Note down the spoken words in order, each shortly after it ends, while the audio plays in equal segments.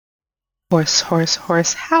Horse,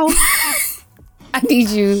 how? I need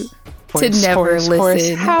you to never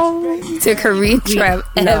listen to Korean trap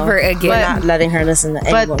ever again. We're not letting her listen to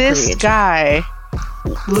any more this Korean guy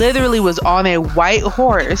literally was on a white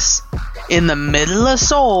horse in the middle of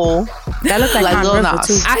Seoul. That looked like Lil River Nas.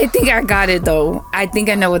 too. I think I got it though. I think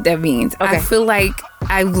I know what that means. Okay. I feel like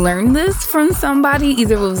I learned this from somebody.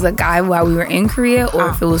 Either it was a guy while we were in Korea, or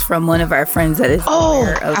if it was from one of our friends that is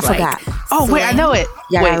aware of I forgot. Wait, I know it.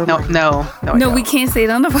 Yeah, I wait, no, remember. no, no. I No, don't. we can't say it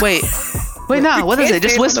on the phone. Wait, no. What is it?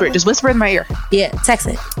 Just whisper it. Just whisper in my ear. Yeah, text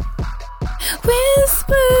it.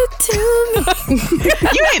 Whisper to me.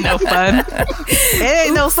 You ain't no fun. It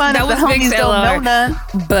ain't no fun that if the was Big homies don't know LR.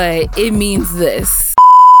 none. But it means this.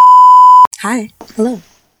 Hi. Hello.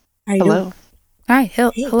 How you Hello. Hi,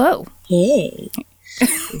 hello. doing? Hey.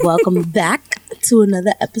 Welcome back to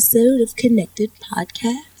another episode of Connected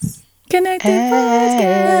Podcast. Connected Hey.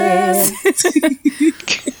 Podcast.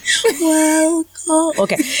 Welcome.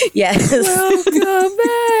 Okay. Yes. Welcome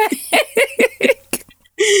back.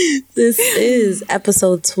 This is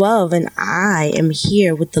episode 12, and I am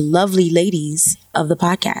here with the lovely ladies of the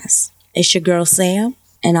podcast. It's your girl Sam,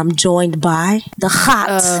 and I'm joined by the hot,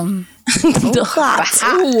 the hot,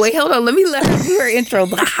 Oh, wait, hold on. Let me let her do her intro.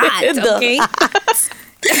 The hot, okay?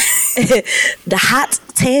 the hot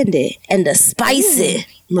Tandy, and the spicy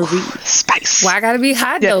Marie. Spice. Why I gotta be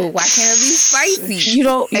hot though? Why can't I be spicy? You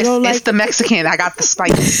don't It's like the Mexican. I got the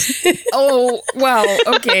spice. Oh, wow.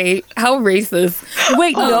 Okay. How racist.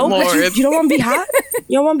 Wait, no, but Lord. you don't want to be hot.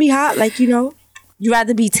 You don't want to be hot, like you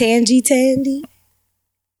rather be Tandy.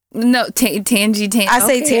 No, tangy. I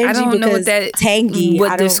say tangy I don't know what because that tangy, I What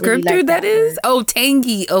don't really descriptor like that that is? word. Oh,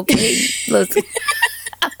 tangy. Okay. Listen.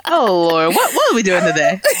 Oh Lord, what are we doing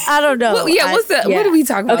today? I don't know. Well, yeah. What's that? What are we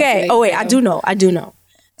talking about? Okay. today, Oh wait, Sam? I do know.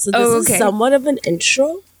 So this Oh, is okay. somewhat of an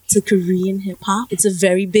intro to Korean hip hop. It's a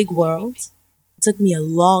very big world. It took me a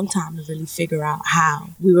long time to really figure out how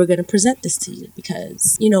we were going to present this to you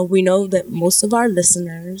because, we know that most of our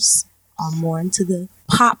listeners are more into the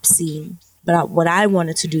pop scene. But what I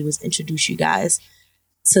wanted to do was introduce you guys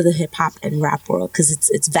to the hip hop and rap world because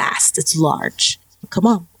it's vast, it's large. Come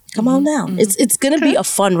on down. It's gonna be a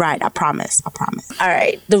fun ride. I promise. All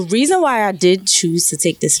right. The reason why I did choose to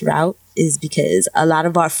take this route is because a lot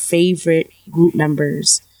of our favorite group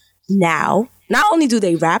members now, not only do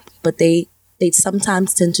they rap, but they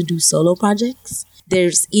sometimes tend to do solo projects.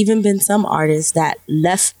 There's even been some artists that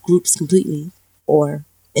left groups completely, or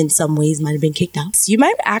in some ways might have been kicked out. So you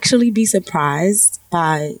might actually be surprised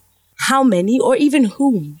by how many or even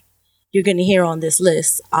whom you're going to hear on this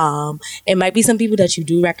list. It might be some people that you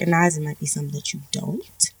do recognize. It might be some that you don't.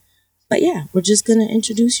 But yeah, we're just going to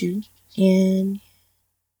introduce you and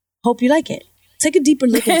hope you like it. Take a deeper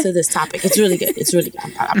look into this topic. It's really good.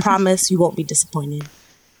 I promise you won't be disappointed.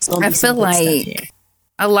 It's gonna be I some feel good stuff like here.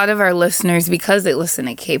 a lot of our listeners, because they listen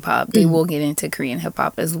to K-pop, they will get into Korean hip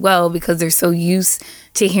hop as well because they're so used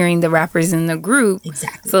to hearing the rappers in the group.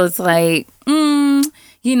 Exactly. So it's like,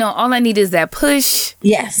 all I need is that push.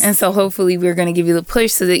 Yes. And so hopefully we're going to give you the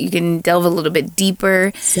push so that you can delve a little bit deeper.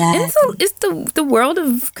 Exactly. And so it's the world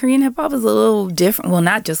of Korean hip hop is a little different. Well,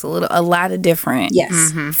 not just a little, a lot of different.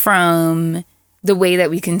 Yes. From the way that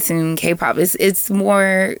we consume K-pop. It's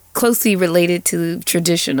more closely related to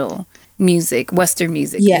traditional music, Western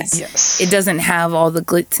music. Yes. It doesn't have all the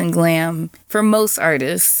glitz and glam for most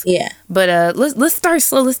artists. Yeah. But let's start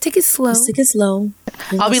slow. Let's take it slow. Let's take it slow.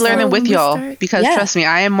 I'll be learning with Let's y'all start. because Yeah. trust me,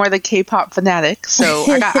 I am more the K-pop fanatic. So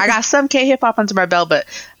I got some K-hip hop under my belt, but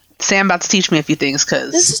Sam about to teach me a few things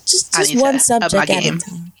because This is just I need one to subject up my at a game.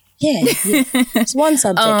 time. Yeah. It's one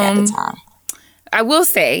subject at a time. I will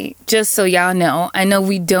say, just so y'all know, I know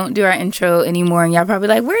we don't do our intro anymore, and y'all probably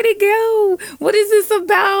like, where'd it go? What is this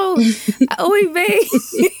about? Oh, babe.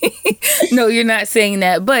 No, you're not saying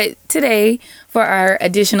that. But today, for our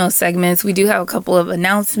additional segments, we do have a couple of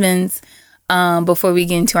announcements before we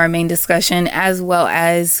get into our main discussion, as well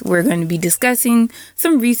as we're going to be discussing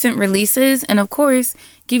some recent releases and, of course,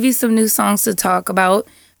 give you some new songs to talk about,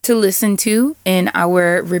 to listen to in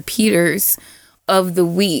our repeaters of the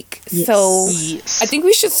week. Yes. So Yes. I think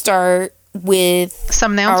we should start with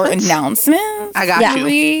Some our announcements. announcements. I got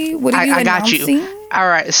you. What are you I got announcing? you. All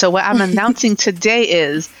right. So what I'm announcing today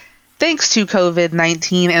is, thanks to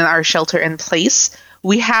COVID-19 and our shelter in place,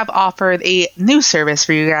 we have offered a new service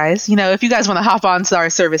for you guys. If you guys want to hop on to our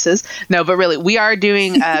services. No, but really, we are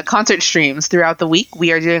doing concert streams throughout the week.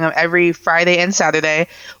 We are doing them every Friday and Saturday.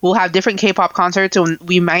 We'll have different K-pop concerts, and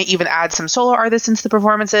we might even add some solo artists into the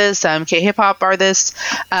performances, some K-hip hop artists.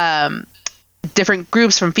 different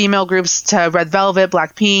groups, from female groups to Red Velvet,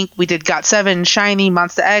 Blackpink. We did GOT7, Shiny,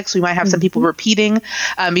 Monsta X. We might have some people repeating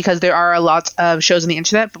because there are a lot of shows on the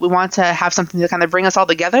internet, but we want to have something to kind of bring us all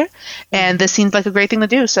together. And this seems like a great thing to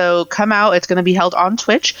do. So come out. It's going to be held on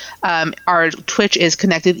Twitch. Our Twitch is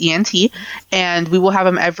Connected ENT, and we will have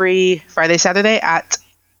them every Friday, Saturday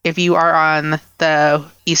if you are on the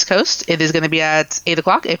East Coast, it is going to be at 8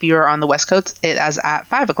 o'clock. If you are on the West Coast, it is at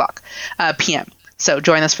 5 o'clock p.m. So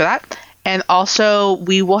join us for that. And also,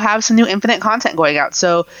 we will have some new Infinite content going out.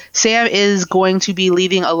 So Sam is going to be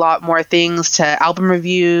leading a lot more things, to album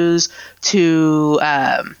reviews, to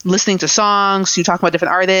listening to songs, to talking about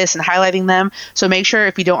different artists and highlighting them. So make sure,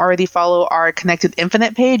 if you don't already follow our Connected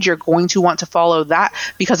Infinite page, you're going to want to follow that,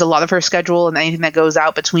 because a lot of her schedule and anything that goes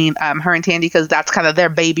out between her and Tandy, because that's kind of their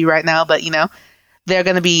baby right now. But, they're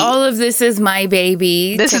going to be... All of this is my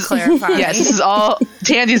baby, clarify. Yes, this is all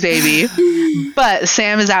Tandy's baby. But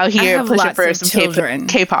Sam is out here pushing for some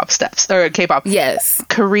K-pop stuff. Or K-pop. Yes.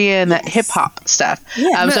 Korean hip-hop stuff.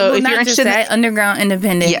 Yeah. So if you're interested in underground,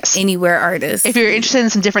 independent, anywhere artist. If you're interested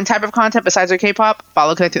in some different type of content besides our K-pop,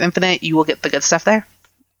 follow Connected Infinite. You will get the good stuff there.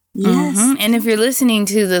 Yes. And if you're listening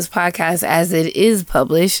to this podcast as it is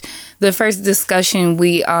published, the first discussion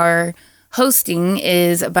we are hosting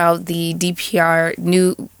is about the DPR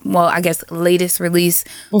latest release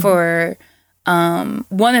for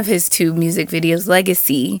one of his 2 music videos,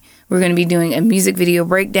 Legacy. We're going to be doing a music video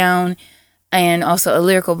breakdown and also a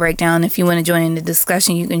lyrical breakdown. If you want to join in the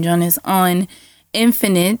discussion, you can join us on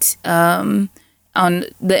Infinite, on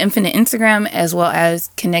the Infinite Instagram, as well as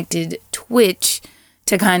Connected Twitch,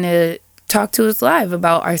 to kind of talk to us live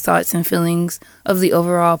about our thoughts and feelings of the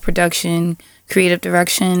overall production, creative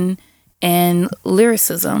direction, and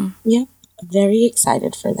lyricism. Yep. Very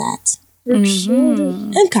excited for that. For sure.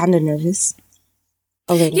 And kind of nervous.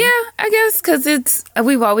 A little. Yeah, I guess, because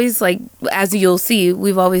we've always, as you'll see,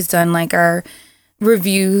 we've always done our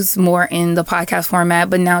reviews more in the podcast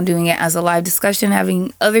format, but now doing it as a live discussion,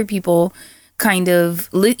 having other people kind of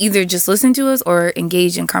either just listen to us or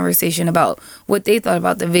engage in conversation about what they thought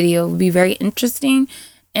about the video would be very interesting.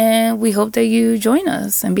 And we hope that you join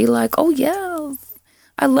us and be like, oh, yeah,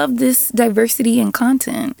 I love this diversity in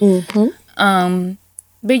content. But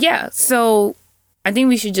yeah, so I think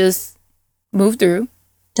we should just move through.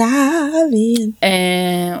 Dive in.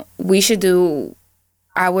 And we should do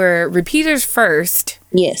our repeaters first.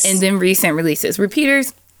 Yes. And then recent releases.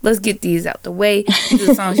 Repeaters, let's get these out the way. These are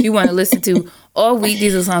the songs you want to listen to all week.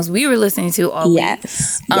 These are songs we were listening to all week.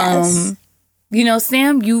 Yes.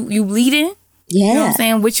 Sam, you leading? Yeah. You know what I'm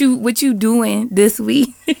saying? What you doing this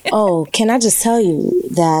week? Oh, can I just tell you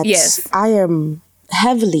that I am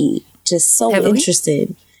heavily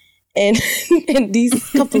interested in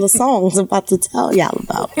these couple of songs I'm about to tell y'all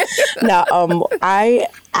about. Now, I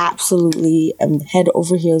absolutely am head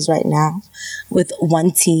over heels right now with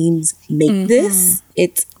One Team's Make This.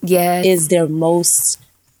 It is their most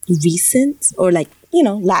recent, or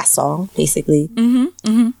last song, basically.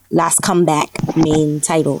 Last comeback main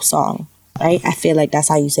title song. Right? I feel like that's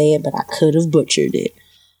how you say it, but I could have butchered it.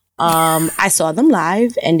 I saw them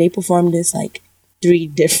live, and they performed this 3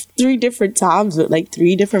 different times with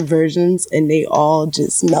 3 different versions, and they all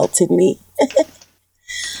just melted me.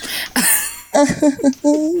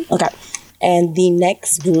 Okay. And the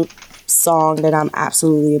next group song that I'm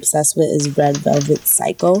absolutely obsessed with is Red Velvet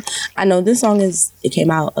Psycho. I know this song it came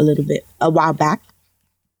out a while back.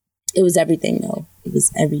 It was everything though. It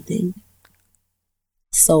was everything.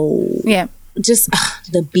 So yeah, just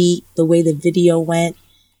the beat, the way the video went,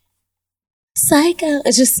 Psycho.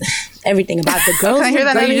 It's just everything about the girls. Can I hear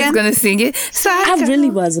that again? You're just gonna sing it. Psycho. I really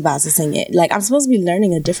was about to sing it. I'm supposed to be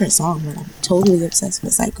learning a different song, but I'm totally obsessed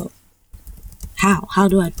with Psycho. How? How?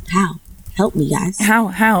 Help me, guys. How?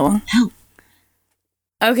 Help.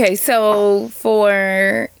 Okay, so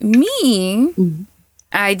for me,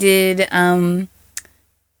 I did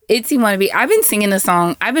Itzy Wannabe. I've been singing the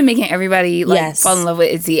song. I've been making everybody fall in love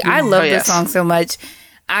with Itzy. Yeah. I love this song so much.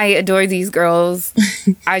 I adore these girls.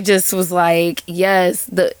 I just was like, yes,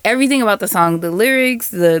 everything about the song, the lyrics,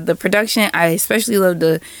 the production. I especially love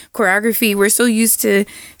the choreography. We're so used to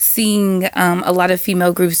seeing a lot of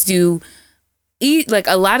female groups do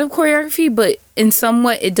a lot of choreography, but in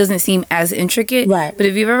somewhat it doesn't seem as intricate. Right. But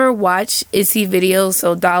if you've ever watched Itzy videos,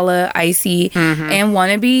 so Dala, Icy, and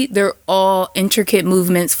Wannabe, they're all intricate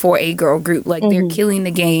movements for a girl group. They're killing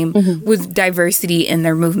the game with diversity in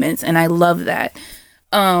their movements, and I love that.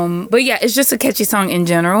 But yeah, it's just a catchy song in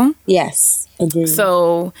general. Yes, agreed.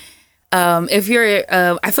 So if you're,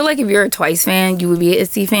 I feel like if you're a Twice fan, you would be an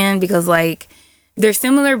Itzy fan because they're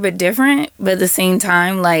similar but different, but at the same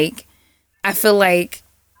time, I feel like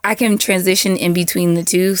I can transition in between the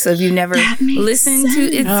two. So if you never listened to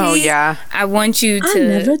ITZY, Oh, yeah. I want you I to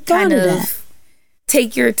never thought kind of of that.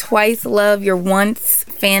 take your twice love, your once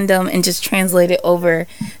fandom, and just translate it over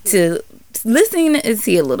to listening to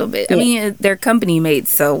ITZY a little bit. I mean, they're company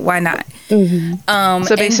mates, so why not? Mm-hmm.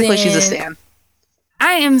 So basically, she's a then- stan.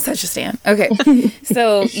 I am such a stan. Okay.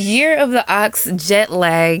 So, Year of the Ox, Jet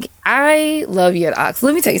Lag. I love Year of the Ox.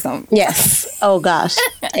 Let me tell you something. Yes. Oh gosh.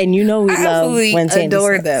 And you know we I love absolutely when Tandy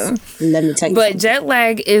adore sings. them. Let me tell you. But something. Jet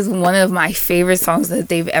Lag is one of my favorite songs that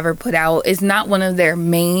they've ever put out. It's not one of their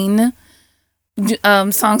main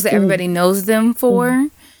songs that everybody knows them for.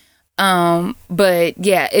 But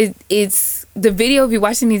yeah, it's the video. If you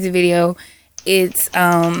watch the music video, it's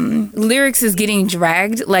lyrics is getting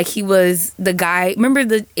dragged like he was the guy. Remember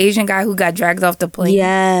the Asian guy who got dragged off the plane?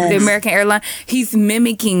 Yes. The American airline. He's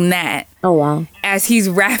mimicking that Oh wow. as he's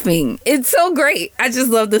rapping. It's so great. I just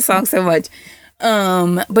love the song so much.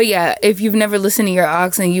 But yeah, if you've never listened to Your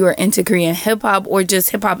Ox and you are into Korean hip hop or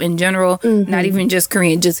just hip hop in general, not even just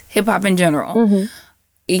Korean, just hip hop in general,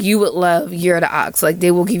 you would love Year of the Ox. Like, they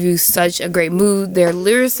will give you such a great mood. They're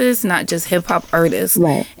lyricists, not just hip hop artists.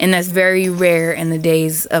 Right. And that's very rare in the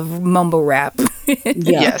days of mumble rap. Yeah.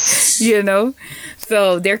 Yes. You know?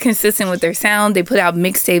 So they're consistent with their sound. They put out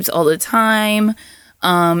mixtapes all the time.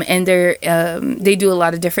 And they do a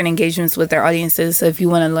lot of different engagements with their audiences. So if you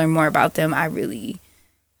want to learn more about them, I really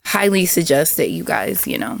highly suggest that you guys,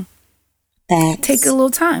 you know, Facts. take a little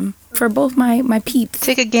time for both my peeps.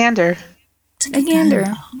 Take a gander. A gander.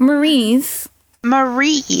 Marie's.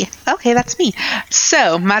 Marie. Okay, that's me.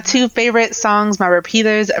 So, my two favorite songs, my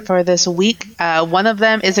repeaters for this week. One of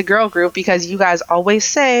them is a girl group because you guys always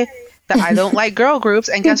say that I don't like girl groups.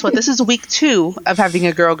 And guess what? This is week 2 of having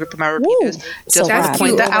a girl group in my repeaters. Woo. Just So want to proud.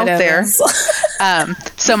 point that Cute or out there.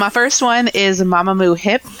 whatever. So, my first one is Mamamoo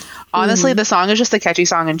Hip. Honestly, the song is just a catchy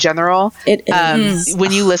song in general. It is.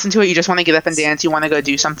 When you listen to it, you just want to get up and dance. You want to go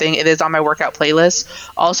do something. It is on my workout playlist.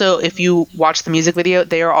 Also, if you watch the music video,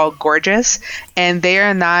 they are all gorgeous. And they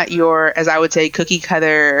are not your, as I would say, cookie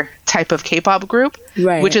cutter type of K-pop group.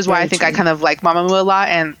 Right, Which is why I very think I true. kind of like Mamamoo a lot.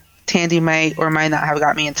 And Tandy might or might not have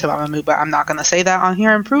got me into Mamamoo, but I'm not going to say that on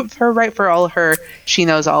here and prove her right for all her she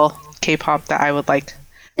knows all K-pop that I would like.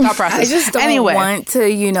 Thought process. I just don't anyway, want to,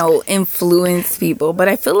 you know, influence people, but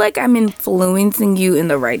I feel like I'm influencing you in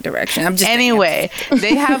the right direction. I'm just anyway,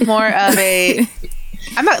 they have more of a.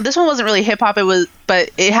 I'm not. This one wasn't really hip hop. It was, but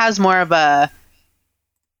it has more of a.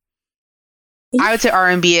 I would say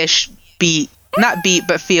R&B-ish beat, not beat,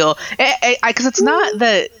 but feel. Because it's not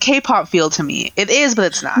the K-pop feel to me. It is, but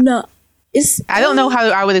it's not. No. It's I don't know how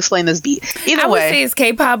I would explain this beat. Either I would say way, it's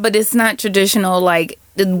K-pop, but it's not traditional like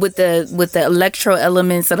with the electro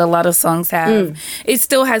elements that a lot of songs have. It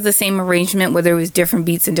still has the same arrangement, whether it was different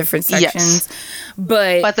beats in different Yes. sections.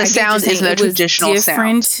 But But the I get sound you're isn't saying a it was traditional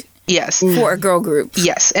different yes. for a girl group.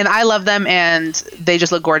 Yes, and I love them, and they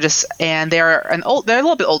just look gorgeous, and they're they're a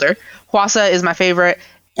little bit older. Hwasa is my favorite,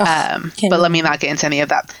 but let me not get into any of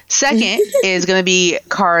that. Second is going to be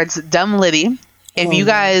Card's Dumb Liddy. If you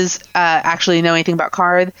guys actually know anything about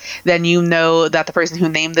Card, then you know that the person who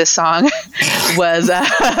named this song was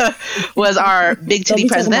our Big Don't Titty be talking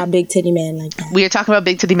president. about Big Titty Man like that. We are talking about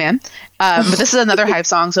Big Titty Man. But this is another hype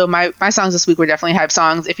song. So my songs this week were definitely hype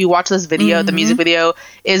songs. If you watch this video, the music video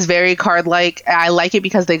is very Card-like. I like it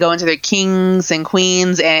because they go into their kings and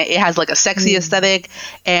queens, and it has like a sexy aesthetic,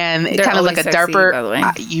 and They're kind of like a always sexy, darper. by the way.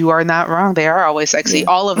 You are not wrong. They are always sexy.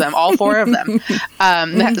 All of them. All 4 of them.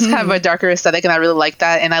 It's kind of a darker aesthetic, and I really like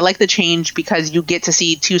that. And I like the change because you get to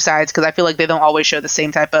see 2 sides, because I feel like they don't always show the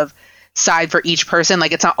same type of side for each person.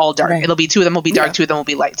 Like, it's not all dark. Right. It'll be 2 of them will be dark, Yeah. 2 of them will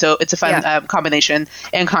be light. So it's a fun combination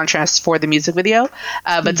and contrast for the music video.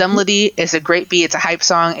 But Dumb Liddy is a great beat. It's a hype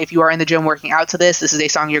song. If you are in the gym working out to this is a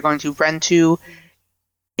song you're going to run to.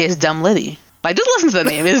 Is Dumb Liddy. Like, just listen to the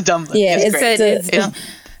name. It's Dumb Liddy. Yeah, it's it's great. It's dumb.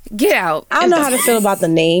 Get out. I don't know how to feel about the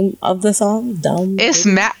name of the song. Dumb. It's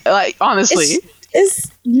Matt. Like, honestly,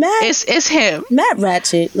 It's Matt. it's him. Matt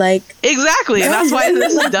Ratchet. Like, Exactly, and that's why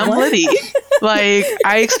this is Dumb What? Liddy. Like,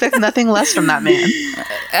 I expect nothing less from that man.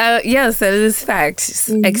 Yes, that is fact.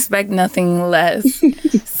 Expect nothing less.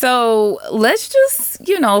 So let's just,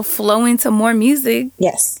 you know, flow into more music.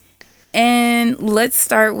 yes. And let's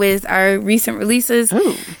start with our recent releases.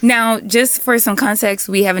 Ooh. Now, just for some context,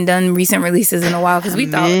 we haven't done recent releases in a while because we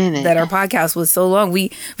thought minute. that our podcast was so long. We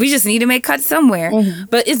just need to make cuts somewhere.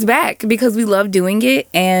 But it's back because we love doing it,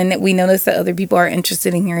 and we notice that other people are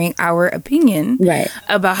interested in hearing our opinion Right.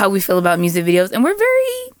 about how we feel about music videos, and we're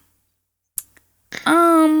very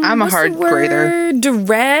I'm a what's the hard grader. word?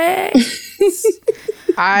 Direct.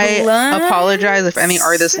 I apologize if any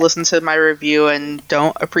artists listen to my review and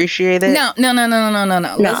don't appreciate it. No.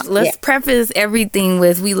 Let's preface everything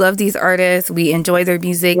with we love these artists, we enjoy their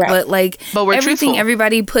music, but we're everything truthful.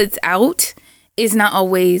 everybody puts out is not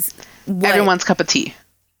always Everyone's cup of tea.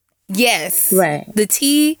 Yes. Right. The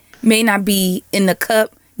tea may not be in the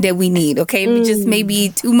cup that we need, okay? It just may be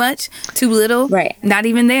too much, too little. Right. Not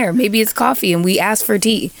even there. Maybe it's coffee and we ask for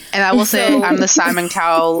tea. And I will say I'm the Simon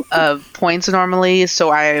Cowell of points normally, so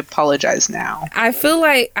I apologize now. I feel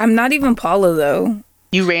like I'm not even Paula though.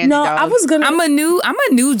 You Randy No, dog. I was gonna. I'm a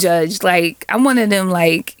new judge. Like I'm one of them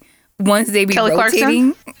like once they be Kelly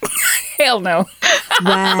rotating. Hell no.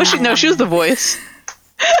 Wow. But she was the voice.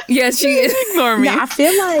 Yes, she is. Ignore me. No,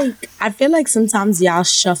 I feel like sometimes y'all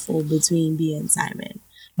shuffle between being Simon,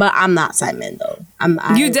 but I'm not Simon though.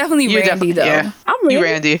 You definitely You're Randy though. Yeah. I'm Randy. You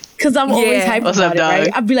Randy. Because I'm always Yeah. hyped What's about up, it, dog? right?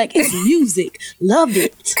 I'd be like, it's music, love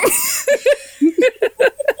it.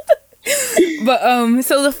 But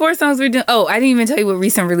so the 4 songs we're doing. Oh, I didn't even tell you what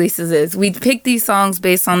recent releases is. We picked these songs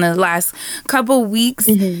based on the last couple weeks,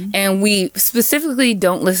 and we specifically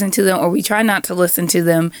don't listen to them, or we try not to listen to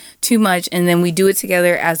them too much, and then we do it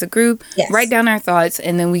together as a group, write down our thoughts,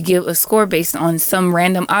 and then we give a score based on some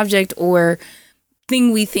random object or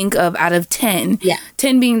thing we think of out of 10. Yeah.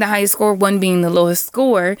 10 being the highest score, 1 being the lowest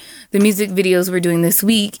score. The music videos we're doing this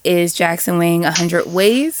week is Jackson Wang 100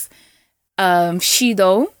 Ways,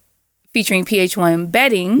 Shido featuring PH1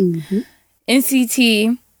 Betting,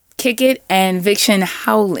 NCT Kick It, and Viction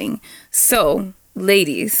Howling. So,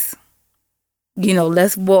 ladies,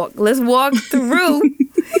 let's walk through,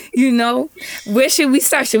 where should we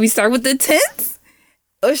start? Should we start with the 10th?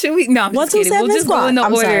 Or should we? No, I'm just kidding. We'll just go in the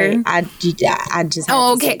I'm order. sorry. I just.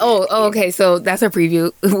 Oh, okay. Okay. So that's a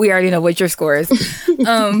preview. We already know what your score is.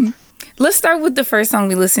 Let's start with the first song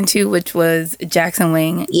we listened to, which was Jackson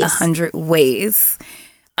Wang, 100 Ways.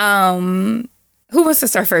 Who wants to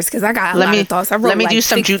start first? Because I got a lot of thoughts. Let me do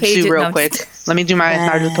some jutsu real quick. Let me do my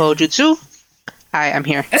Naruto jutsu. Hi, I'm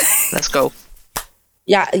here. Let's go.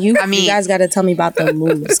 Yeah, you guys got to tell me about the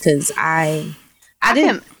moves because I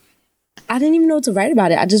didn't even know what to write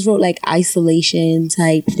about it. I just wrote like isolation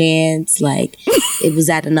type dance, like it was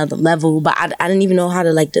at another level, but I didn't even know how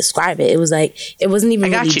to like describe it. It was like it wasn't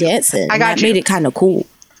even really dancing. That made it kind of cool.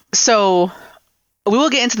 So we will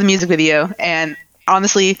get into the music video, and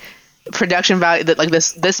honestly, production value that like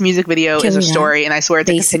this music video is a story, and I swear it's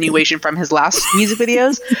a continuation from his last music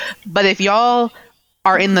videos. But if y'all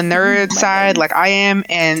are in the nerd side like I am,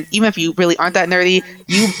 and even if you really aren't that nerdy,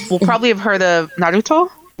 you will probably have heard of Naruto,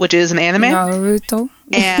 which is an anime. Naruto.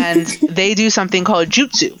 And they do something called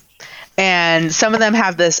jutsu. And some of them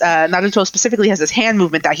have this, Naruto specifically has this hand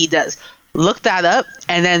movement that he does. Look that up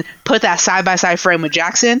and then put that side-by-side frame with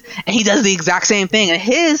Jackson, and he does the exact same thing. And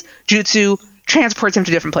his jutsu transports him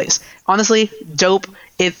to a different place. Honestly, dope.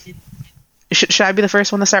 Should I be the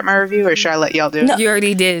first one to start my review, or should I let y'all do it? No, you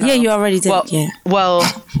already did. Yeah, you already did. Well,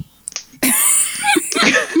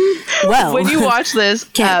 when you watch this,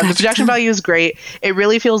 the production value is great. It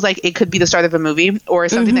really feels like it could be the start of a movie, or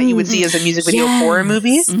something that you would see as a music video for a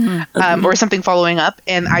movie, or something following up.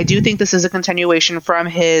 And I do think this is a continuation from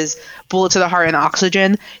his Bullet to the Heart and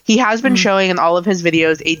Oxygen. He has been showing in all of his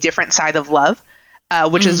videos a different side of love,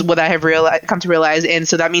 which is what I have come to realize. And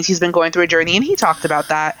so that means he's been going through a journey, and he talked about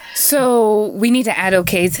that. So we need to add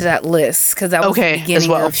OK to that list, because that was the beginning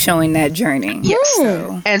of showing that journey.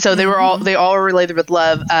 Yes. And so they all were related with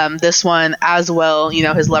love. This one as well,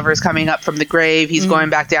 his lover is coming up from the grave. He's going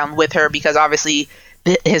back down with her because obviously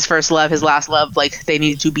his first love, his last love, like they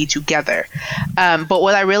needed to be together. But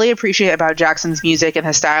what I really appreciate about Jackson's music and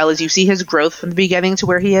his style is you see his growth from the beginning to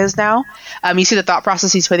where he is now. You see the thought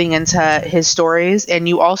process he's putting into his stories, and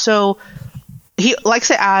you also, he likes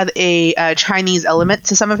to add a Chinese element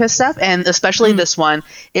to some of his stuff, and especially this one,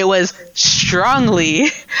 it was strongly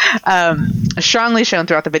shown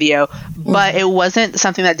throughout the video, but it wasn't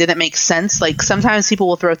something that didn't make sense. Like sometimes people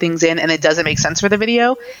will throw things in and it doesn't make sense for the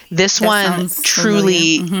video. This one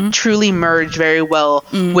truly merged very well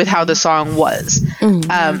with how the song was.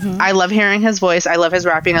 I love hearing his voice. I love his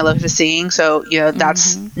rapping. I love his singing. So,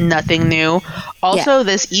 that's nothing new. Also,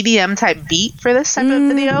 this EDM type beat for this type of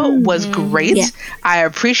video was great. Yeah. I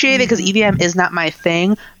appreciate it because EDM is not my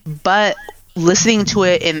thing, but listening to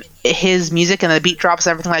it in his music and the beat drops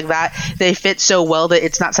and everything like that, they fit so well that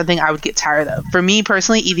it's not something I would get tired of. For me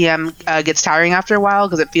personally, EDM gets tiring after a while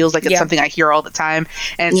because it feels like it's something I hear all the time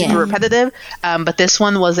and it's super repetitive. But this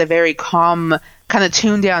one was a very calm, kind of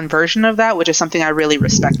tuned down version of that, which is something I really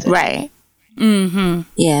respected. Right.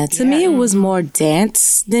 Yeah, to me it was more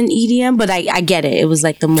dance than EDM, but I get it. It was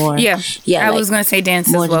like the more I was gonna say dance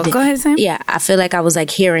as well. Go ahead, Sam. Yeah, I feel like I was like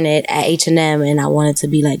hearing it at H&M, and I wanted to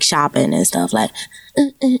be like shopping and stuff like.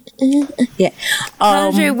 Yeah,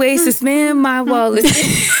 100 ways to spend my wallet.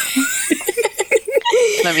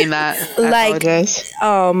 I mean that. I like apologize.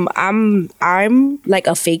 I'm like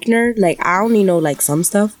a fake nerd. Like I only know like some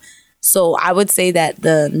stuff. So I would say that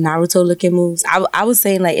the Naruto looking moves, I was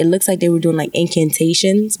saying like it looks like they were doing like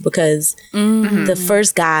incantations because the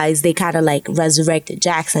first guys, they kind of like resurrected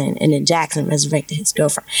Jackson, and then Jackson resurrected his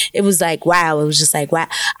girlfriend. It was like, wow. It was just like, wow.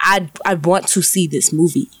 I want to see this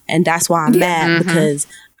movie. And that's why I'm mad, because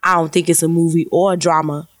I don't think it's a movie or a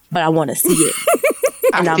drama, but I want to see it.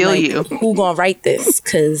 And I I'm feel like, you. who gonna write this?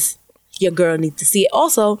 Because your girl needs to see it.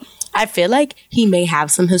 Also, I feel like he may have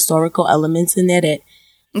some historical elements in there that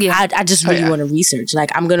I just really want to research. Like,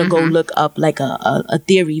 I'm gonna go look up like a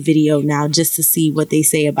theory video now just to see what they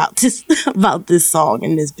say about this about this song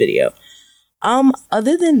in this video.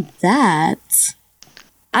 Other than that,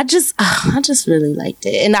 I just really liked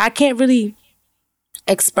it, and I can't really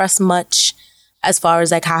express much as far as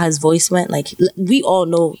like how his voice went. Like, we all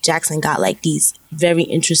know Jackson got like these very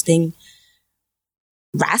interesting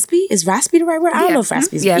raspy. Is raspy the right word? I don't know if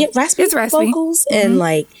raspy. Raspy vocals, and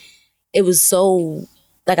like it was so.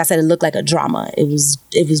 Like I said, it looked like a drama. It was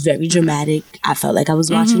very dramatic. I felt like I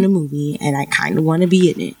was watching a movie, and I kind of want to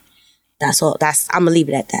be in it. That's all. I'm gonna leave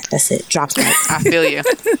it at that. That's it. Drops mic. I feel you.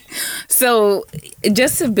 So,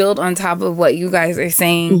 just to build on top of what you guys are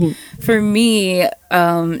saying, for me,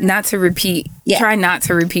 not to repeat, try not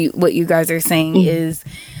to repeat what you guys are saying is.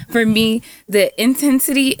 For me, the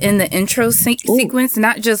intensity in the intro sequence,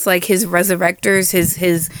 not just like his resurrectors,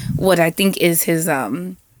 his what I think is his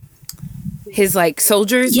like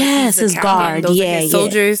soldiers. Yes, his guard. Those are his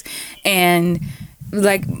soldiers. And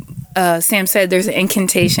like Sam said, there's an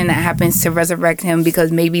incantation that happens to resurrect him,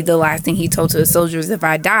 because maybe the last thing he told to his soldiers, if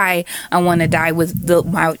I die, I want to die with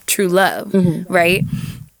my true love, right?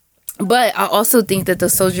 But I also think that the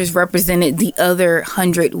soldiers represented the other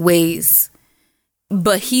 100 ways.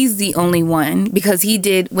 But he's the only one, because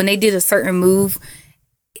when they did a certain move,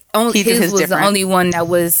 his was the only one that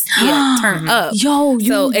was turned up.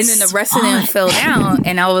 And then the rest of them fell down,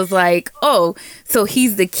 and I was like, oh, so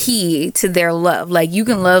he's the key to their love. Like, you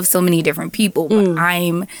can love so many different people, but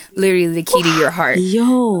I'm literally the key to your heart.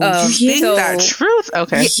 Speak that truth.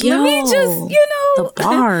 Okay. Let me just, the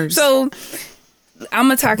bars. So I'm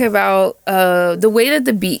gonna talk about the way that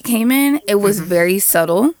the beat came in. It was very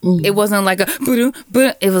subtle. It wasn't like a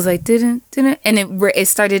but it was like didn't, and it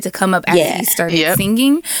started to come up as he started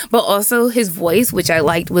singing. But also his voice, which I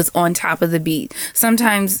liked, was on top of the beat.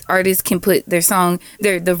 Sometimes artists can put their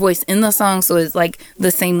voice in the song, so it's like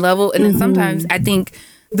the same level, and then sometimes I think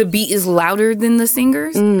the beat is louder than the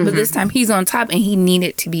singers, but this time he's on top, and he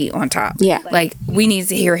needed to be on top. Like, we need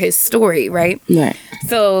to hear his story, right?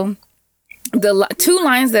 So the two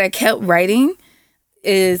lines that I kept writing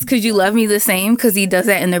is, could you love me the same? Because he does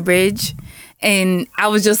that in the bridge. And I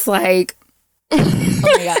was just like, oh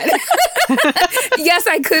my God. Yes,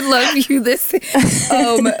 I could love you this.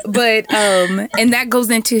 And that goes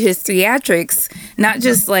into his theatrics, not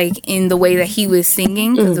just like in the way that he was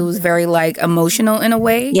singing, because it was very like emotional in a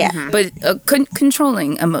way. But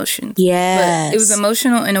controlling emotions. But it was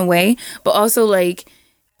emotional in a way, but also like,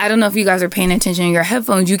 I don't know if you guys are paying attention in your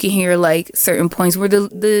headphones. You can hear like certain points where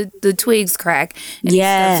the twigs crack and he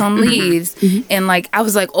steps on leaves. And like, I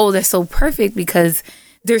was like, oh, that's so perfect, because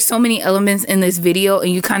there's so many elements in this video,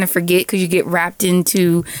 and you kind of forget because you get wrapped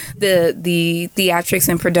into the theatrics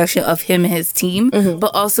and production of him and his team.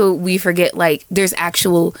 But also we forget like there's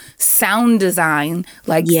actual sound design.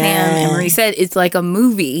 Like Sam and Marie said, it's like a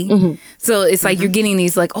movie. So it's like you're getting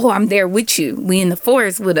these like, oh, I'm there with you. We in the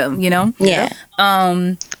forest with him, you know?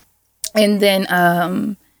 And then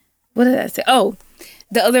what did I say? Oh,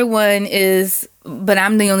 the other one is, but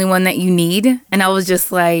I'm the only one that you need. And I was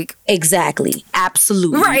just like, exactly,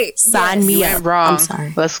 absolutely, right. Sign me up. Wrong. I'm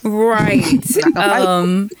sorry. Right.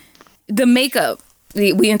 The makeup.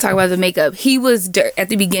 We didn't talk about the makeup. He was at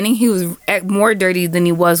the beginning. He was more dirty than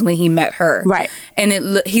he was when he met her. Right.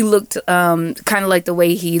 And he looked kind of like the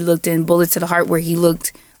way he looked in Bullet to the Heart, where he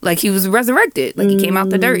looked like he was resurrected. Like he came out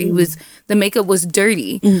the dirt. The makeup was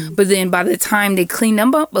dirty. But then by the time they cleaned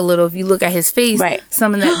him up a little, if you look at his face,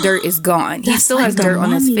 some of that dirt is gone. He still has dirt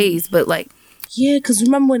on his face, but like. Yeah, because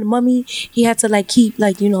remember when the mummy, he had to like keep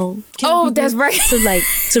like, that's right.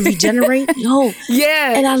 to regenerate.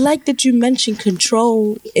 Yeah. And I like that you mentioned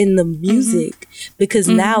control in the music, because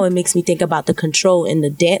now it makes me think about the control in the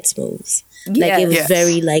dance moves. Like it was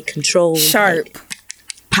very like controlled. Sharp.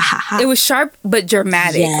 It was sharp but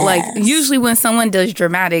dramatic. Yes. Like usually when someone does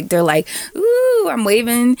dramatic, they're like, "Ooh, I'm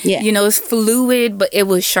waving." Yeah. You know, it's fluid, but it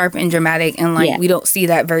was sharp and dramatic, and like we don't see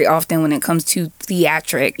that very often when it comes to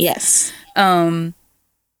theatric. Yes.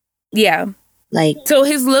 Yeah. Like, so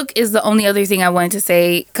his look is the only other thing I wanted to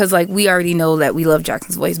say, because like we already know that we love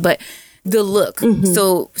Jackson's voice, but the look.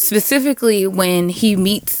 So specifically when he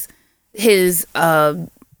meets his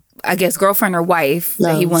I guess girlfriend or wife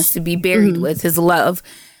that he wants to be buried with, his love,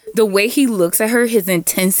 the way he looks at her, his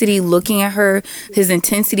intensity looking at her, his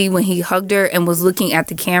intensity when he hugged her and was looking at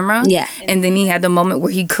the camera, and then he had the moment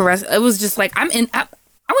where he caressed, it was just like,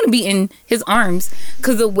 I want to be in his arms,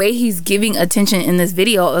 because the way he's giving attention in this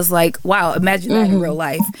video is like, wow, imagine that in real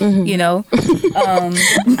life, you know. I'm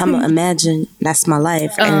gonna imagine that's my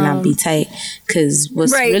life, and I'll be tight, because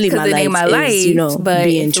what's really my life is, you know, but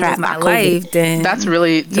being trapped by COVID. Then that's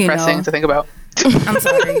really depressing to think about. I'm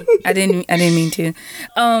sorry, I didn't mean to.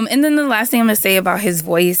 And then the last thing I'm gonna say about his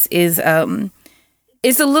voice is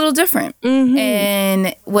it's a little different.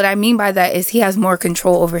 And what I mean by that is he has more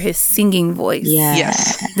control over his singing voice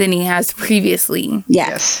than he has previously.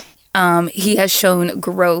 Yes. He has shown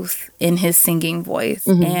growth in his singing voice.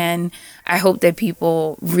 And I hope that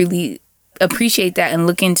people really appreciate that and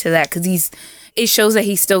look into that, because it shows that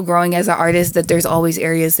he's still growing as an artist, that there's always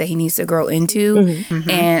areas that he needs to grow into.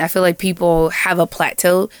 And I feel like people have a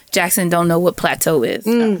plateau. Jackson don't know what plateau is.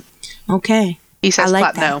 Okay. He says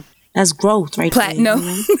like plateau. That. That's growth, right? Platinum.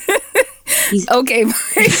 Okay.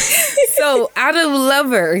 So, out of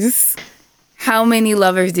lovers, how many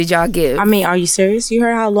lovers did y'all give? I mean, are you serious? You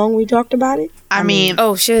heard how long we talked about it? I mean,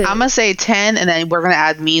 oh shit. I'm gonna say 10, and then we're gonna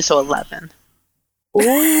add me, so 11.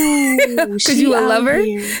 Oh, because you a lover?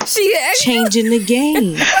 She changing the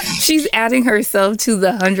game. She's adding herself to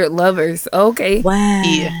the 100 lovers. Okay. Wow.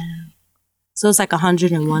 Yeah. So it's like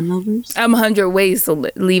 101 lovers? I'm 100 ways to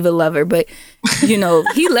leave a lover, but you know,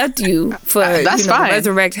 he left you for that's fine.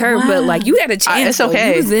 resurrect her, but like you had a chance. It's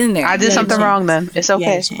okay. He was in there. I did something wrong then. It's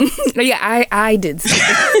okay. Yeah, I did.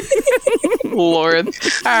 Lord. All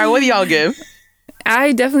right, what do y'all give?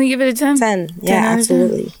 I definitely give it a 10. 10. Yeah,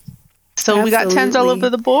 absolutely. So we got 10s all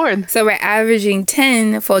over the board. So we're averaging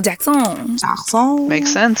 10 for Jackson.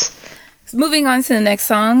 Makes sense. Moving on to the next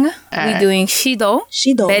song, we're doing Shido.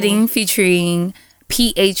 Betting featuring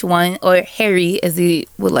PH1, or Harry as he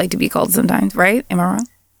would like to be called sometimes, right? Am I wrong?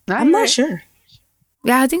 I'm not sure.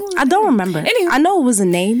 Yeah, I think I don't remember. Anyway. I know it was a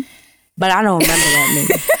name, but I don't remember that name.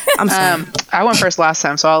 I'm sorry. I went first last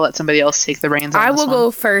time, so I'll let somebody else take the reins on I this will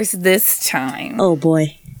go first this time. Oh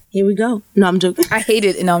boy. Here we go. No, I'm joking. I hate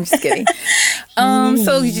it. No, I'm just kidding.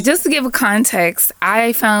 So just to give a context,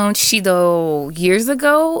 I found Shido years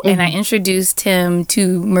ago, and I introduced him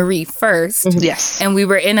to Marie first. Yes. And we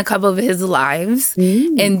were in a couple of his lives.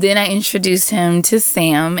 And then I introduced him to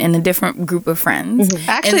Sam and a different group of friends.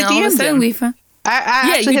 Actually, and then all of a sudden we found...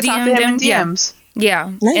 I actually hit up to him in DMs.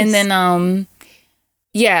 Yeah. Nice. And then,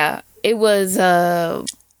 it was...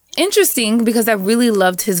 interesting, because I really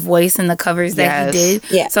loved his voice and the covers that he did.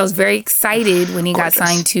 Yeah. So I was very excited when he got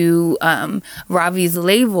signed to Ravi's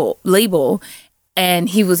label, and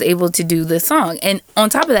he was able to do this song. And on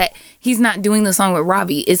top of that, he's not doing the song with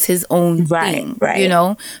Ravi; it's his own thing, you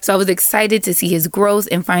know. So I was excited to see his growth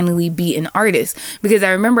and finally be an artist, because I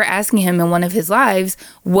remember asking him in one of his lives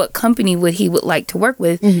what company would like to work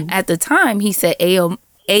with. At the time, he said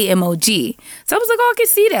AMOG. So I was like, oh, I can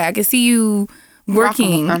see that. I can see you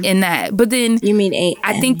working in that. But then you mean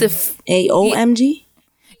I think the AOMG?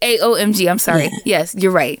 AOMG, I'm sorry. Yes,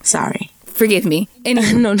 you're right. Sorry. Forgive me.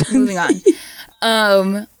 Anyway, moving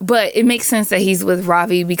on. But it makes sense that he's with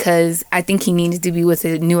Ravi, because I think he needs to be with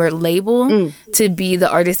a newer label to be the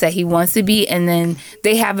artist that he wants to be, and then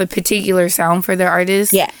they have a particular sound for their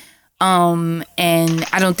artists. Yeah. And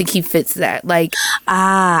I don't think he fits that. Like,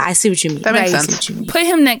 I see what you mean. That makes sense. Put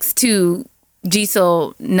him next to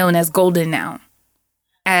Jisoo, known as Golden now,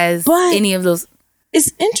 as any of those.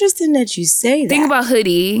 It's interesting that you say that. Think about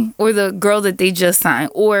Hoodie, or the girl that they just signed,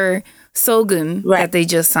 or Sogun that they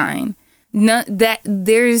just signed.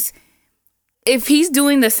 If he's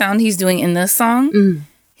doing the sound he's doing in this song,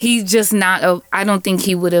 he's just not I don't think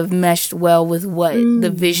he would have meshed well with what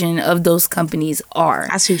the vision of those companies are.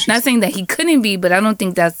 Not saying that he couldn't be, but I don't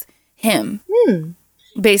think that's him.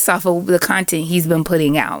 Based off of the content he's been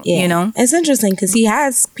putting out, you know? It's interesting because he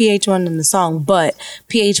has PH1 in the song, but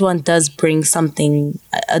PH1 does bring something,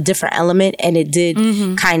 a different element, and it did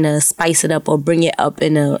kind of spice it up or bring it up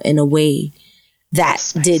in a way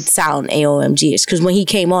that did sound AOMG-ish. Because when he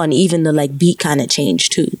came on, even the beat kind of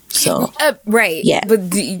changed too. So right, yeah,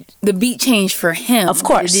 but the beat changed for him. Of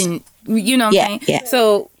course, it didn't, you know what I'm saying? Yeah.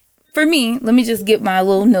 So for me, let me just get my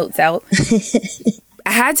little notes out.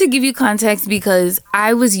 I had to give you context because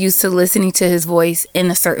I was used to listening to his voice in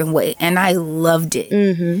a certain way, and I loved it.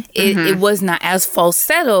 It was not as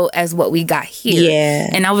falsetto as what we got here. Yeah.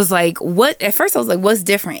 And I was like, what? At first, I was like, what's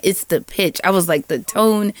different? It's the pitch. I was like, the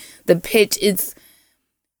tone, the pitch.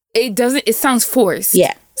 It sounds forced.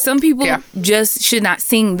 Yeah. Some people just should not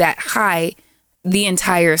sing that high the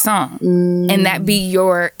entire song and that be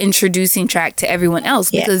your introducing track to everyone else,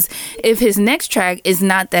 because if his next track is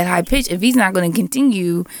not that high pitch, if he's not going to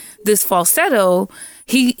continue this falsetto,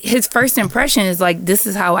 his first impression is like, this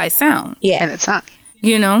is how I sound. And it's not,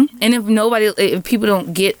 and if people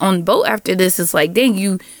don't get on boat after this, it's like, dang,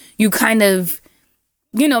 you kind of,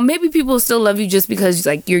 maybe people still love you just because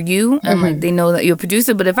like you're you and like they know that you're a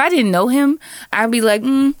producer. But if I didn't know him, I'd be like,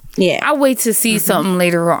 I'll wait to see something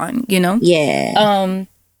later on, Yeah.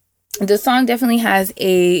 The song definitely has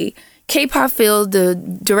a K-pop feel. The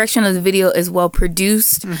direction of the video is well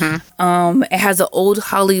produced. It has an old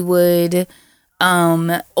Hollywood,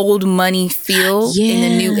 old money feel in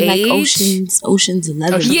the new age. Like Ocean's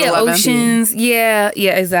 11. Yeah, Oceans. Yeah,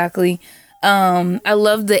 exactly. I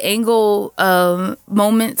love the angle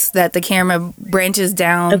moments that the camera branches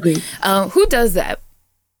down. Agreed. Who does that?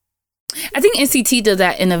 I think NCT did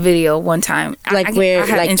that in a video one time. Like I where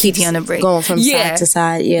had like NCT keeps on the break. going from side to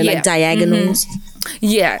side. Yeah, like diagonals.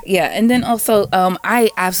 Yeah. And then also, I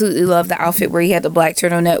absolutely love the outfit where he had the black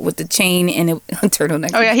turtleneck with the chain and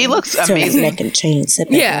turtleneck. Oh yeah, he looks amazing. Turtleneck and chain.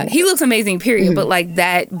 Yeah, he looks amazing. Period. But like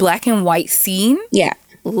that black and white scene. Yeah.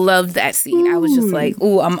 Loved that scene. I was just like,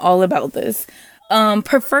 ooh, I'm all about this.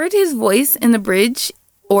 Preferred his voice in the bridge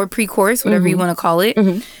or pre-chorus, whatever you want to call it,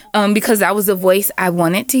 because that was the voice I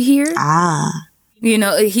wanted to hear.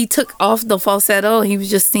 He took off the falsetto. He was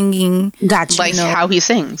just singing. Gotcha. Like how he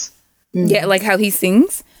sings. Yeah, like how he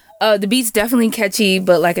sings. The beat's definitely catchy,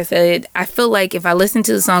 but like I said, I feel like if I listened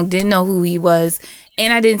to the song, didn't know who he was,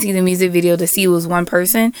 and I didn't see the music video to see it was one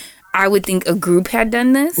person, I would think a group had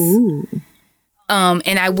done this. Ooh.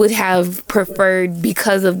 And I would have preferred,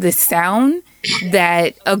 because of the sound,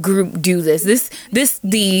 that a group do this.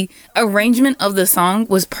 The arrangement of the song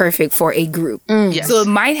was perfect for a group. Yes. So it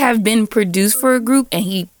might have been produced for a group and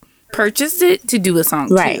he purchased it to do a song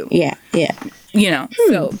too. Yeah.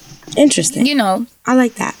 So interesting. I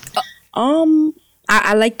like that.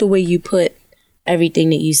 I like the way you put everything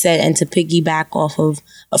that you said, and to piggyback off of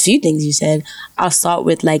a few things you said, I'll start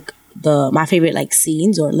with like my favorite like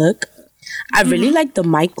scenes or look. I really like the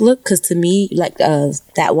mic look, because to me, like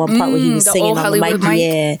that one part where he was singing on the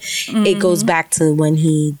mic, it goes back to when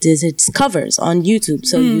he did his covers on YouTube.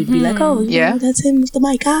 So you'd be like, oh, yeah, that's him with the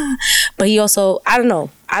mic. But he also, I don't know,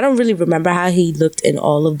 I don't really remember how he looked in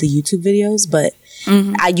all of the YouTube videos, but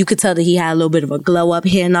you could tell that he had a little bit of a glow up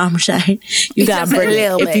here in Armshine. You gotta bring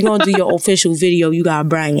it. If you're gonna do your official video, you gotta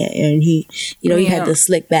bring it. And he had the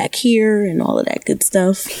slick back here and all of that good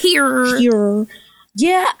stuff. Here.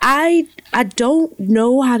 Yeah, I don't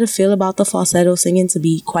know how to feel about the falsetto singing, to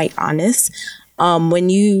be quite honest. When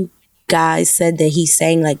you guys said that he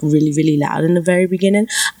sang like really, really loud in the very beginning,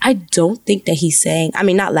 I don't think that he sang, I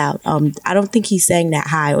mean, not loud. I don't think he sang that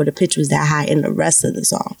high, or the pitch was that high in the rest of the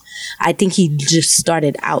song. I think he just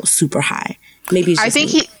started out super high. Maybe it's just I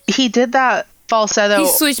think he did that falsetto. He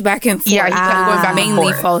switched back and forth. Yeah, he kept going back mainly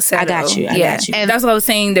and forth. falsetto. I got you. And that's what I was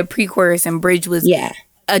saying. The pre-chorus and bridge was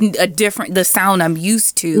a different, the sound I'm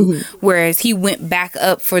used to, whereas he went back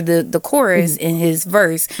up for the chorus in his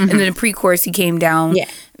verse, and then the pre-chorus he came down,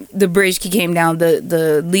 the bridge he came down,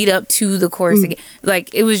 the lead up to the chorus again.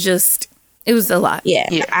 Like it was a lot.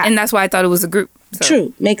 And that's why I thought it was a group. So.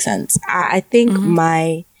 True, makes sense. I think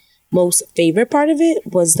my most favorite part of it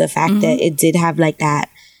was the fact that it did have like that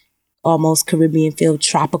almost Caribbean feel,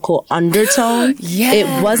 tropical undertone.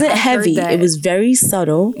 It wasn't heavy. It was very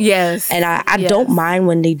subtle. And I don't mind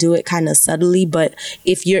when they do it kind of subtly, but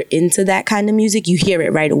if you're into that kind of music, you hear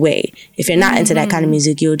it right away. If you're not into that kind of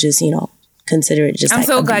music, you'll just, consider it just I'm like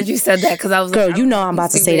so glad you said that, because I was girl, like, I'm about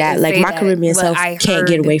to say that. Like my Caribbean self can't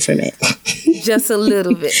get away from it. Just a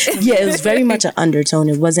little bit. It was very much an undertone.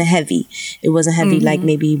 It wasn't heavy. It wasn't heavy like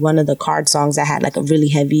maybe one of the Card songs that had like a really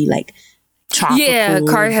heavy like tropical.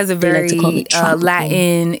 Card has a very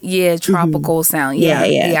Latin, tropical sound.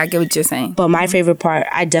 I get what you're saying. But my favorite part,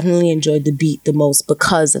 I definitely enjoyed the beat the most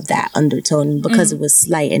because of that undertone, because it was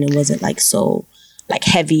slight and it wasn't like so like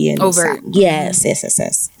heavy and overt. Yes.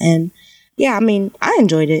 And yeah, I mean, I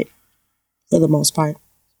enjoyed it for the most part.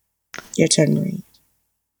 Your turn, Marie.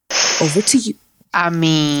 Over to you. I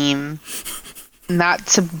mean, not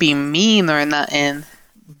to be mean or nothing,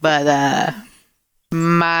 but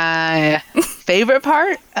my favorite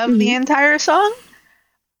part of the entire song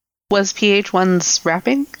was PH1's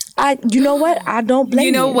rapping. You know what? I don't blame you.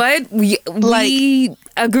 You know what? We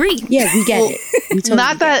agree. Yeah, we get it. We totally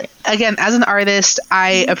Not that, again, as an artist,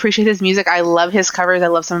 I appreciate his music. I love his covers. I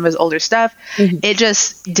love some of his older stuff. It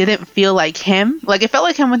just didn't feel like him. Like, it felt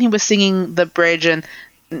like him when he was singing the bridge and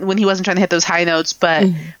when he wasn't trying to hit those high notes, but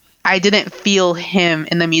I didn't feel him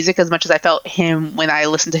in the music as much as I felt him when I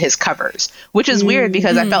listened to his covers, which is weird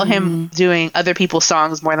because I felt him doing other people's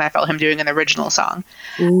songs more than I felt him doing an original song.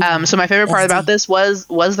 So my favorite part about this was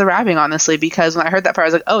the rapping, honestly, because when I heard that part, I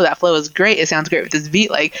was like, oh, that flow is great. It sounds great with this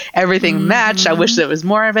beat. Like, everything matched. I wish there was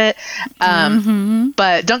more of it.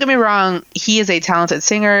 But don't get me wrong. He is a talented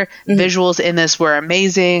singer. Visuals in this were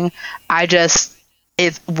amazing.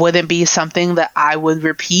 It wouldn't be something that I would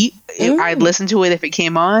repeat. I'd listen to it if it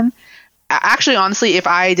came on. Actually, honestly, if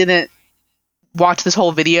I didn't watch this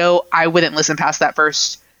whole video, I wouldn't listen past that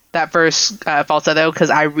first falsetto because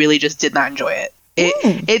I really just did not enjoy it.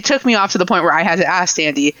 It took me off to the point where I had to ask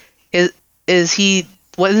Sandy, what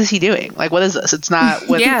is he doing? Like, what is this? It's not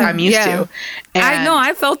what I'm used to. And I know,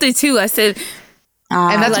 I felt it too. I said,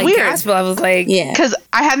 and that's weird. Gospel. I was like, because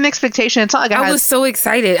I had an expectation. It's not like I was so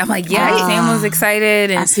excited. I'm like, Sam was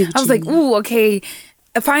excited, and I was like, ooh, okay.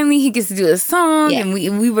 Finally, he gets to do a song, and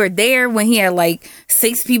we were there when he had like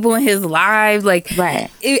 6 people in his live. Like,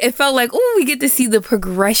 it felt like, ooh, we get to see the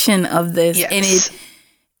progression of this, and it.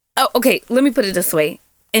 Oh, okay. Let me put it this way: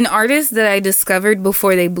 an artist that I discovered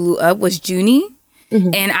before they blew up was Junie,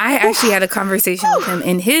 and I actually had a conversation with him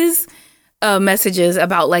in his messages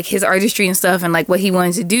about like his artistry and stuff and like what he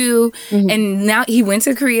wanted to do. And now he went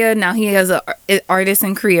to Korea. Now he has an artist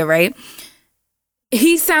in Korea, right?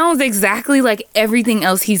 He sounds exactly like everything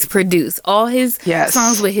else he's produced. All his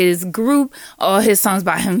songs with his group, all his songs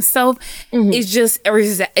by himself.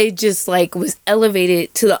 It just like was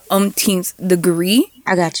elevated to the umpteenth degree.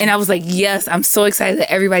 I got you. And I was like, yes, I'm so excited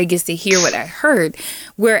that everybody gets to hear what I heard.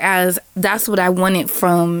 Whereas that's what I wanted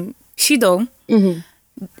from Shido.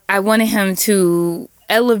 I wanted him to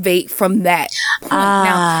elevate from that point.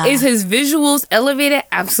 Now, is his visuals elevated?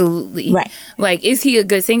 Absolutely. Right. Like, is he a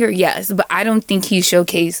good singer? Yes. But I don't think he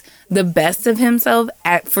showcased the best of himself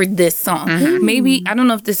for this song. Maybe, I don't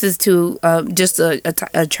know if this is to just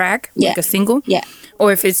a track, like a single. Yeah.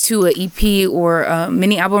 Or if it's to an EP or a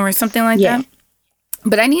mini album or something like that.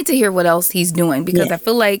 But I need to hear what else he's doing because I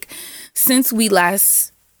feel like since we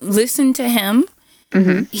last listened to him,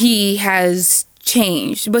 he has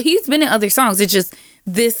changed. But he's been in other songs. It's just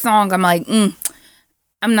this song, I'm like,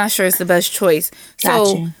 I'm not sure it's the best choice.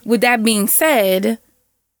 So with that being said,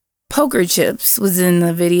 Poker Chips was in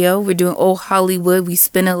the video. We're doing Old Hollywood. We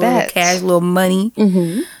spend a little cash, a little money.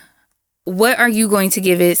 What are you going to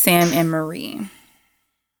give it, Sam and Marie?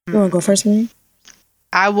 You want to go first, Marie?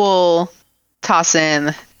 I will toss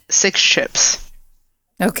in 6 chips.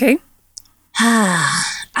 Okay.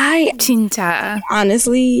 Chincha.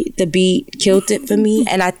 Honestly, the beat killed it for me.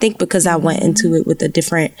 And I think because I went into it with a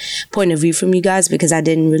different point of view from you guys, because I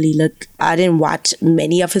didn't watch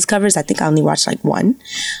many of his covers. I think I only watched like one.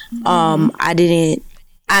 I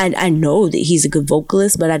know that he's a good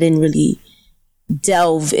vocalist, but I didn't really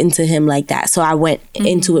delve into him like that. So I went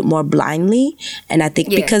into it more blindly. And I think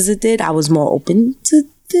because it did, I was more open to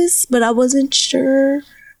this, but I wasn't sure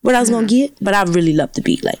what I was going to get. But I really loved the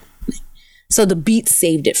beat. So the beat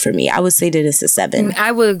saved it for me. I would say that it's a 7.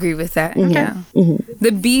 I would agree with that. Yeah.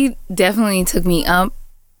 The beat definitely took me up,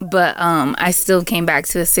 but I still came back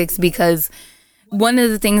to a 6 because one of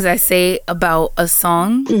the things I say about a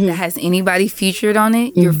song that has anybody featured on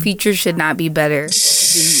it, your feature should not be better than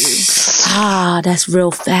you. That's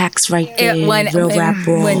real facts right there.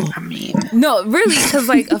 No, really, because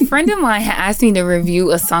like a friend of mine had asked me to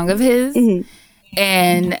review a song of his,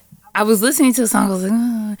 and I was listening to the song, I was like,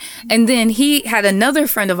 oh. And then he had another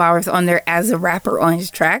friend of ours on there as a rapper on his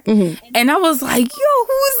track. And I was like, yo,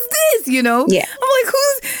 who's this? You know? Yeah. I'm like,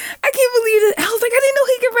 I can't believe it. I was like, I didn't know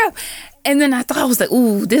he could rap. And then I thought, I was like,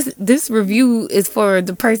 ooh, this review is for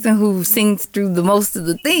the person who sings through the most of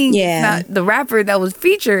the thing. Yeah. Not the rapper that was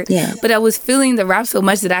featured. Yeah. But I was feeling the rap so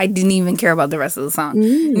much that I didn't even care about the rest of the song.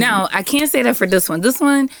 Now, I can't say that for this one. This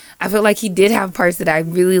one, I feel like he did have parts that I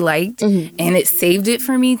really liked. And it saved it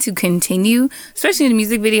for me to continue. Especially in the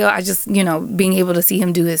music video. I just, being able to see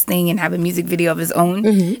him do his thing and have a music video of his own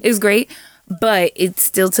is great. But it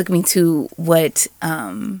still took me to what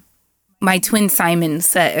my twin Simon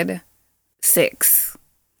said. 6.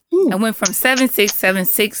 I went from 7, 6, 7,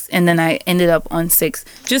 6, and then I ended up on 6.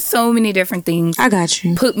 Just so many different things. I got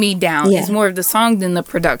you. Put me down. Yeah. It's more of the song than the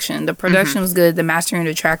production. The production was good. The mastering of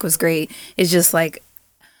the track was great. It's just like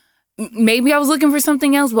maybe I was looking for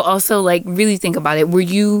something else, but also like really think about it.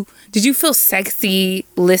 Did you feel sexy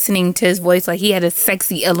listening to his voice? Like he had a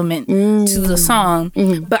sexy element to the song,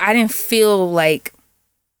 but I didn't feel that.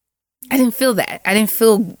 I didn't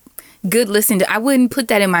feel good listening to. I wouldn't put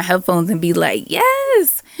that in my headphones and be like,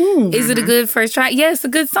 yes. Is it a good first try? Yeah, it's a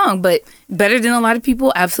good song, but better than a lot of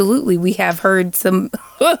people? Absolutely. We have heard some.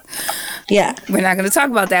 Yeah. We're not going to talk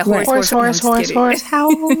about that. Horse,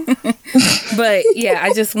 howl. But yeah,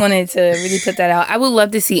 I just wanted to really put that out. I would love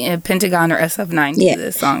to see Pentagon or SF9 do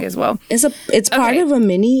this song as well. It's part of a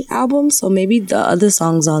mini album, so maybe the other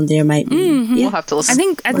songs on there might be. We'll have to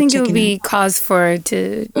listen. I think it would be cause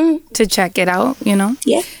to check it out, you know?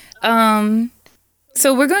 Yeah.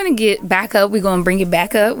 So we're going to get back up. We're going to bring it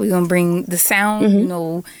back up. We're going to bring the sound, you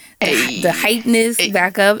know, the hypeness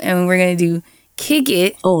back up, and we're going to do Kick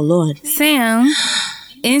It. Oh, Lord. Sam,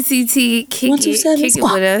 NCT, Kick It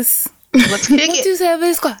with us. Let's kick it.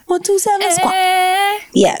 127 squad. 127 squad.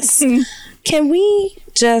 Yes. Can we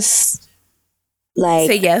just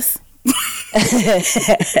say yes?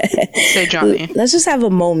 Say Johnny. Let's just have a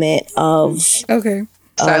moment of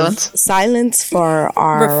silence for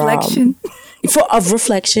our reflection. Of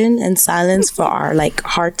reflection and silence for our like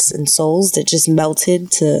hearts and souls that just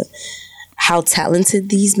melted to how talented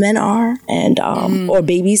these men are, and or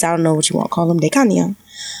babies, I don't know what you want to call them, they kind of young.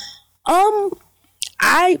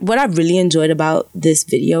 What I really enjoyed about this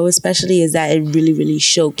video especially is that it really, really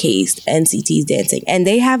showcased NCT's dancing, and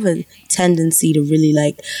they have a tendency to really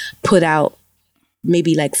like put out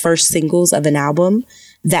maybe like first singles of an album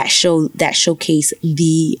that showcase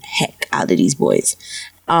the heck out of these boys.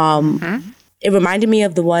 It reminded me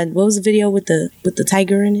of the one. What was the video with the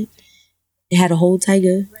tiger in it? It had a whole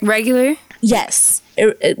tiger. Regular? Yes.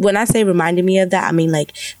 When I say reminded me of that, I mean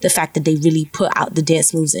like the fact that they really put out the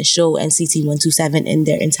dance moves and show NCT 127 in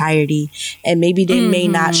their entirety. And maybe they may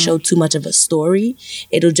not show too much of a story.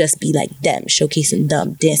 It'll just be like them showcasing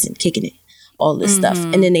them dancing, kicking it, all this stuff.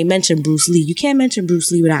 And then they mentioned Bruce Lee. You can't mention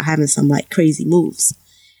Bruce Lee without having some like crazy moves.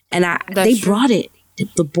 And they brought it.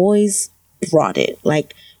 The boys brought it.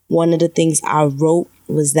 Like, one of the things I wrote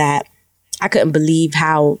was that I couldn't believe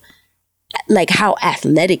how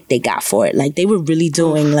athletic they got for it. Like, they were really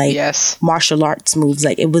doing like martial arts moves.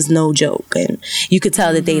 Like, it was no joke. And you could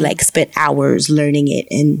tell that they like spent hours learning it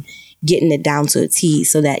and getting it down to a T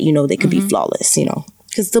so that, you know, they could be flawless, you know,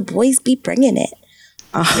 because the boys be bringing it.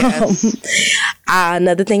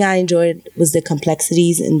 Another thing I enjoyed was the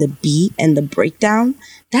complexities in the beat and the breakdown.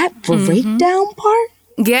 That breakdown part.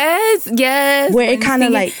 Yes. Where it kind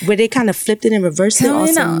of like, where they kind of flipped it and reversed it on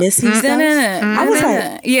some missing stuff. I was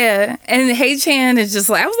like, yeah. And Hey Chan is just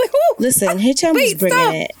like, I was like, ooh. Listen, Hey Chan was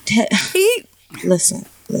bringing it. Listen.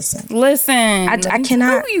 I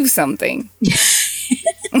cannot. Tell you something.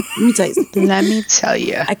 Let me tell you something. Let me tell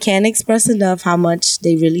you. I can't express enough how much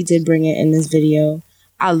they really did bring it in this video.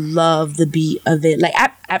 I love the beat of it. Like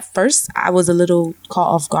at first, I was a little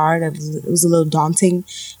caught off guard. It was a little daunting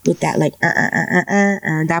with that like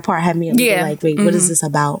that part had me a little like, wait, what is this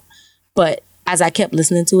about? But as I kept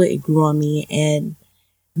listening to it, it grew on me, and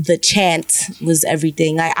the chant was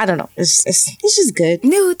everything. Like, I don't know, it's just good.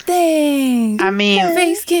 New thing. I mean,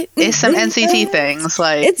 it's some NCT things.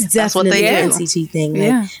 Like, it's definitely an NCT thing.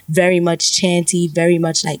 Like, very much chanty, very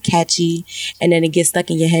much like catchy, and then it gets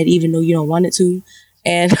stuck in your head even though you don't want it to.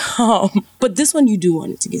 And but this one you do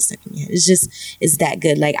want it to get stuck in your head. It's that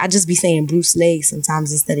good. Like, I just be saying Bruce Lee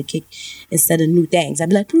sometimes instead of new things. I'd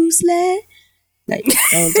be like, Bruce Lee. Like,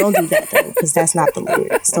 don't do that though, because that's not the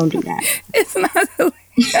lyrics. Don't do that. It's not the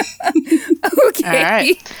lyrics. Okay. All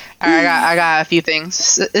right. I got a few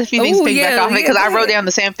things. A few things piggyback off it, because I wrote down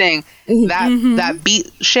the same thing. That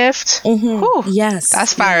beat shift. Whew, yes,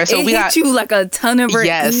 that's fire. So it we hit you like a ton of bricks.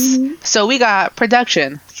 Yes. So we got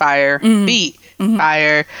production fire, beat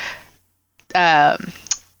fire.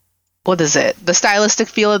 What is it? The stylistic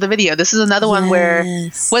feel of the video. This is another one where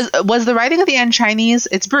was the writing at the end Chinese?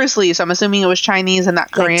 It's Bruce Lee, so I'm assuming it was Chinese and not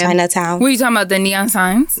Korean. Like Chinatown. Were you talking about the neon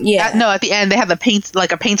signs? Yeah. No, at the end they have the paint,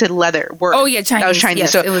 like a painted leather word. Oh yeah, Chinese. That was Chinese.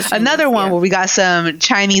 Yes, so it was Chinese, another one where we got some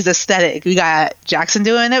Chinese aesthetic. We got Jackson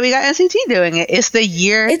doing it. We got NCT doing it. It's the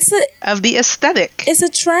year of the aesthetic. It's a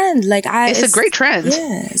trend. Like it's a great trend.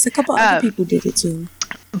 Yeah, it's a couple other people did it too.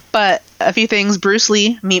 But a few things. Bruce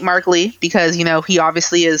Lee, meet Mark Lee, because, you know, he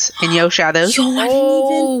obviously is in Yo Shadows.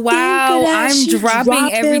 Wow. I'm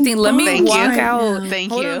dropping everything. Let me walk out. Thank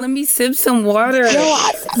Hold you. on, let me sip some water.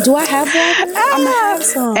 Do I have water? I'm going to have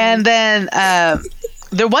some. And then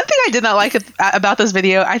the one thing I did not like about this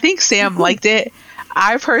video, I think Sam liked it.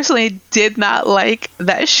 I personally did not like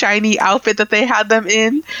that shiny outfit that they had them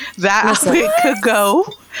in. That outfit could go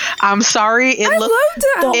I'm sorry. It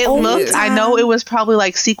looked. I know it was probably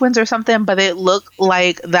like sequins or something, but it looked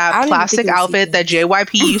like that plastic outfit that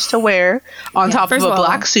JYP used to wear on top of a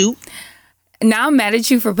black suit. Now I'm mad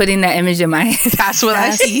at you for putting that image in my head. That's what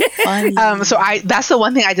I see. That's the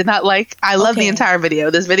one thing I did not like. I love the entire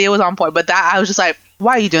video. This video was on point, but that I was just like,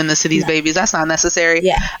 why are you doing this to these babies? That's not necessary.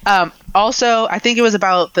 Yeah. Also, I think it was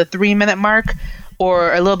about the 3-minute mark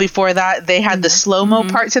or a little before that. They had the slow-mo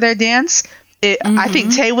part to their dance. I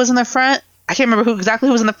think Tay was in the front. I can't remember who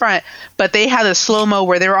was in the front, but they had a slow-mo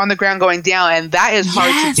where they were on the ground going down, and that is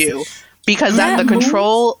hard to do. Because that the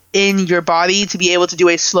control in your body to be able to do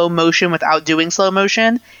a slow motion without doing slow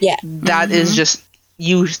motion, that is just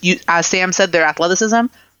you. As Sam said, their athleticism,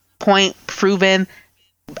 point proven,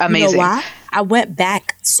 amazing. You know why? I went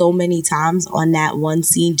back so many times on that one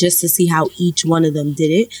scene just to see how each one of them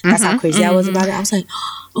did it. That's how crazy I was about it. I was like,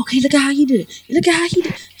 okay, look at how he did it. Look at how he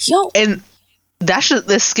did it. Yo. And that's just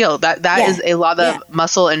this skill. That is a lot of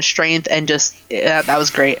muscle and strength, and just that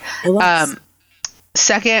was great. It was.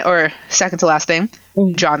 Second to last thing,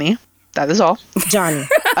 Johnny. That is all. Johnny.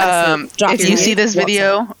 If you see this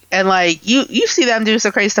video and like you see them do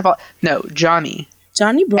some crazy stuff. No, Johnny.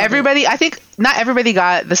 Johnny brought everybody. I think not everybody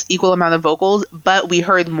got this equal amount of vocals, but we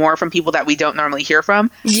heard more from people that we don't normally hear from.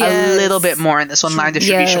 A little bit more in this one. Line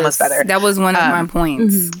distribution was better. That was one of my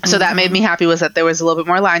points. So that made me happy, was that there was a little bit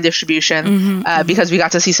more line distribution because we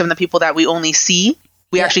got to see some of the people that we only see.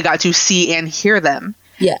 We actually got to see and hear them.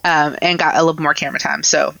 Yeah. And got a little more camera time.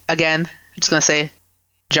 So again, I'm just gonna say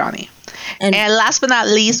Johnny. And last but not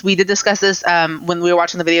least, we did discuss this when we were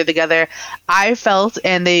watching the video together. I felt,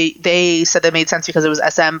 and they said that made sense because it was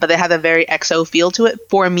SM, but they had a very EXO feel to it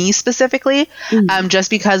for me specifically,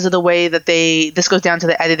 just because of the way that this goes down to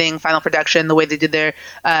the editing, final production, the way they did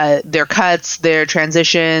their cuts, their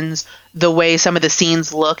transitions, the way some of the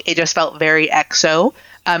scenes look. It just felt very EXO.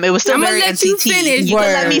 It was still very NCT. You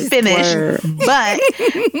can let me finish, but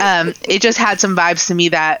it just had some vibes to me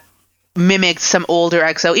that mimicked some older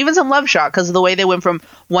EXO, even some Love Shot, because of the way they went from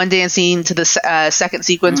one dance scene to the second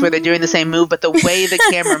sequence where they're doing the same move, but the way the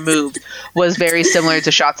camera moved was very similar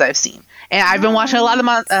to shots I've seen. And I've been watching a lot of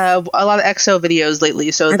EXO videos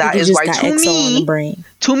lately, so that is why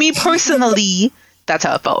to me personally, that's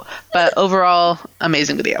how it felt. But overall,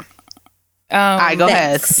 amazing video. Go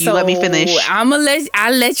ahead. You let me finish. I'll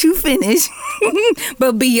let you finish.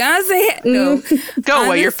 But Beyonce, go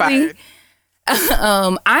away. You're fired.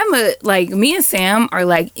 Me and Sam are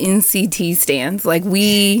like NCT stans. Like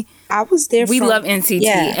I was there. We love NCT,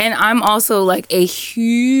 and I'm also like a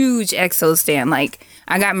huge EXO stan. Like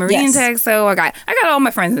I got Marie into EXO. I got all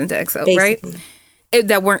my friends into EXO, basically. Right?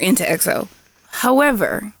 That weren't into EXO.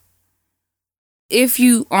 However, if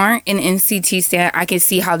you aren't an NCT stan, I can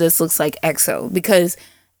see how this looks like EXO, because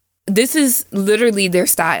this is literally their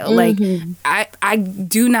style. Like I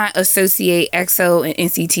do not associate EXO and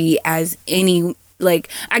NCT as any, like,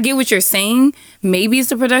 I get what you're saying. Maybe it's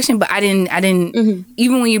the production, but I didn't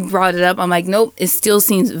even when you brought it up, I'm like, nope, it still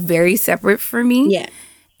seems very separate for me. Yeah.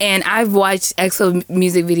 And I've watched EXO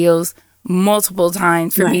music videos multiple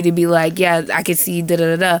times for me to be like, yeah, I could see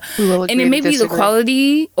da-da-da-da. And it may be the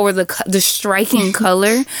quality or the striking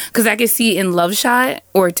color, because I could see in Love Shot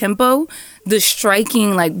or Tempo the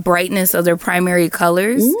striking like brightness of their primary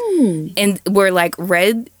colors, and we're like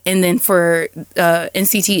red, and then for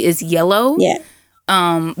NCT is yellow.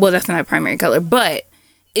 Well, that's not a primary color, but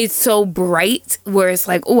it's so bright where it's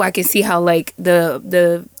like, oh, I can see how like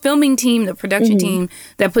the filming team, the production team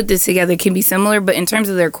that put this together can be similar, but in terms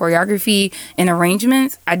of their choreography and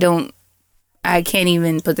arrangements, I can't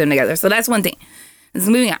even put them together. So that's one thing. Let's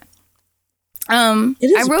moving on.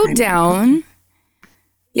 I wrote down.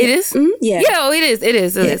 It is? Yeah. Yeah, oh, it is. It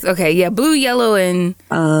is. Okay, yeah, blue, yellow, and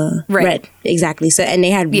red. Exactly. So, and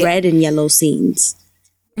they had red and yellow scenes.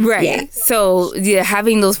 Right. Yeah. So, yeah,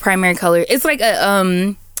 having those primary colors, it's like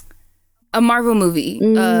a Marvel movie.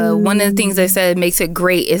 One of the things I said makes it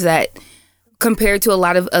great is that compared to a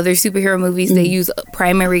lot of other superhero movies, they use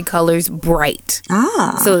primary colors bright.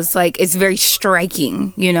 So it's like, it's very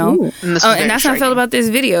striking, you know? And that's how I felt about this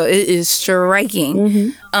video. It is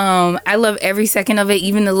striking. I love every second of it,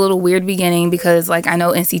 even the little weird beginning, because like I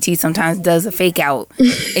know NCT sometimes does a fake out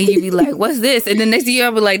and you be like, what's this? And the next year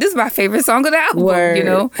I'll be like, this is my favorite song of the album, you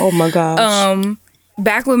know? Oh my gosh.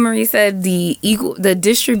 Back when Marie said the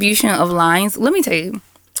distribution of lines, let me tell you,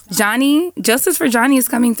 Justice for Johnny is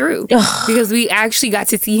coming through, because we actually got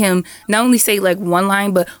to see him not only say like one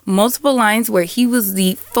line, but multiple lines where he was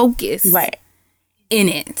the focus in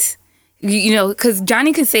it. You know, because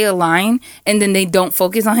Johnny could say a line and then they don't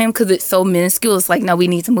focus on him because it's so minuscule. It's like, no, we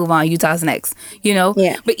need to move on. Utah's next, you know?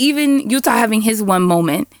 Yeah. But even Utah having his one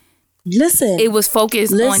moment, it was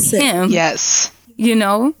focused on him. Yes. You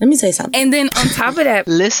know? Let me say something. And then on top of that,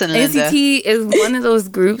 Listen, Linda. NCT is one of those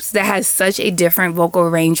groups that has such a different vocal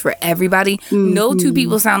range for everybody. No two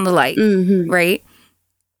people sound alike, right?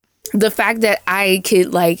 The fact that I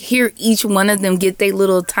could like hear each one of them get their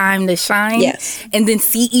little time to shine, and then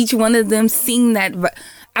see each one of them sing that,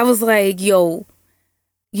 I was like, yo,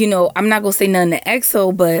 you know, I'm not gonna say nothing to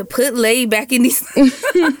EXO, but put Lay back in these.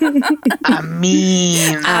 I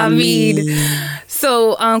mean.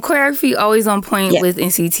 So choreography always on point with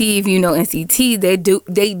NCT. If you know NCT,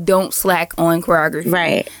 they don't slack on choreography.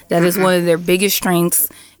 Right. That is one of their biggest strengths.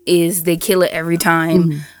 Is they kill it every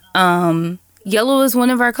time. Yellow is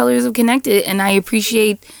one of our colors of Connected, and I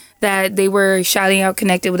appreciate that they were shouting out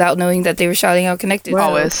Connected without knowing that they were shouting out Connected. Right.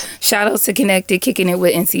 Always. Shout out to Connected, kicking it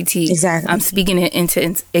with NCT. Exactly. I'm speaking it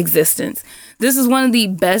into existence. This is one of the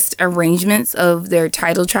best arrangements of their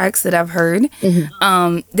title tracks that I've heard.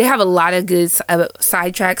 They have a lot of good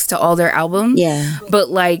side tracks to all their albums. Yeah. But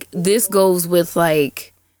like this goes with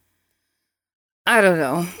like, I don't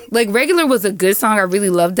know. Like Regular was a good song. I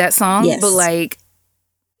really loved that song. Yes. But like,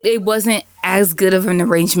 it wasn't as good of an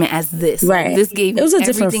arrangement as this. Right. This gave it was a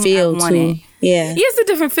different feel too. Yeah. It's a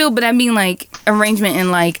different feel, but I mean like arrangement and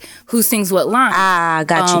like who sings what line.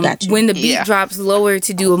 Got you. When the beat drops lower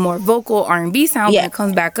to do a more vocal R&B sound, when it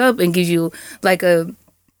comes back up and gives you like a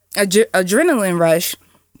adrenaline rush,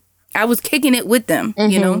 I was kicking it with them,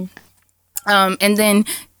 you know? And then,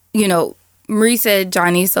 you know, Marie said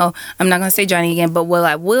Johnny, so I'm not going to say Johnny again, but what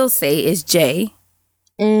I will say is Jay.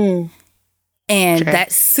 And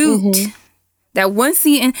that suit, that one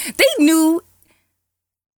scene, and they knew,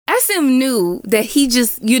 SM knew that he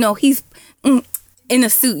just, you know, he's in a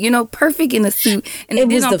suit, you know, perfect in a suit. And it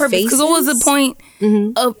they was did on purpose because it was the point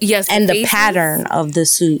of, and the pattern of the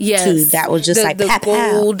suit, too. That was just the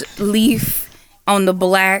gold leaf on the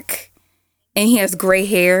black, and he has gray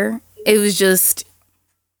hair. It was just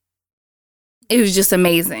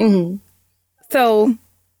amazing. So,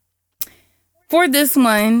 for this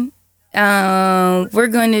one, we're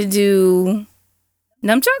going to do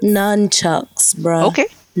nunchucks, bro. Okay.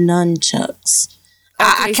 Nunchucks.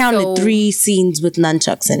 I counted 3 scenes with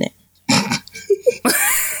nunchucks in it.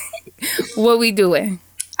 What we doing?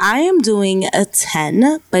 I am doing a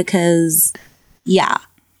 10 because,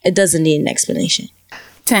 it doesn't need an explanation.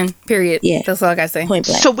 10, period. Yeah. That's all I got to say. Point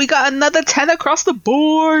blank. So we got another 10 across the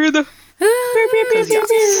board.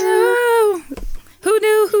 Who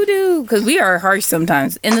knew? Because we are harsh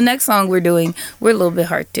sometimes. In the next song we're doing, we're a little bit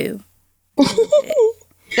hard too.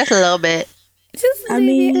 Just a little bit. Just a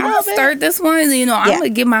little bit. I'll start this one. You know, I'm going to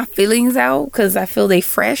get my feelings out because I feel they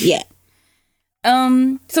fresh. Yeah.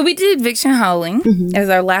 So we did Viction Howling as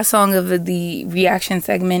our last song of the reaction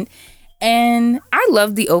segment. And I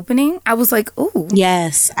loved the opening. I was like, oh.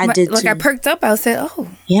 Yes, I did like too. I perked up. I said,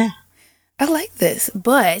 oh. Yeah. I like this.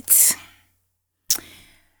 But...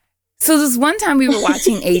 So this one time we were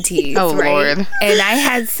watching ATEEZ, oh, right? Lord. And I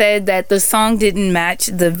had said that the song didn't match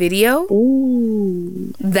the video.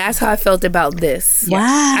 Ooh. That's how I felt about this. Wow.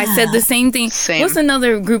 I said the same thing. Same. What's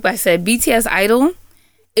another group I said? BTS Idol.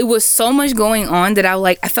 It was so much going on that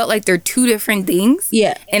I felt like they're two different things.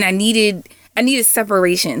 Yeah. And I needed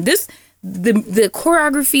separation. The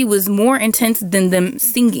choreography was more intense than them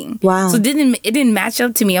singing. Wow. So it didn't match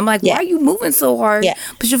up to me. I'm like, why are you moving so hard? Yeah.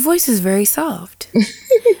 But your voice is very soft.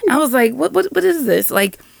 I was like, what is this?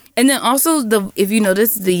 Like, and then also if you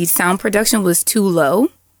notice, the sound production was too low.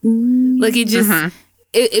 Like it just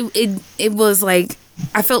it was like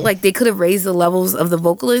I felt like they could have raised the levels of the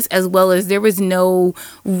vocalists, as well as there was no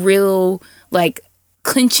real like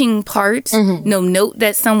clinching part, no note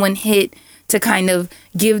that someone hit to kind of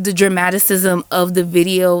give the dramaticism of the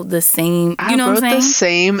video the same. You know what I'm saying? The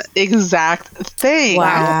same exact thing.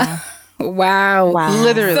 Wow.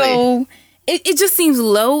 Literally. So it just seems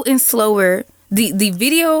low and slower. The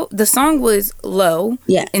video, the song was low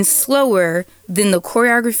and slower than the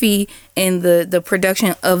choreography and the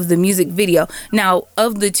production of the music video. Now,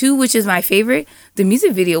 of the two, which is my favorite, the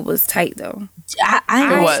music video was tight though.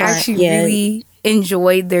 I actually really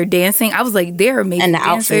enjoyed their dancing. I was like, they're amazing and the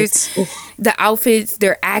dancers. The outfits,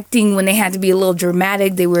 their acting when they had to be a little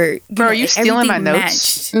dramatic. They were, are you stealing my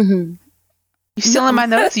notes? You stealing my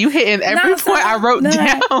notes? You hitting every point I wrote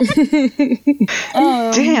down.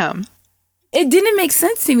 Damn. It didn't make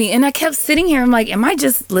sense to me, and I kept sitting here. I'm like, am I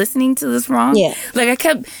just listening to this wrong? Yeah. Like I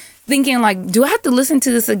kept thinking, like, do I have to listen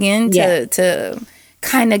to this again to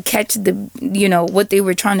kind of catch the what they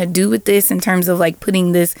were trying to do with this in terms of like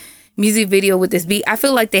putting this music video with this beat. I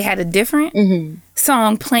feel like they had a different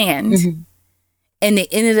song planned, and they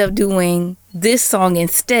ended up doing this song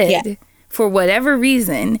instead for whatever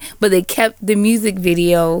reason, but they kept the music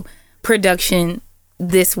video production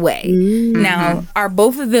this way. Now, are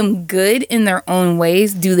both of them good in their own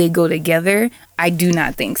ways? Do they go together? I do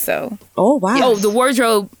not think so. Oh, wow. Oh, the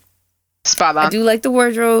wardrobe. Spot on. I do like the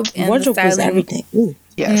wardrobe. And Wardrobe the was styling. everything. Ooh.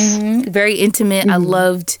 Yes. Very intimate. I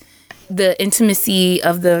loved the intimacy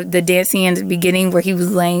of the dancing in the beginning where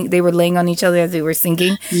they were laying on each other as they were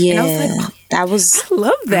singing. Yeah. And I was like, oh, that was... I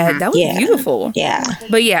love that. That was beautiful. Yeah.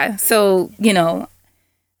 But yeah, so, you know,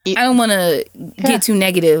 I don't want to get too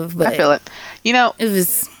negative, but I feel it. You know, it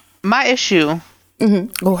was... my issue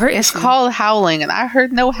her is issue. called howling, and I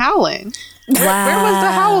heard no howling. Wow. Where was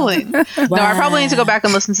the howling? No, I probably need to go back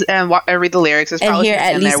and listen to and read the lyrics. There's probably hear something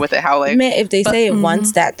at in there least- with it howling. Man, if they say it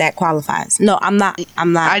once, that qualifies. No, I'm not.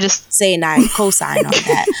 I just saying I co-sign on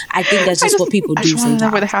that. I think that's just what people I do just want to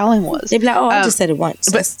know where the sometimes. howling was. They'd be like, "Oh, I just said it once."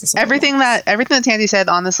 But That's all it everything was. that Tandy said,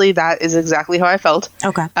 honestly, that is exactly how I felt.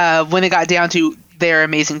 Okay. When it got down to their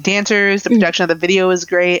amazing dancers, the production of the video was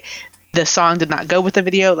great. The song did not go with the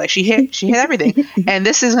video. Like she hit everything. And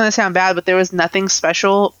this is going to sound bad, but there was nothing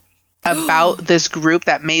special about this group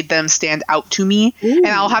that made them stand out to me. And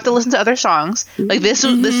I'll have to listen to other songs. Like this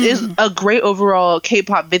is a great overall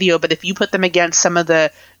K-pop video, but if you put them against some of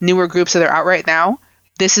the newer groups that are out right now,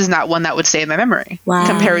 this is not one that would stay in my memory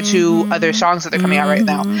compared to other songs that are coming out right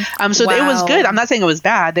now. So it was good. I'm not saying it was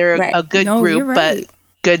bad. They're Right. a good group, but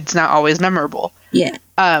good's not always memorable. Yeah.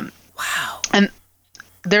 And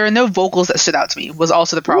there are no vocals that stood out to me was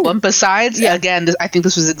also the problem. Besides, again, I think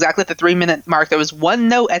this was exactly at the 3-minute mark. There was one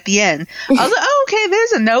note at the end. I was like, oh, okay,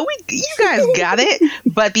 there's a note. You guys got it.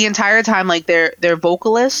 But the entire time, like their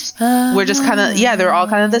vocalists were just kind of, they're all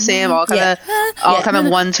kind of the same, all kind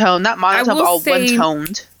of one tone, not monotone, but all one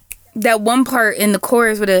toned. That one part in the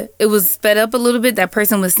chorus where it was sped up a little bit. That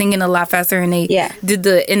person was singing a lot faster, and they did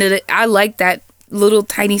the end of it. I like that little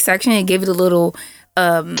tiny section. It gave it a little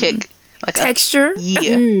kick. Like texture,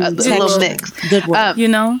 a little mix. Good work. You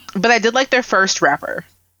know. But I did like their first rapper.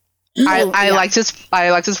 I liked his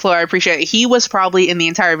flow. I appreciate it. He was probably in the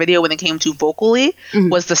entire video when it came to vocally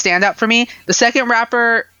was the standout for me. The second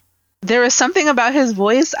rapper, there was something about his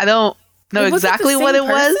voice. I don't know exactly what it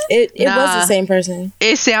was. It was the same person.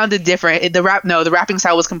 It sounded different. The rapping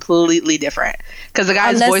style was completely different because the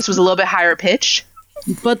guy's voice was a little bit higher pitched.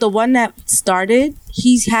 But the one that started,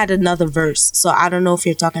 he's had another verse. So I don't know if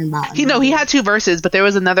you're talking about. He had 2 verses, but there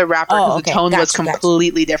was another rapper because the tone was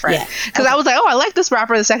completely different. Because I was like, oh, I like this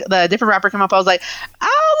rapper. The different rapper came up. I was like, I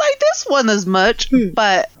don't like this one as much.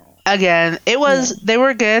 But again, they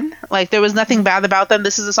were good. Like there was nothing bad about them.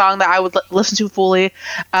 This is a song that I would listen to fully.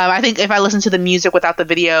 I think if I listened to the music without the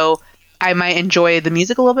video, I might enjoy the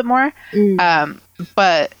music a little bit more.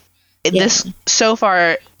 But this so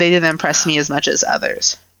far they didn't impress me as much as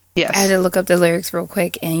others. Yes, I had to look up the lyrics real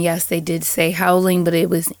quick, and yes, they did say howling, but it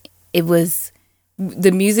was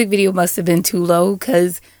the music video must have been too low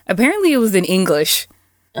because apparently it was in English.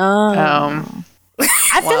 I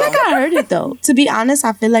feel like I heard it though. To be honest,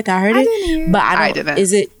 I feel like I heard it, but I didn't.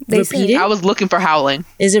 Is it repeated? I was looking for howling.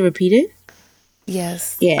 Is it repeated?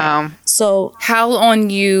 Yes. Yeah. So howl on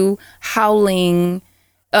you, howling.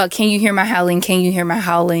 Can you hear my howling? Can you hear my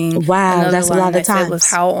howling? Wow, Another that's a lot of times. Was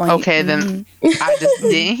howl on okay, you. then I just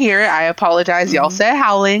didn't hear it. I apologize. Y'all said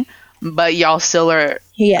howling, but y'all still are.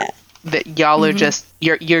 Yeah. That y'all are just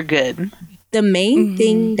you're good. The main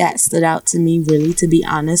thing that stood out to me, really, to be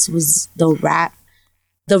honest, was the rap.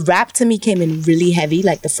 The rap to me came in really heavy.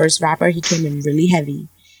 Like the first rapper, he came in really heavy,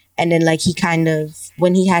 and then like he kind of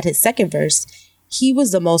when he had his second verse, he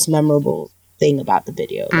was the most memorable thing about the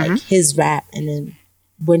video. Like his rap, and then.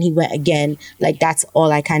 When he went again, like that's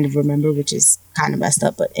all I kind of remember, which is kind of messed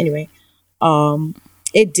up. But anyway,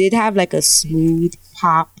 it did have like a smooth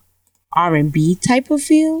pop R&B type of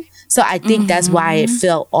feel. So I think that's why it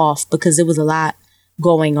fell off because there was a lot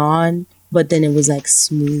going on, but then it was like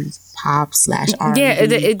smooth pop / R&B. Yeah,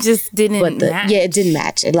 it just didn't match. Yeah, it didn't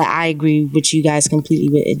match. Like I agree with you guys completely,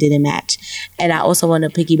 but it didn't match. And I also want to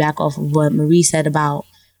piggyback off of what Marie said about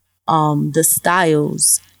the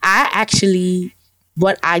styles.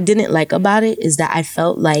 What I didn't like about it is that I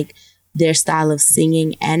felt like their style of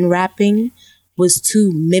singing and rapping was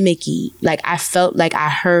too mimicky. Like I felt like I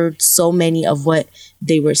heard so many of what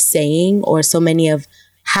they were saying or so many of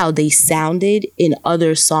how they sounded in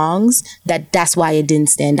other songs that's why it didn't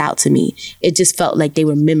stand out to me. It just felt like they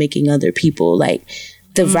were mimicking other people. Like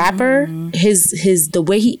the rapper, the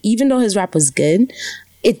way even though his rap was good,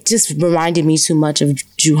 it just reminded me too much of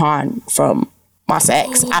Juhan from Monsta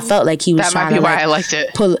X. I felt like he was That trying might be to why like I liked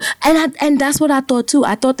it. pull, and that's what I thought too.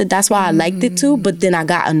 I thought that's why I liked it too. But then I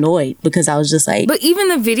got annoyed because I was just like, But even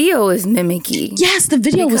the video is mimicky. yes, the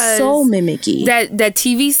video was so mimicky. That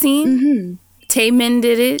TV scene, Taemin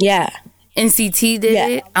did it. Yeah. NCT did Yeah.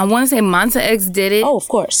 it. I want to say Monsta X did it. Oh, of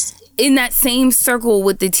course. In that same circle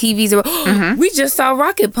with the TVs. We just saw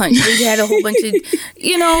Rocket Punch. They had a whole bunch of,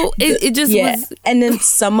 it just was. And then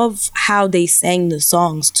some of how they sang the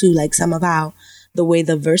songs too, like some of how the way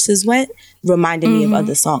the verses went reminded me of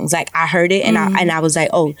other songs. Like I heard it and I was like,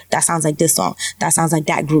 oh, that sounds like this song. That sounds like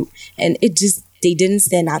that group. And it just, they didn't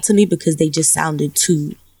stand out to me because they just sounded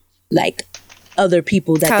too like other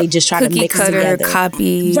people that they just try to mix together.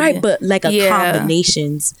 Copy. Right, but like a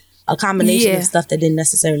combination of stuff that didn't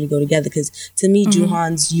necessarily go together. Because to me,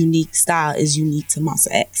 Jooheon's unique style is unique to Monsta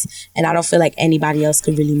X, and I don't feel like anybody else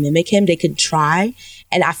could really mimic him. They could try,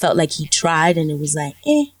 and I felt like he tried, and it was like,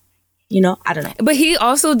 I don't know. But he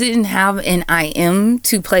also didn't have an IM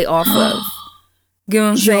to play off of. You know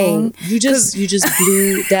what I'm saying? You just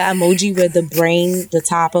blew that emoji where the brain, the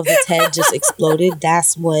top of his head just exploded.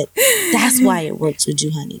 That's why it works with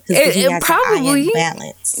Joohoney. Because he has probably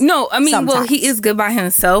balance. No, I mean, sometimes. well, he is good by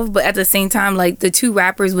himself, but at the same time, like the two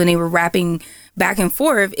rappers, when they were rapping back and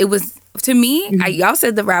forth, it was, to me, y'all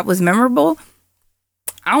said the rap was memorable.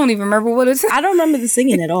 I don't even remember what it said. I don't remember the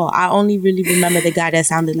singing at all. I only really remember the guy that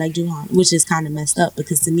sounded like Jooheon, which is kind of messed up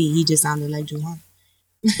because to me, he just sounded like Jooheon.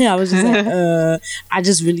 I was just like, I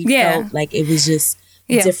just really felt like it was just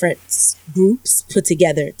different groups put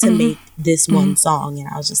together to make this one song, and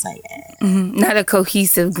I was just like, not a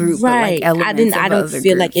cohesive group, right? But like I don't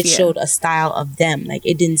feel like it showed a style of them. Like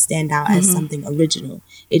it didn't stand out as something original.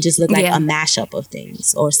 It just looked like a mashup of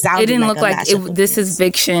things, or sounded. It didn't look like this things. is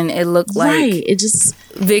Viction. It looked like it just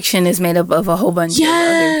Viction is made up of a whole bunch of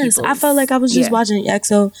other people. I felt like I was just watching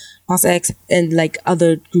EXO, Monsta X, and like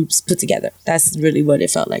other groups put together. That's really what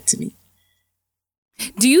it felt like to me.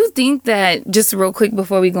 Do you think that, just real quick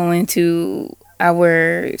before we go into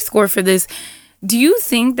our score for this, do you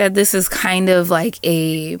think that this is kind of like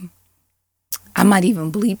I might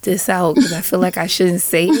even bleep this out because I feel like I shouldn't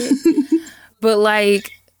say it, but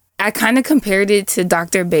like I kind of compared it to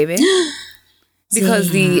Dr. Baby because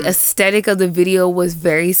the aesthetic of the video was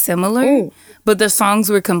very similar, but the songs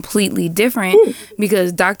were completely different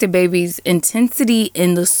because Dr. Baby's intensity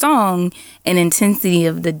in the song and intensity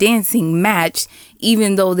of the dancing matched,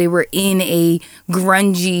 even though they were in a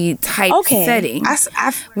grungy type setting.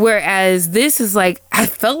 Whereas this is like, I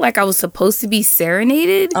felt like I was supposed to be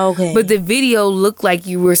serenaded, but the video looked like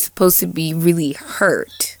you were supposed to be really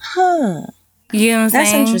hurt. You know what I'm saying?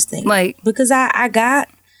 That's interesting. Like, because I got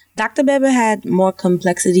Dr. Baby had more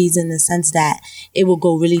complexities in the sense that it will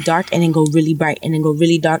go really dark and then go really bright and then go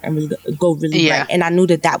really dark and go really bright. And I knew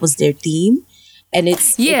that was their theme. And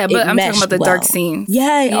it's but I'm talking about the dark scenes.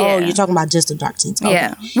 Oh, you're talking about just the dark scenes. Okay.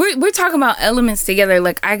 Yeah, we're talking about elements together.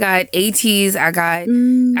 Like I got ATEEZ, I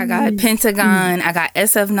got Pentagon, I got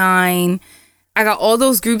SF9, I got all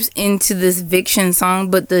those groups into this Viction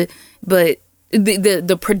song, but the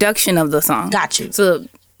production of the song. Got you. So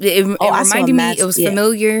it reminded me, it was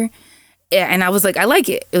familiar, and I was like, I like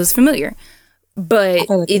it. It was familiar, but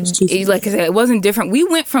it like I said, it wasn't different. We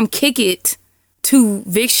went from Kick It to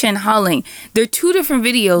Viction Howling. They're two different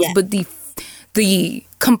videos, but the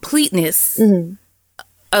completeness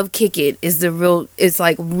of Kick It is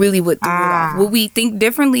like really what threw it off. Would we think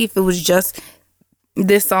differently if it was just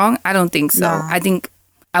this song? I don't think so. I think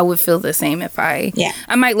I would feel the same if I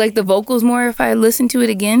might like the vocals more if I listen to it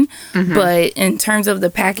again, but in terms of the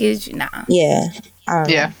package, nah.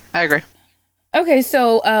 I agree. Okay,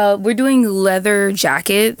 so we're doing leather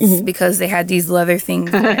jackets because they had these leather things.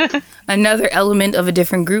 Another element of a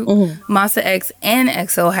different group. Monsta X and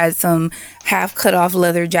EXO had some half cut off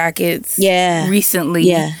leather jackets recently.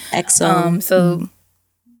 Yeah, EXO. So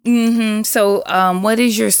what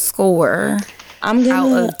is your score out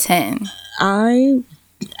of 10?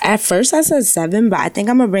 At first I said 7, but I think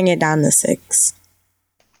I'm gonna bring it down to 6.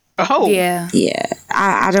 Oh yeah.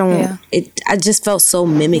 I don't. Yeah. I just felt so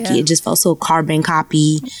mimicky. It just felt so carbon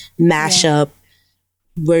copy mashup.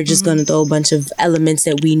 We're just gonna throw a bunch of elements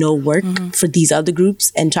that we know work for these other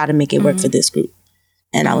groups and try to make it work for this group.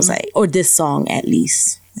 And I was like, or this song at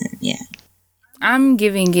least. And I'm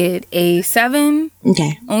giving it a 7.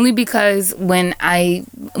 Okay. Only because when I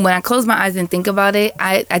close my eyes and think about it,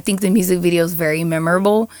 I think the music video is very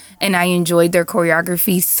memorable and I enjoyed their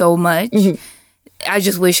choreography so much. I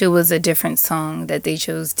just wish it was a different song that they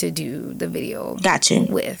chose to do the video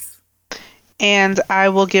with. And I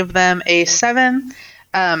will give them a 7.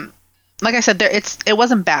 like I said, it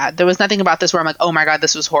wasn't bad. There was nothing about this where I'm like, oh my god,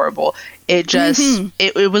 this was horrible. It just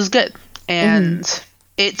it was good, and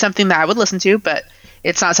it's something that I would listen to, but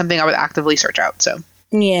it's not something I would actively search out. So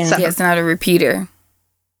it's not a repeater.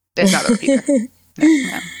 It's not a repeater.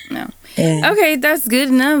 No. Yeah. Okay, that's good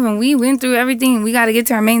enough. And we went through everything. We got to get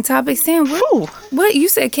to our main topic. Sam, what? You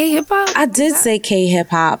said K-hip hop? I did say K-hip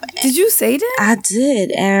hop. Did you say that? I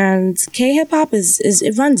did. And K-hip hop is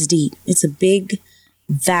it runs deep. It's a big,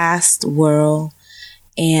 vast world.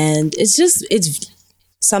 And it's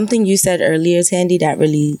something you said earlier, Tandy, that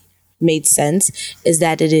really made sense, is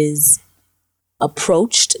that it is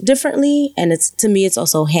approached differently. And to me, it's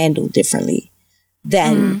also handled differently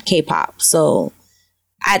than K-pop. So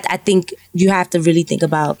I think you have to really think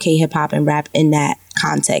about K-hip hop and rap in that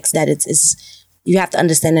context, that it's you have to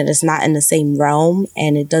understand that it's not in the same realm,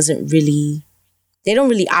 and they don't really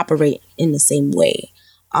operate in the same way.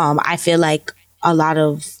 I feel like a lot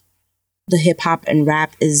of the hip hop and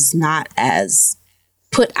rap is not as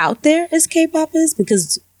put out there as K-pop is,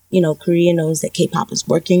 because, Korea knows that K-pop is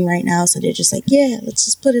working right now. So they're just like, yeah, let's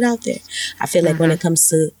just put it out there. I feel like when it comes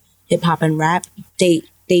to hip hop and rap, they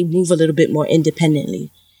move a little bit more independently,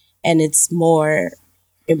 and it's more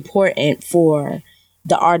important for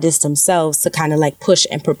the artists themselves to kind of like push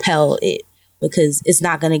and propel it, because it's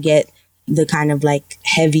not going to get the kind of like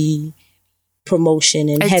heavy promotion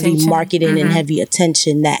and heavy marketing and heavy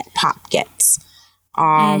attention that pop gets.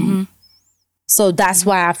 So that's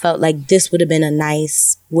why I felt like this would have been a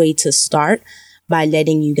nice way to start, by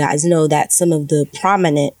letting you guys know that some of the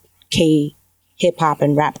prominent hip hop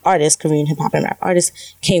and rap artists, Korean hip hop and rap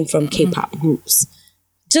artists, came from K-pop groups.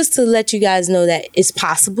 Just to let you guys know that it's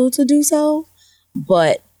possible to do so,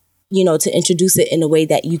 but, to introduce it in a way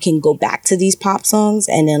that you can go back to these pop songs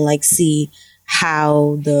and then like see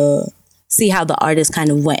how the artist kind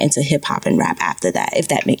of went into hip hop and rap after that, if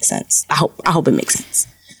that makes sense. I hope it makes sense.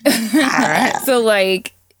 All right. So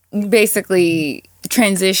like basically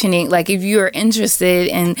transitioning, like if you're interested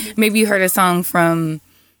and maybe you heard a song from,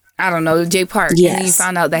 I don't know, Jay Park, and then you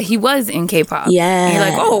found out that he was in K-pop. Yeah. And you're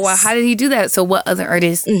like, oh, well, how did he do that? So what other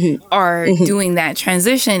artists are doing that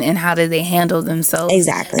transition, and how do they handle themselves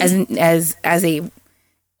as a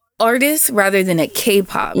artist rather than a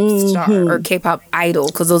K-pop star or K-pop idol?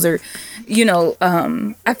 Because those are,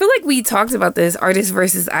 I feel like we talked about this, artist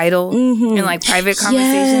versus idol, in like private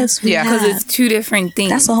conversations. Because it's two different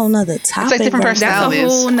things. That's a whole nother topic. It's like different personalities.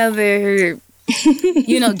 That's a whole nother...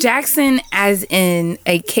 Jackson as in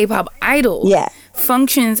a K-pop idol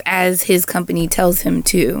functions as his company tells him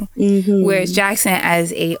to, whereas Jackson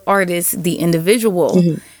as a artist, the individual,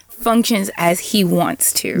 functions as he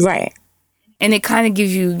wants to. Right. And it kind of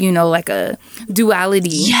gives you, like a duality.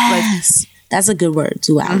 Yes. That's a good word,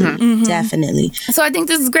 duality. Definitely. So I think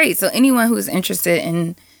this is great. So anyone who's interested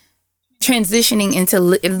in transitioning into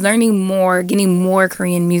learning more, getting more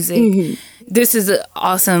Korean music, this is an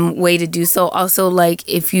awesome way to do so. Also, like,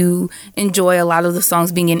 if you enjoy a lot of the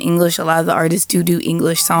songs being in English, a lot of the artists do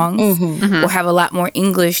English songs or have a lot more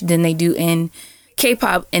English than they do in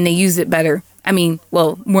K-pop, and they use it better. I mean,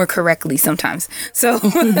 well, more correctly sometimes. So,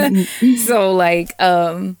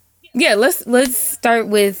 let's start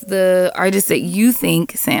with the artists that you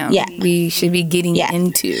think, Sam, we should be getting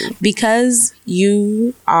into. Because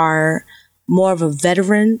you are more of a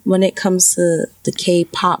veteran when it comes to the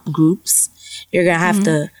K-pop groups, you're going to have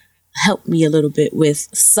to help me a little bit with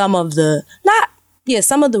some of the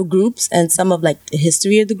groups and some of like the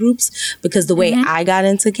history of the groups, because the way I got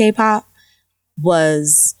into K-pop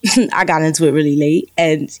was I got into it really late,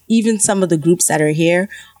 and even some of the groups that are here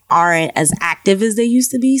aren't as active as they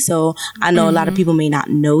used to be. So I know a lot of people may not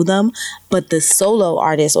know them, but the solo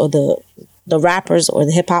artists or the rappers or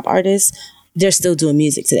the hip hop artists, they're still doing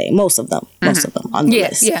music today. Most of them on the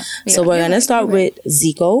list. So we're going to start with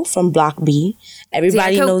Zico from Block B.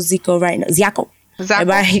 Everybody knows Zico right now. Zico.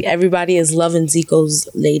 Everybody is loving Zico's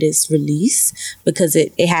latest release because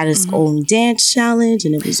it had its own dance challenge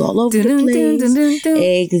and it was all over the place.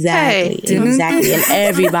 Exactly. And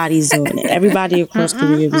everybody's doing it. Everybody across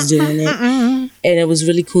Korea was doing it. And it was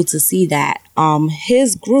really cool to see that.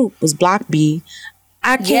 His group was Block B.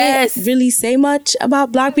 I can't really say much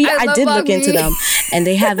about Block B. I did look into them, and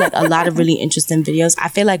they have like a lot of really interesting videos. I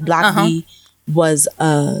feel like Block B was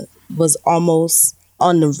almost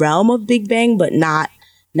on the realm of Big Bang, but not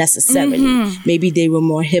necessarily. Maybe they were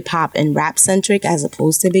more hip hop and rap centric as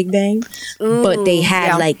opposed to Big Bang, but they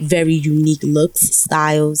had like very unique looks,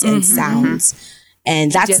 styles, and sounds.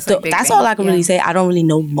 And that's all I can really say. I don't really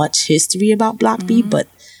know much history about Block B, but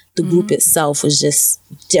the group itself was just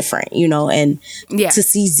different, and to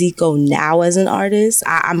see Zico now as an artist,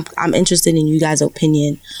 I'm interested in you guys'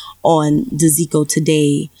 opinion on the Zico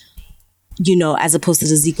today, you know, as opposed to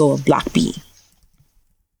the Zico of Block B?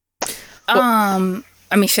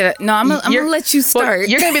 I mean, should I? No, I'm gonna let you start. Well,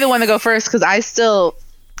 you're gonna be the one to go first because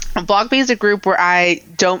Block B is a group where I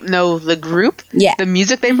don't know the group. Yeah. The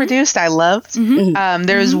music they produced, I loved.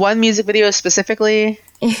 There's one music video specifically.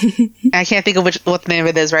 I can't think of what the name of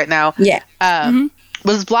it is right now. Yeah.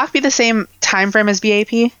 Was Block B the same time frame as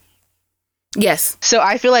BAP? Yes. So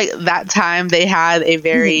I feel like that time they had a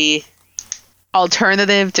very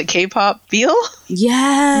alternative to K-pop feel.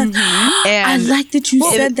 Yeah. And I like that you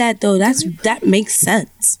said that though. That makes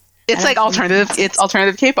sense. It's like alternative. It's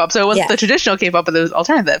alternative K-pop. So it wasn't the traditional K-pop, but it was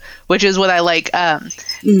alternative, which is what I like.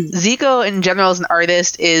 Zico in general as an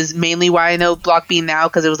artist is mainly why I know Block B now,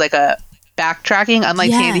 because it was like a backtracking, unlike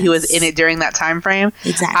Tandy, who was in it during that time frame.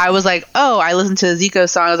 Exactly. I was like, oh, I listened to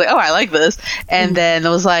Zico's song. I was like, oh, I like this. And then it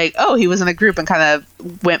was like, oh, he was in a group, and kind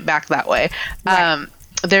of went back that way. Right.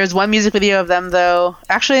 There's one music video of them, though.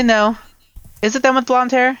 Actually, no. Is it them with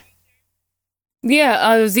blonde hair?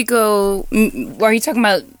 Yeah, Zico. Are you talking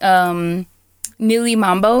about Nili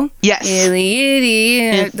Mambo? Yes.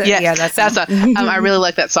 Yeah, that's that song. I really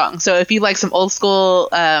like that song. So if you like some old school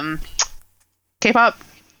K-pop,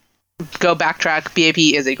 go backtrack. BAP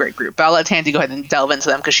is a great group. But I'll let Tandy go ahead and delve into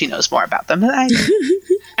them because she knows more about them than I do.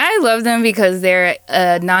 I love them because they're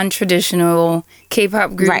a non-traditional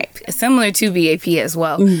K-pop group, similar to BAP as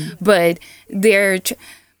well. But they're...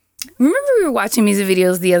 Remember we were watching music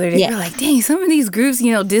videos the other day? We were like, dang, some of these groups,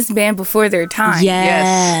 disband before their time.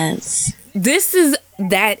 Yes. This is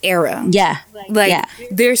that era. Yeah.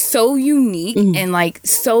 They're so unique and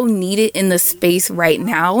so needed in the space right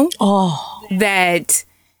now that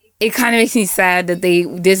it kind of makes me sad that they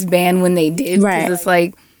disband when they did. Right. Because it's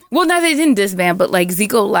like, well, no, they didn't disband, but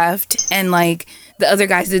Zico left and the other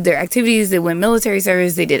guys did their activities. They went military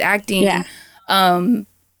service. They did acting. Yeah.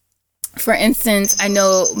 For instance, I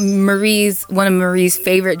know one of Marie's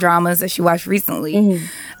favorite dramas that she watched recently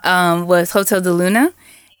was Hotel de Luna.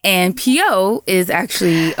 And P.O. is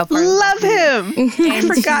actually a part Love him. I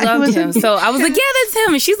forgot he was him. So I was like, yeah, that's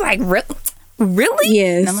him. And she's like, really?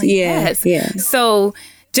 Yes. And I'm like, yes. Yeah. So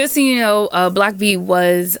just so you know, Block B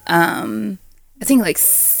was, I think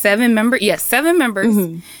 7 members. Yes, 7 members.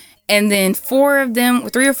 And then 3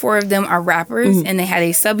 or 4 of them are rappers. And they had a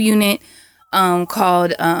subunit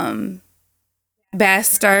called Bass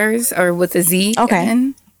Stars, or with a Z. Okay.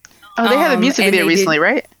 Again. Oh, they had a music video recently,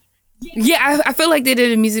 right? Yeah, I feel like they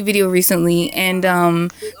did a music video recently, and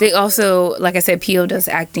they also, like I said, P.O. does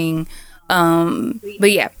acting.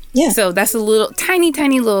 But yeah. So that's a little tiny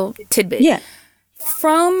little tidbit. Yeah.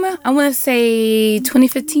 From I want to say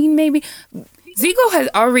 2015, maybe. Zico has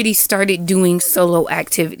already started doing solo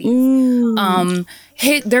activity.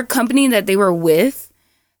 Their company that they were with.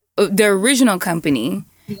 Their original company,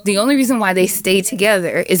 the only reason why they stayed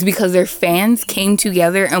together is because their fans came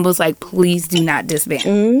together and was like, please do not disband.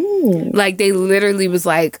 They literally was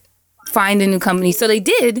like, find a new company. So they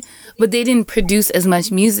did, but they didn't produce as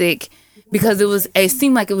much music because it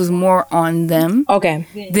seemed like it was more on them. Okay.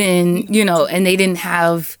 Than, and they didn't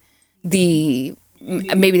have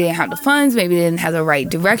maybe they didn't have the funds, maybe they didn't have the right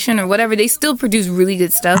direction or whatever. They still produced really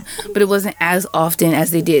good stuff, but it wasn't as often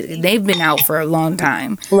as they did. They've been out for a long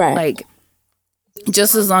time. Right.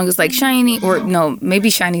 Just as long as SHINee, or no,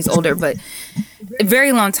 maybe SHINee's older, but a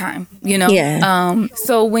very long time, Yeah.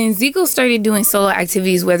 So when Zico started doing solo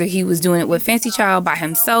activities, whether he was doing it with Fancy Child by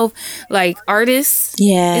himself, Artists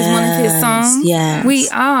is one of his songs. Yeah. We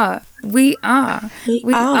are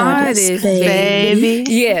artists, baby.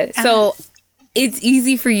 Yeah. So it's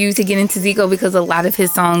easy for you to get into Zico because a lot of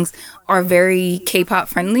his songs are very K-pop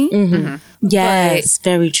friendly. Yes, but,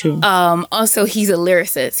 very true. Also, he's a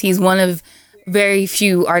lyricist. He's one of very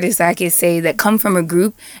few artists I could say that come from a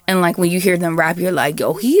group, and when you hear them rap, you're like,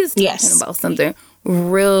 yo, he is talking about something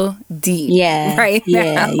real deep right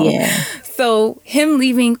now. Yeah. So him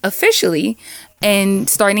leaving officially and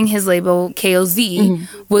starting his label KOZ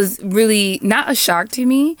was really not a shock to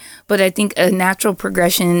me, but I think a natural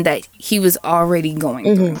progression that he was already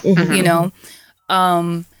going through,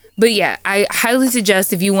 But yeah, I highly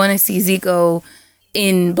suggest if you want to see Zico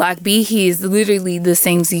in Block B, he is literally the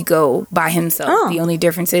same Zico by himself. The only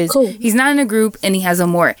difference is he's not in a group and he has a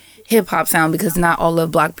more hip-hop sound because not all of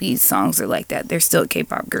Block B's songs are like that. They're still a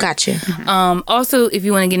K-pop group. Gotcha. Also, if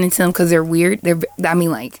you want to get into them because they're weird,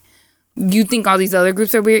 you think all these other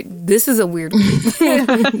groups are weird. This is a weird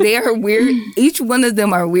group. They are weird. Each one of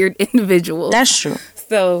them are weird individuals. That's true.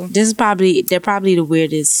 So they're probably the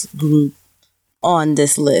weirdest group on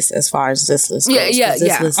this list as far as this list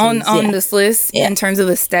goes. On this list, in terms of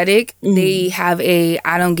aesthetic, they have a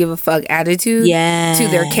I don't give a fuck attitude to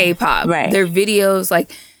their K-pop. Right. Their videos,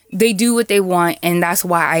 like, they do what they want, and that's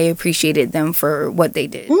why I appreciated them for what they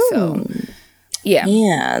did. So, yeah.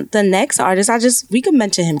 Yeah. The next artist, we can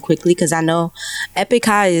mention him quickly because I know Epic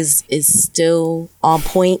High is still on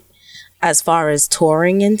point as far as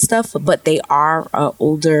touring and stuff, but they are a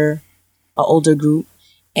older group,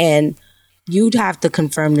 and you'd have to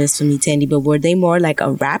confirm this for me, Tandy, but were they more like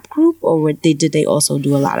a rap group, or did they also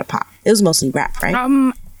do a lot of pop? It was mostly rap,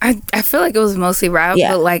 right? I feel like it was mostly rap,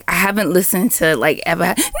 but like I haven't listened to like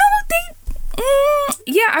ever.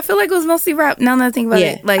 I feel like it was mostly rap. Now that I think about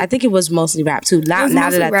it, like I think it was mostly rap too. Now that I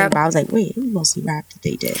think about it, I was like, wait, it was mostly rap that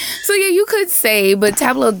they did. So yeah, you could say, but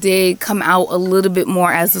Tablo did come out a little bit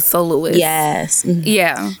more as a soloist. Yes,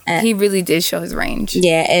 yeah, he really did show his range.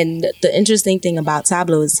 Yeah, and the interesting thing about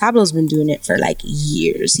Tablo is Tablo's been doing it for like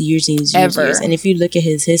years. And if you look at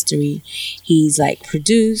his history, he's like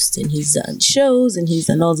produced and he's done shows and he's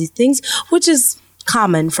done all these things, which is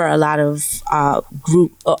common for a lot of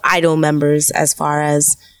group or idol members, as far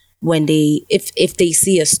as when they if they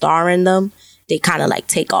see a star in them, they kind of like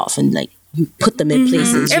take off and like you put them in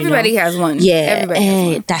places. Everybody has one.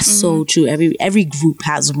 Yeah, that's so true. Every group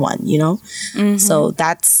has one, you know. So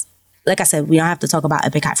that's, like I said, we don't have to talk about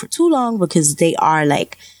Epic High for too long because they are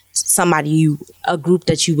like a group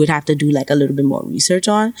that you would have to do like a little bit more research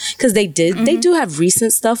on, because they do have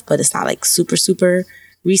recent stuff, but it's not like super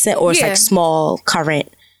recent, or it's like small current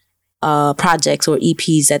projects or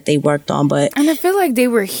EPs that they worked on. But I feel like they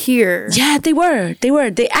were here. Yeah, they were.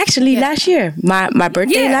 They actually last year, my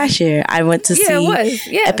birthday last year, I went to see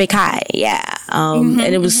Epic High. And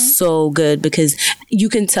it was so good because you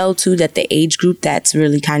can tell too that the age group that's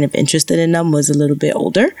really kind of interested in them was a little bit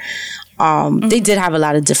older. They did have a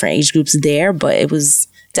lot of different age groups there, but it was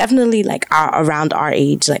definitely like around our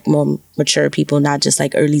age, like more mature people, not just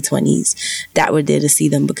like early 20s that were there to see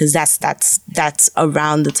them, because that's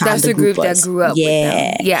around the time that's the group that grew up with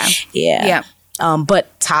them. Yeah.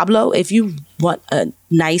 But Tablo, if you want a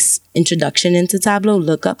nice introduction into Tablo,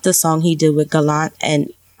 look up the song he did with Gallant and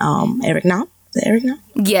Eric Nam. Is it Eric Nam?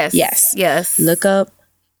 Yes. Look up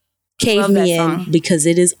Cave Me In, because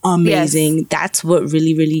it is amazing. Yes. That's what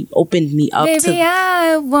really, really opened me up. Baby,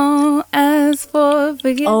 I won't ask for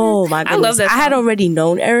forgiveness. Oh my goodness. I love that song. I had already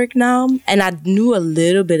known Eric Nam and I knew a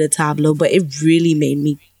little bit of Tablo, but it really made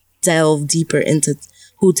me delve deeper into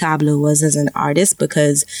who Tablo was as an artist,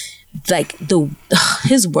 because like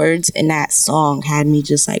his words in that song had me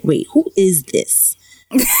just like, wait, who is this?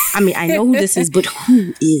 I mean, I know who this is, but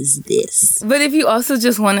who is this? But if you also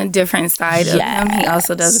just want a different side of him, he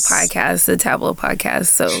also does a podcast, the Tablo podcast.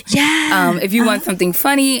 So if you want something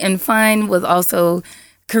funny and fun with also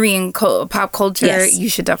Korean pop culture, you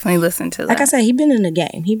should definitely listen to that. Like I said, he's been in the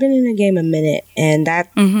game. He's been in the game a minute, and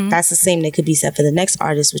that's the same that could be said for the next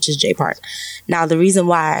artist, which is Jay Park. Now, the reason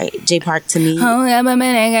why Jay Park to me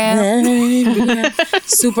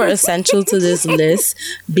super essential to this list,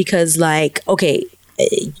 because like, okay,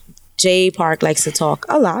 Jay Park likes to talk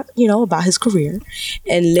a lot, about his career.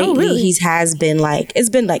 And lately he has been like, it's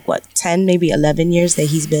been like, what, 10, maybe 11 years that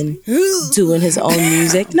he's been doing his own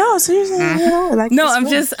music. No, seriously.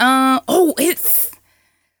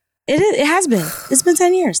 It has been. It's been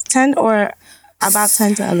 10 years. 10 or about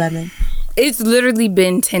 10 to 11. It's literally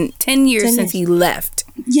been 10 years since he left.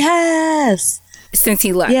 Yes. Since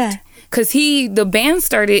he left. Yeah. Because the band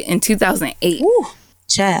started in 2008. Ooh.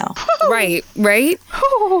 Child. Right.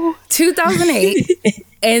 2008.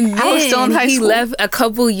 And then I was still in high school. He left a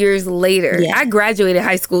couple years later. Yeah. I graduated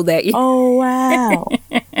high school that year. Oh, wow.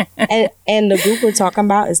 and the group we're talking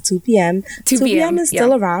about is 2PM. 2PM is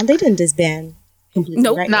still around. They didn't disband completely.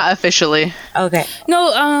 Nope, right? Not officially. Okay.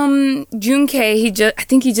 No, Jun K, I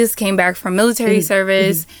think he just came back from military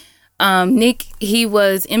service. Nick, he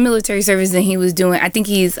was in military service and he was doing, I think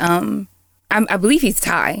he's I believe he's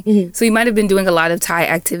Thai. So he might have been doing a lot of Thai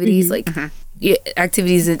activities,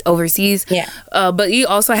 activities overseas. Yeah. But he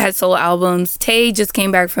also had solo albums. Tay just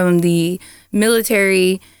came back from the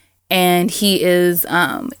military, and he is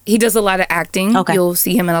he does a lot of acting. Okay. You'll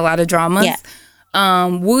see him in a lot of dramas. Yeah.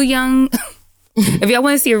 Woo Young, if y'all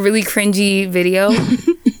want to see a really cringy video,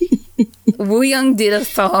 Woo Young did a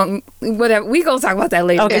song. Whatever, we gonna talk about that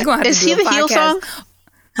later. Okay. Is he the heel song?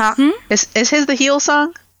 Huh? Is his the heel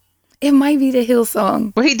song? It might be the Hill song.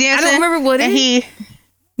 Where he dancing? I don't remember what it is.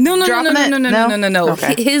 No.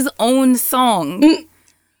 Okay. His own song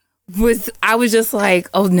I was just like,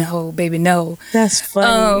 oh no, baby, no. That's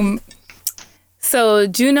funny. So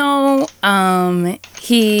Juno, what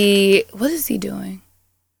is he doing?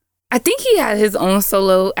 I think he had his own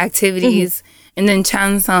solo activities, and then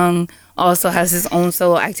Chansung also has his own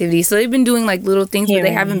solo activities. So they've been doing like little things, but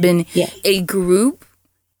they haven't been a group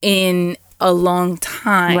in a long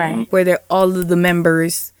time where they're all of the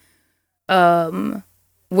members were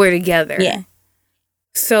together. Yeah.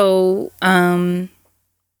 So that's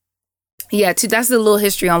the little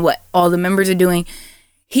history on what all the members are doing.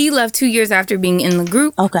 He left 2 years after being in the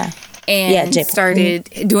group. Okay. And started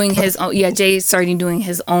doing his own. Yeah, Jay started doing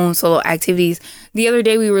his own solo activities. The other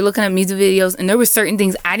day we were looking at music videos, and there were certain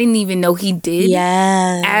things I didn't even know he did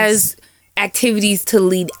as activities to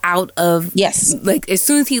lead out of. Yes. Like, as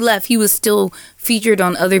soon as he left, he was still featured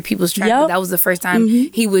on other people's tracks. Yep. That was the first time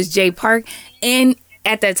he was Jay Park. And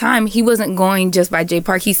at that time, he wasn't going just by Jay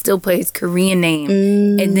Park. He still put his Korean name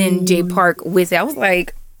and then Jay Park with it. I was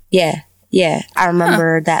like... Yeah, I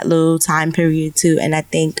remember that little time period too. And I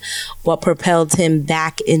think what propelled him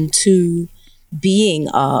back into being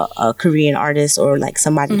a Korean artist or like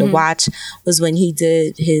somebody to watch was when he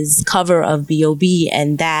did his cover of B.O.B.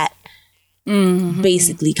 and that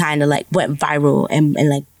basically kind of like went viral and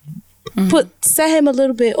like set him a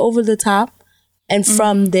little bit over the top. And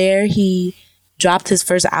from there, he dropped his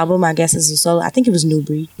first album, I guess, as a solo. I think it was New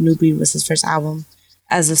Breed. New Breed was his first album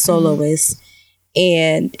as a soloist.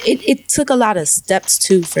 And it took a lot of steps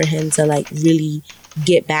too for him to like really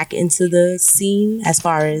get back into the scene as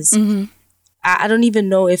far as I don't even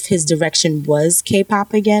know if his direction was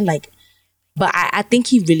K-pop again, like, but I think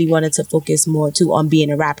he really wanted to focus more too on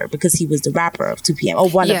being a rapper because he was the rapper of 2PM or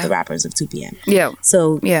one of the rappers of 2PM. Yeah.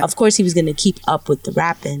 So of course he was going to keep up with the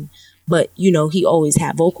rapping, but you know, he always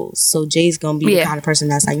had vocals. So Jay's going to be the kind of person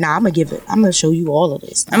that's like, nah, I'm going to show you all of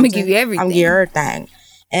this. I'm going to give you everything. I'm going to give you everything.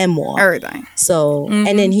 And more. Everything. So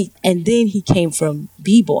and then he came from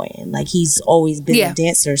b-boying. Like he's always been a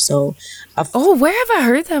dancer. So where have I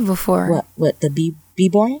heard that before? What the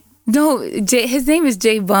b-boying? No, his name is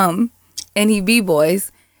J Bum and he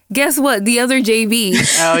b-boys. Guess what? The other JB.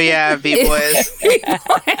 Oh yeah, b-boys.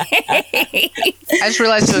 I just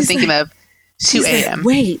realized who I was thinking of. 2 a.m. Like,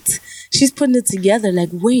 wait. She's putting it together like,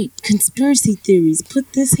 wait, conspiracy theories.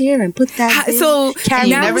 Put this here and put that there. So you've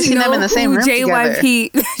never seen them in the same room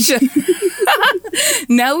JYP, together.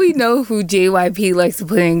 Now we know who JYP likes to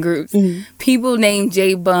put in groups. People named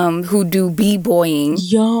J Bum who do b-boying.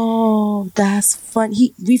 Yo, that's fun.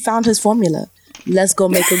 We found his formula. Let's go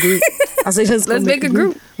make a group. I was like, let's make a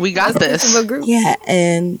group. We got this. Yeah,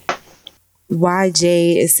 and why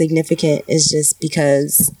Jay is significant is just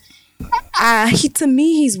because... to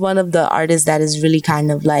me, he's one of the artists that is really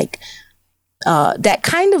kind of like that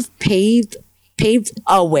kind of paved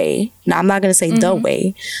a way. Now, I'm not gonna say the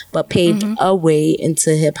way, but paved a way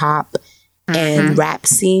into hip hop and rap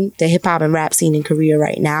scene. The hip hop and rap scene in Korea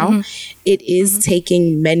right now, it is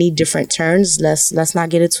taking many different turns. Let's not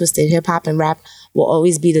get it twisted. Hip hop and rap will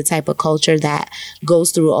always be the type of culture that goes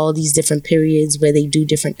through all these different periods where they do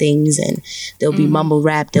different things, and there'll be mumble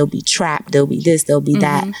rap, there'll be trap, there'll be this, there'll be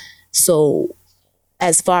that. So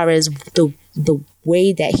as far as the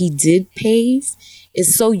way that he did pave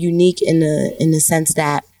is so unique in the sense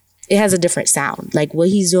that it has a different sound. Like what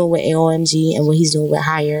he's doing with AOMG and what he's doing with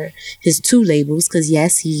Higher, his 2 labels, because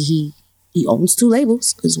yes, he owns 2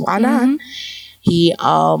 labels, because why not?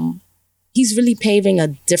 He's really paving a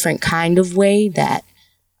different kind of way that,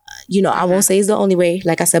 I won't say is the only way,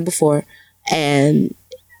 like I said before, and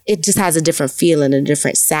it just has a different feel and a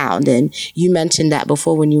different sound. And you mentioned that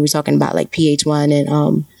before when you were talking about like PH1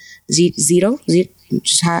 and Zito.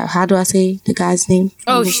 How do I say the guy's name?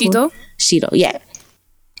 Oh, Shido? Shido, yeah.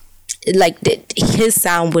 Like his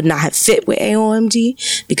sound would not have fit with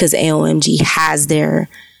AOMG because AOMG has their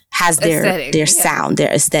aesthetic, sound,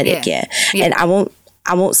 their aesthetic, yeah. And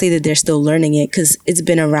I won't say that they're still learning it because it's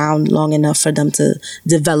been around long enough for them to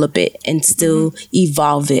develop it and still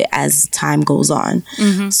evolve it as time goes on.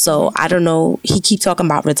 So I don't know. He keep talking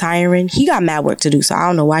about retiring. He got mad work to do, so I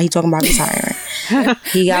don't know why he talking about retiring.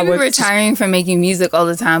 He got maybe retiring from making music all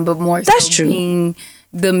the time, but more that's so true. Being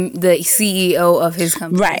the CEO of his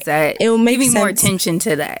company. Right. That it will make sense. More attention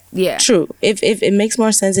to that. Yeah. True. If it makes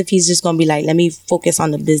more sense if he's just gonna be like, let me focus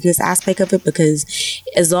on the business aspect of it, because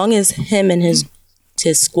as long as him and his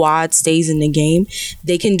squad stays in the game,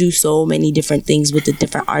 they can do so many different things with the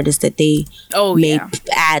different artists that they may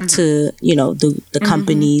add to the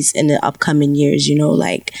companies in the upcoming years.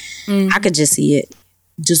 Like I could just see it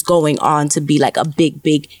just going on to be like a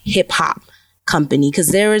big hip hop company, because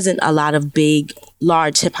there isn't a lot of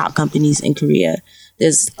large hip hop companies in Korea.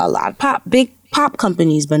 There's a lot of big pop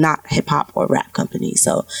companies, but not hip hop or rap companies.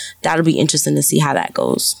 So that'll be interesting to see how that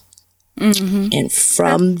goes. And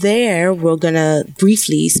from there, we're going to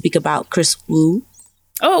briefly speak about Chris Wu,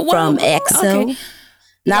 Oh, wow. from EXO. Okay.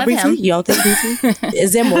 Not Love briefly. him. You don't think briefly?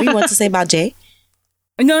 Is there more you want to say about Jay?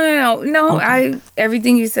 No. Okay.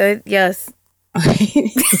 Everything you said, yes.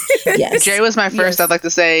 Yes. Jay was my first, I'd like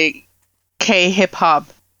to say, K-hip hop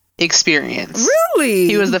experience. Really?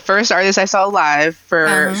 He was the first artist I saw live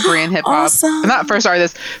for Korean hip hop. Awesome. Not first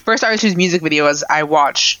artist whose music videos I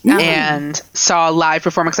watched and saw live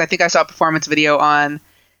performance. I think I saw a performance video on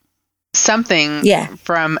something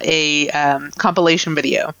from a compilation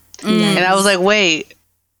video. And I was like, wait,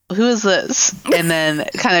 who is this? And then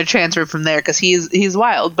kind of transferred from there because he's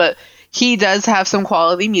wild, but he does have some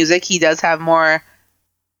quality music. He does have more.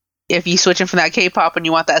 If you switching from that K-pop and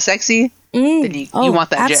you want that sexy, then you want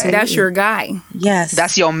that Jay. That's your guy. Yes.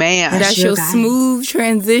 That's your man. That's your guy. smooth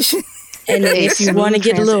transition. And if you want to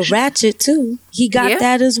get a little ratchet too, he got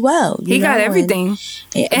that as well. He got everything.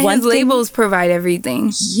 And his labels provide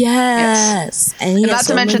everything. Yes. And he And has not to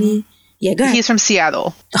so mention, many. Yeah, go ahead. he's from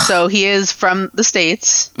Seattle. So he is from the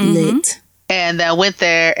States. Lit. And then went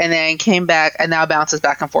there and then came back and now bounces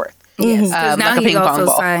back and forth. Yes. 'Cause now like a he's ping pong also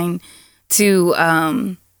ball. signed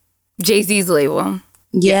to Jay-Z's label.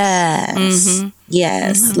 Yes.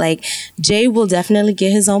 Yes. Like Jay will definitely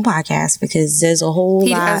get his own podcast because there's a whole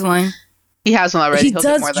He lot. has one. He has one already. He He'll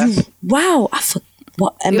does. get more of that. Wow. I forgot.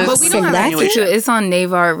 What, am I But we don't have selecting? access to it. It's on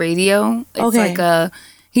Navar Radio. It's Okay. like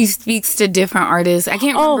he speaks to different artists. I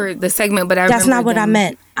can't remember the segment, but I That's remember not what I them.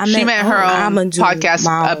 meant. She meant her own I'ma do podcast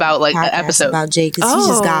my own about, like, an podcast episode. about Jay because he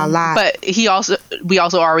just got a lot. But we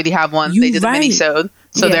also already have one. You They did a right. mini-sode.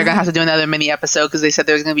 So Yeah. they're going to have to do another mini episode because they said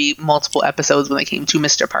there's going to be multiple episodes when they came to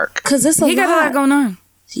Mr. Park. Because it's a He got a lot going on.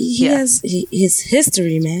 He has his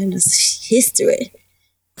history, man. It's history.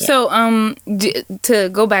 So, to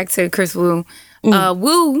go back to Chris Wu,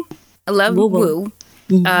 Wu, I love Wu.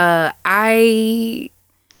 I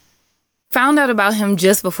found out about him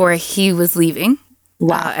just before he was leaving.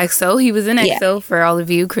 Wow. EXO. He was in EXO for all of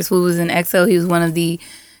you. Chris Wu was in EXO. He was one of the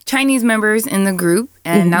Chinese members in the group,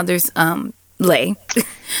 and now there's Lay.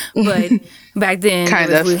 But back then,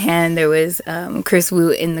 there was Wuhan. There was Chris Wu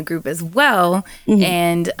in the group as well,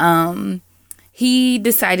 and he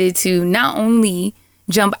decided to not only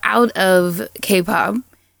jump out of K-pop,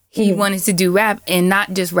 he wanted to do rap, and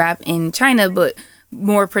not just rap in China, but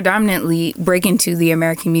more predominantly break into the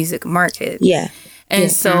American music market. Yeah.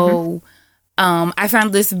 And so I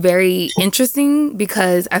found this very interesting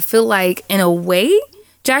because I feel like in a way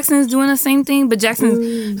Jackson is doing the same thing, but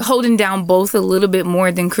Jackson's holding down both a little bit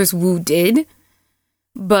more than Chris Wu did.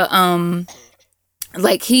 But I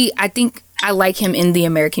think I like him in the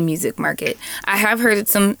American music market. I have heard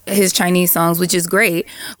some his Chinese songs, which is great,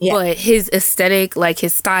 but his aesthetic, like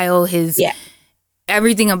his style, his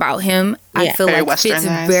everything about him, I feel very like fits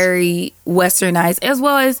westernized. very westernized, as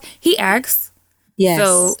well as he acts. Yes.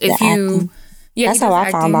 So if you, that's how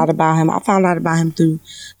I found out about him. I found out about him through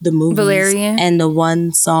the movies Valerian. and the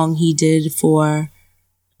one song he did for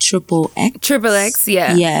Triple X. Triple X,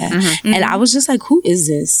 yeah. Yeah. And I was just like, who is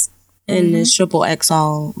this in this Triple X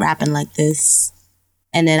song rapping like this?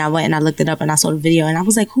 And then I went and I looked it up and I saw the video and I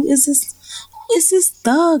was like, who is this? Who is this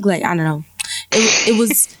thug? Like, I don't know. It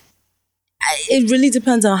was, it really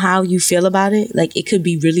depends on how you feel about it. Like, it could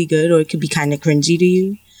be really good or it could be kind of cringy to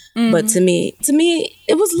you. But to me,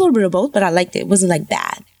 it was a little bit of both, but I liked it. It wasn't like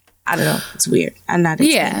bad. I don't know. It's weird. I'm not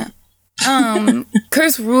explaining it.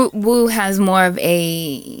 Chris Wu has more of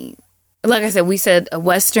a, like I said, we said a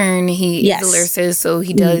Western. He is a lyricist, so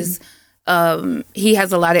he does. He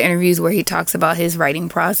has a lot of interviews where he talks about his writing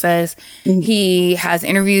process. He has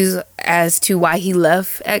interviews as to why he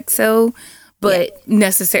left EXO, but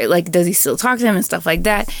necessarily, like, does he still talk to them and stuff like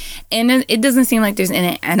that? And it doesn't seem like there's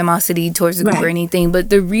any animosity towards the group or anything.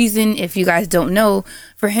 But the reason, if you guys don't know,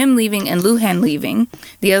 for him leaving and Luhan leaving,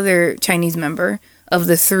 the other Chinese member of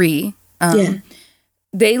the three,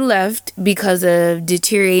 they left because of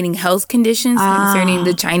deteriorating health conditions concerning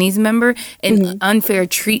the Chinese member and unfair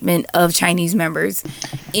treatment of Chinese members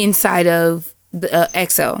inside of the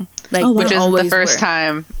EXO. Like, which is the first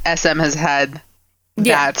time SM has had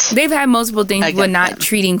that. They've had multiple things, but not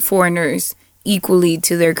treating foreigners equally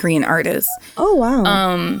to their Korean artists. Oh,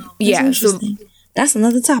 wow. So that's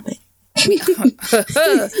another topic.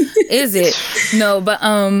 is it? No, but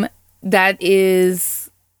that is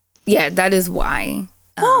why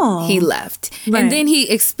he left. And then he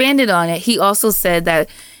expanded on it. He also said that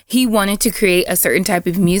he wanted to create a certain type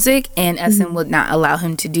of music and SM would not allow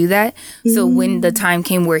him to do that. So when the time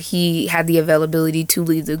came where he had the availability to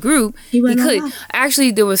leave the group, he could.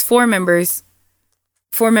 Actually, there was four members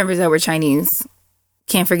that were Chinese.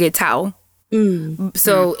 Can't forget Tao.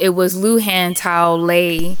 So it was Luhan, Tao,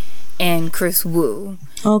 Lei, and Chris Wu.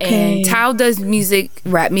 Okay. And Tao does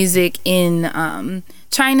rap music in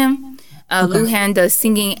China. Luhan does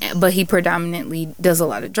singing, but he predominantly does a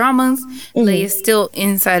lot of dramas. Lay is still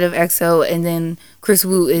inside of EXO, and then Chris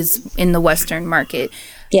Wu is in the Western market.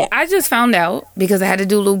 Yeah. I just found out because I had to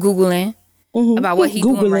do a little Googling about what he's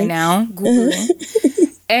doing right now.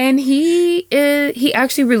 And he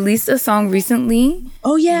actually released a song recently.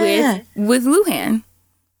 Oh yeah, with Luhan.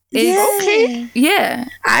 Okay. Yeah.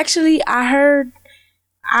 Actually, I heard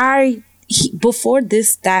before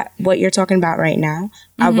what you're talking about right now,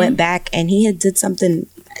 I went back and he had did something.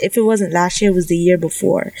 If it wasn't last year, it was the year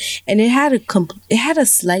before, and it had a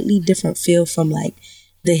slightly different feel from like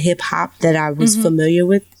the hip hop that I was familiar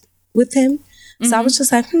with him. So I was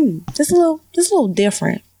just like, just a little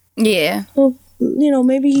different. Yeah. Well,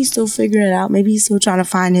 maybe he's still figuring it out. Maybe he's still trying to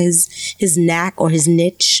find his knack or his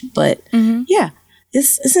niche. But yeah,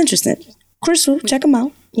 it's interesting. Chris Wu, check him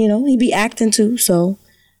out. He be acting too, so.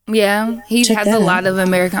 Yeah, he has a lot of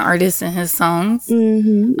American artists in his songs.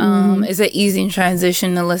 It's an easy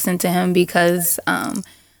transition to listen to him because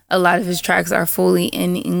a lot of his tracks are fully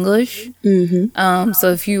in English.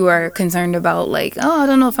 So if you are concerned about like, I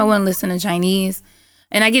don't know if I want to listen to Chinese,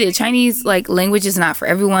 and I get it, Chinese like language is not for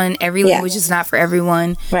everyone. Every language is not for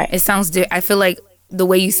everyone. Right. It sounds. I feel like the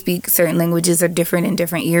way you speak certain languages are different in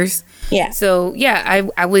different ears. Yeah. So yeah,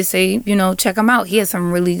 I would say check him out. He has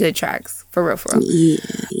some really good tracks for real.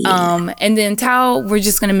 Yeah. And then Tao, we're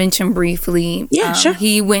just gonna mention briefly. Yeah, sure.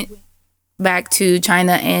 He went back to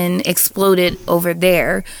China and exploded over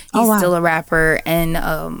there. He's still a rapper and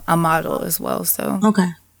a model as well. So okay,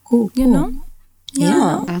 cool.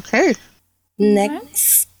 Yeah. Okay.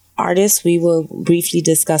 Next artist we will briefly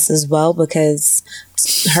discuss as well because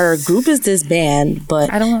her group is disbanded,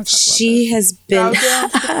 but I don't want to talk about she has been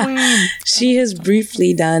she has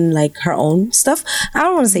briefly done like her own stuff. I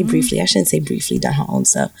don't want to say briefly. I shouldn't say briefly done her own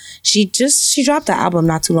stuff. She dropped the album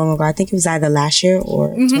not too long ago. I think it was either last year or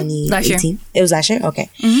 2018. Last year. It was last year? Okay.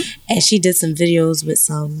 And she did some videos with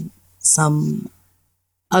some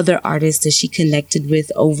other artists that she connected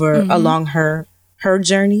with along her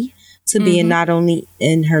journey to being not only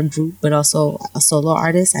in her group but also a solo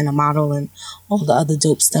artist and a model and all the other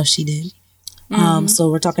dope stuff she did. So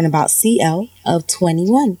we're talking about CL of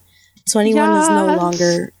 21. 21 is no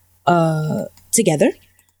longer together,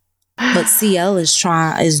 but CL is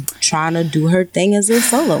trying to do her thing as a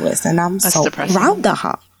soloist, and I'm so proud of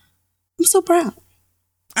her. I'm so proud.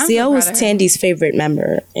 CL was Tandy's favorite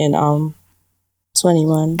member in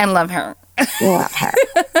 21. and love her. Love her.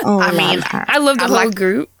 I love the whole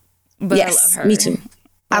group. But yes, I love her. me too.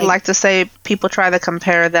 I'd like to say people try to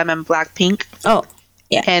compare them and Blackpink. Oh,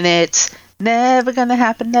 yeah. And it's never gonna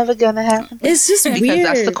happen, never gonna happen. It's just because weird.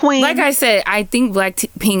 that's the queen. Like I said, I think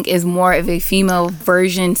Blackpink is more of a female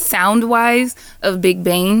version sound-wise of Big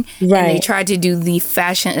Bang. Right. And they tried to do the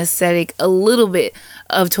fashion aesthetic a little bit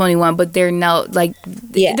of 21, but they're not like,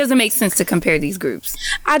 it doesn't make sense to compare these groups.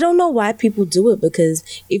 I don't know why people do it because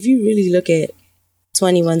if you really look at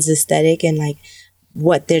 21's aesthetic and like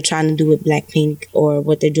what they're trying to do with Blackpink or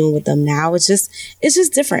what they're doing with them now, it's just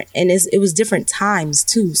different, and it was different times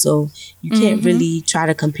too, so you can't really try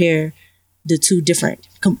to compare the two different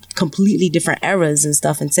completely different eras and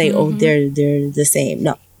stuff and say they're the same.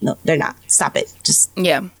 No, they're not. Stop it. Just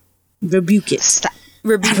rebuke it. Stop.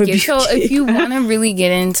 Rebuke it. So if you want to really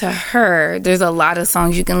get into her, there's a lot of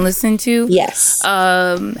songs you can listen to. Yes.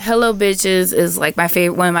 Hello Bitches is like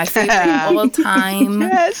one of my favorite all time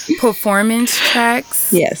performance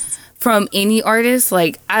tracks. Yes. From any artist.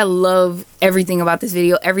 Like, I love everything about this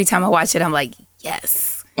video. Every time I watch it, I'm like,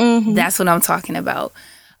 yes, that's what I'm talking about.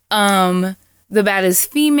 The Baddest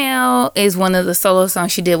Female is one of the solo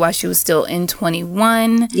songs she did while she was still in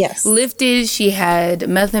 21. Yes. Lifted, she had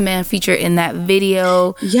Method Man feature in that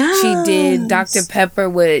video. Yes. She did Dr. Pepper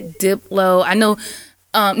with Diplo. I know,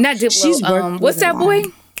 not Diplo. What's that boy?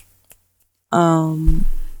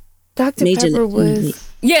 Dr. Major Pepper was...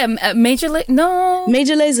 Yeah, Major Lazer. No.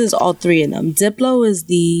 Major Lazer is all three of them. Diplo is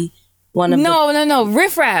the... No.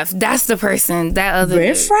 Riff Raff. That's the person. That other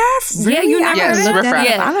Riff Raff? Really? Yeah, you never heard Riff Raff.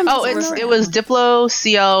 Yeah. It was Diplo,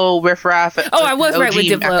 CL, Riff Raff. I was right with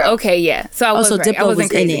Diplo. Okay, yeah. So I was right. Diplo I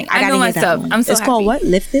wasn't crazy. in it. I know my stuff. I'm so It's happy. called what?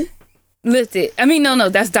 Lifted? Lifted. I mean, no.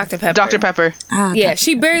 That's Dr. Pepper. Dr. Pepper. Yeah,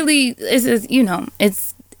 she barely is.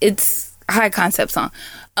 It's a high concept song.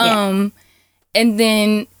 And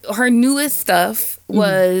then her newest stuff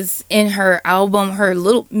was in her album, her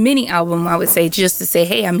little mini album, I would say, just to say,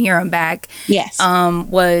 hey, I'm here, I'm back. Yes.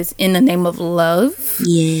 Was In the Name of Love.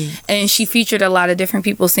 Yeah. And she featured a lot of different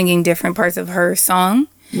people singing different parts of her song.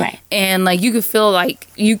 Right. And like you could feel like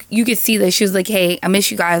you could see that she was like, hey, I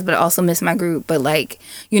miss you guys, but I also miss my group. But like,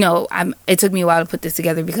 you know, it took me a while to put this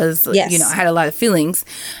together because you know, I had a lot of feelings.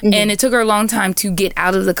 And it took her a long time to get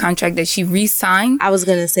out of the contract that she re-signed. I was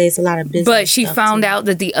gonna say it's a lot of business. But she found out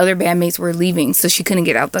that the other bandmates were leaving, so she couldn't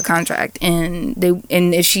get out the contract. And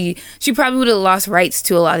if she probably would have lost rights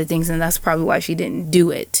to a lot of things, and that's probably why she didn't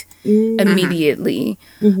do it immediately.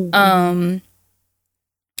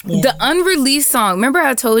 The unreleased song. Remember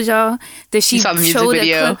I told y'all that she saw the music showed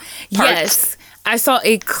video a clip? Yes. I saw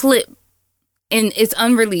a clip and it's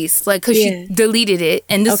unreleased. Like, because she deleted it.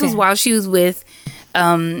 And this was while she was with,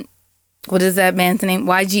 what is that man's name?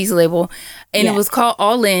 YG's label. And it was called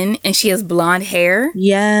All In. And she has blonde hair.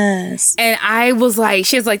 Yes. And I was like,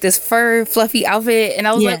 she has like this fur, fluffy outfit. And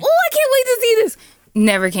I was like, oh, I can't wait to see this.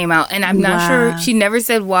 Never came out. And I'm not sure. She never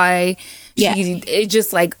said why. It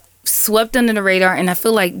just like swept under the radar, and I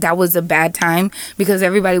feel like that was a bad time because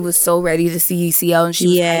everybody was so ready to see CL, and she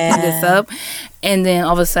was hyping this up, and then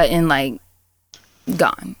all of a sudden, like,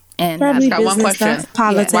 gone. And I've got one question: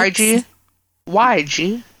 politics.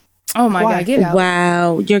 YG. Oh my God, get out!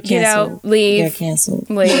 Wow, you're canceled. Get out, leave. You're canceled.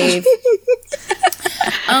 Leave.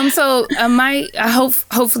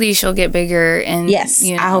 Hopefully she'll get bigger, and yes,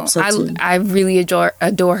 you know, I hope so too. I really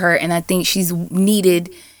adore her, and I think she's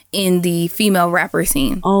needed in the female rapper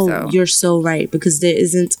scene. You're so right, because there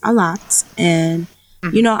isn't a lot, and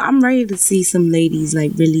you know, I'm ready to see some ladies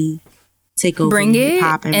like really take over, bring it,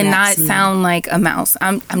 pop and not scene. sound like a mouse.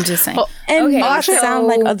 I'm just saying, actually sound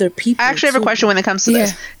like other people. I actually have a question when it comes to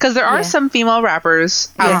this, because there are some female rappers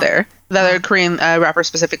out there that are Korean rappers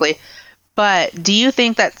specifically. But do you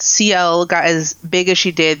think that CL got as big as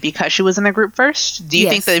she did because she was in a group first? Do you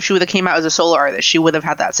think that if she would have came out as a solo artist, she would have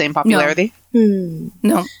had that same popularity?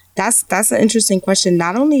 No. That's an interesting question.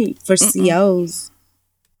 Not only for CL's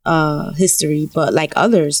history, but like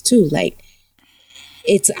others too. Like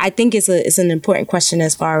I think it's an important question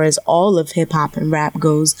as far as all of hip hop and rap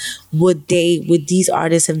goes. Would these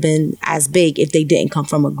artists have been as big if they didn't come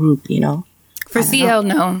from a group? You know, for CL,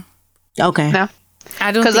 no. Okay, no,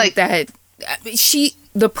 I don't think that.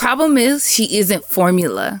 The problem is she isn't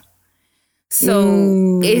formula.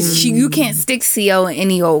 So you can't stick CL in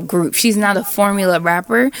any old group. She's not a formula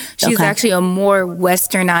rapper. She's actually a more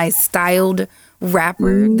westernized styled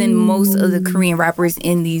rapper than most of the Korean rappers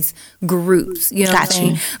in these groups. You know what I'm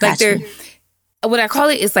saying? Like they're what I call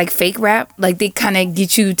it is like fake rap. Like they kind of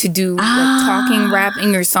get you to do like talking rap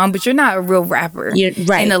in your song, but you're not a real rapper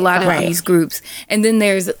in a lot of these groups. And then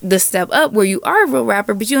there's the step up where you are a real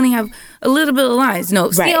rapper, but you only have a little bit of lines. No,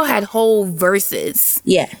 CL had whole verses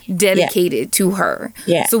dedicated to her.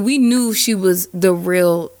 Yeah. So we knew she was the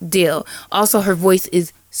real deal. Also, her voice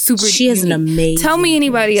is super She has an amazing Tell me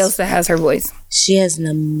anybody else that has her voice. She has an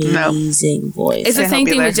amazing voice. It's the same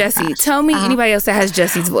thing with Jessie. Tell me anybody else that has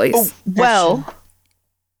Jessie's voice. Oh, well,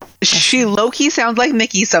 she low-key sounds like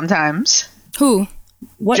Nicki sometimes. Who?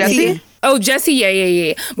 What, Jessie? Nicki? Oh, Jessie,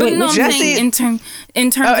 yeah. But Wait, no, I'm Jessie, saying in terms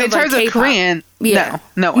of K-pop. Korean,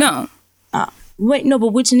 no. Wait, no,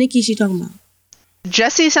 but which Nicki she talking about?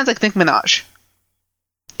 Jessie sounds like Nicki Minaj.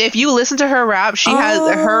 If you listen to her rap, she has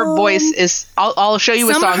her voice is. I'll show you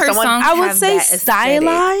a song. I would say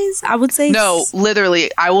stylized. I would say no. Literally,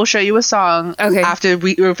 I will show you a song after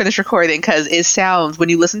we finish recording because it sounds when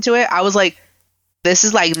you listen to it. I was like, this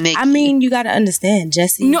is like Nicki. I mean, you got to understand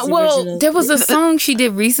Jessie. No, well, there was a song she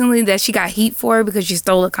did recently that she got heat for because she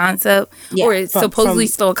stole a concept or supposedly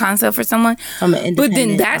stole a concept for someone. From an but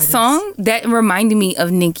then that artist. song that reminded me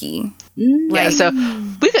of Nicki. So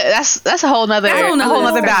we could, that's a whole nother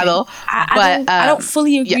battle. I don't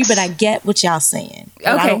fully agree, but I get what y'all saying.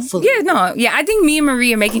 Okay. I think me and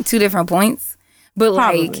Marie are making two different points, but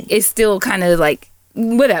like it's still kind of like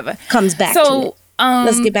whatever comes back. So to it.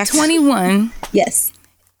 Let's get back 21. Yes.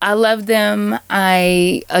 I love them.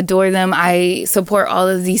 I adore them. I support all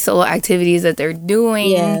of these solo activities that they're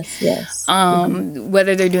doing. Yes.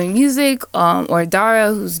 Whether they're doing music, or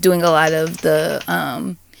Dara, who's doing a lot of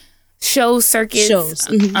the show circuits.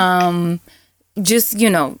 Just,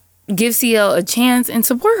 give CL a chance and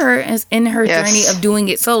support her in her journey of doing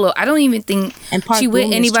it solo. I don't even think she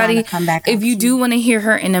with anybody. If you do want to hear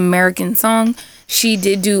her in an American song, she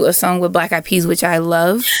did do a song with Black Eyed Peas, which I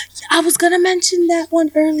love. I was gonna mention that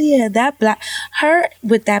one earlier. Her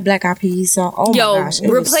with that Black Eyed Peas song. Oh my gosh, it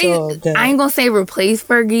was so good. I ain't gonna say replace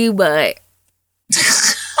Fergie, but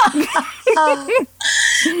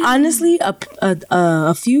honestly,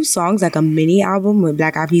 a few songs like a mini album with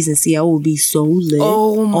Black Eyed Peas and CL would be so lit.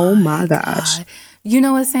 Oh my gosh! You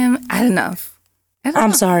know what, Sam? I had enough.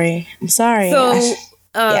 I'm sorry. So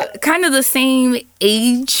kind of the same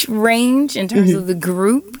age range in terms of the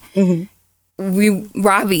group.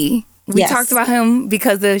 Robbie, we talked about him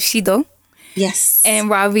because of Shido. Yes. And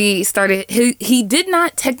Robbie started, he did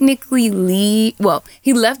not technically leave, well,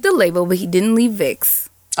 he left the label, but he didn't leave VIXX.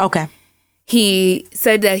 Okay. He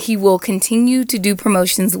said that he will continue to do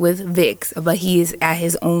promotions with VIXX, but he is at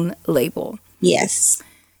his own label. Yes.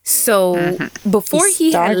 So before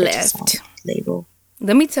he had left, label.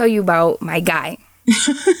 let me tell you about my guy.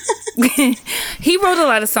 He wrote a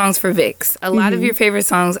lot of songs for VIXX. A lot of your favorite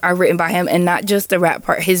songs are written by him, and not just the rap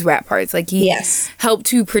part, his rap parts. Like he helped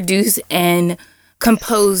to produce and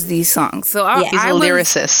compose these songs. So he's a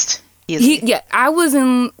lyricist. I was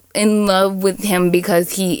in love with him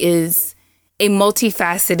because he is a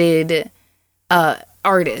multifaceted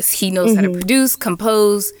artist. He knows how to produce,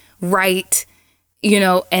 compose, write,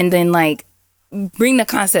 and then like bring the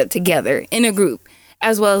concept together in a group,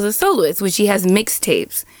 as well as a soloist, which he has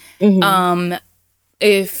mixtapes.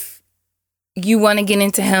 If you want to get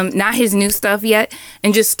into him, not his new stuff yet,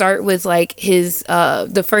 and just start with like his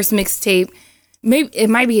the first mixtape, maybe it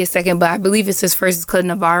might be his second, but I believe it's his first, is called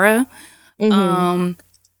Navarra.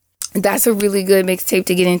 That's a really good mixtape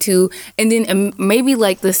to get into. And then maybe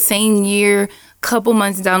like the same year, couple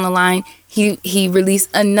months down the line, he released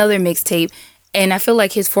another mixtape. And I feel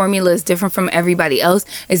like his formula is different from everybody else.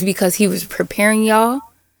 It's because he was preparing y'all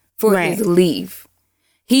for his leave.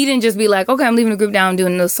 He didn't just be like, okay, I'm leaving the group down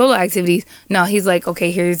doing those solo activities. No, he's like, okay,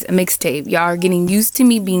 here's a mixtape. Y'all are getting used to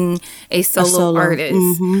me being a solo artist.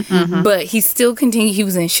 But he still continued. He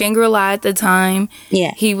was in Shangri-La at the time.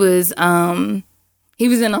 Yeah. He was in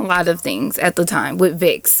a lot of things at the time with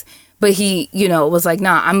VIXX. But he, was like,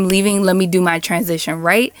 nah, I'm leaving. Let me do my transition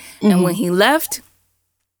right. And when he left,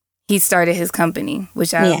 he started his company,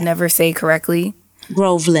 which I'll never say correctly.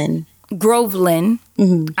 Groveland.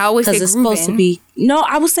 I always say it's supposed to be. No,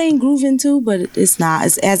 I was saying Groovin too, but it's not.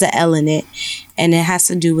 It has an L in it, and it has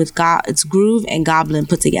to do with it's Groove and Goblin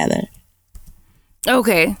put together.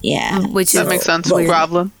 Okay. Yeah. Which that makes sense.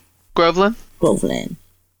 Groveland. Groveland.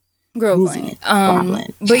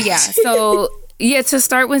 But yeah, so yeah, to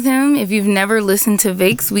start with him, if you've never listened to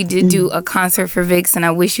VIXX, we did do a concert for VIXX, and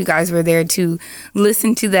I wish you guys were there to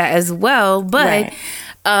listen to that as well. But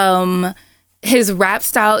his rap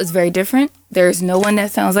style is very different. There's no one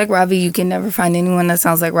that sounds like Ravi. You can never find anyone that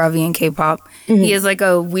sounds like Ravi in K-pop. He has like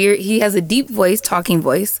he has a deep voice, talking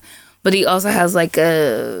voice, but he also has like what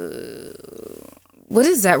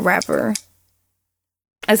is that rapper?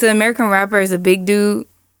 I said American rapper is a big dude.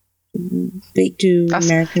 American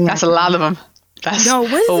rapper. That's a lot of them. That's no,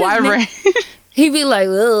 what is a wide range. He be like,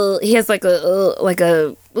 he has like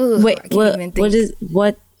a. Wait,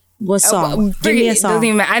 what song? Give me a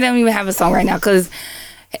song. I don't even have a song right now because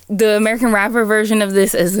the American rapper version of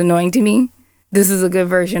this is annoying to me. This is a good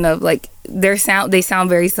version of like they sound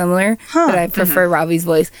very similar, but I prefer Robbie's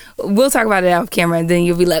voice. We'll talk about it off camera, and then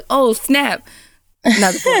you'll be like, oh snap.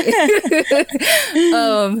 Not the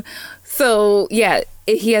point. So yeah,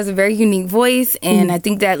 he has a very unique voice, and I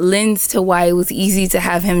think that lends to why it was easy to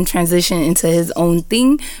have him transition into his own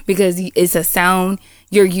thing, because it's a sound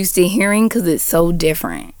you're used to hearing because it's so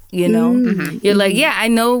different. You're like, yeah, I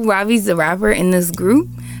know Ravi's the rapper in this group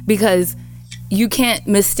because you can't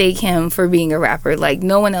mistake him for being a rapper. Like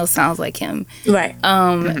no one else sounds like him. Right.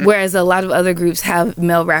 Whereas a lot of other groups have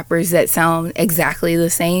male rappers that sound exactly the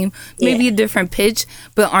same, maybe a different pitch,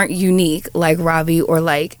 but aren't unique like Ravi or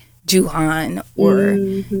like Juhan or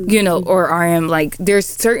or RM. Like there's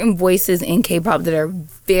certain voices in K-pop that are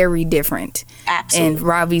very different. Absolutely. And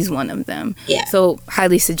Ravi's one of them. Yeah. So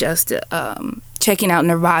highly suggest checking out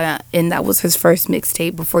Nirvana, and that was his first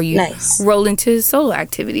mixtape before you roll into his solo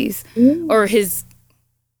activities or his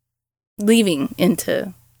leaving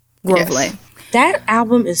into Groveland. That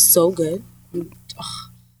album is so good.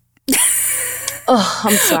 Oh,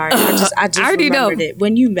 I'm sorry. I just remembered it.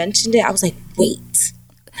 When you mentioned it, I was like, wait.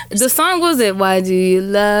 The song was it, Why Do You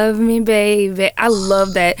Love Me, Baby? I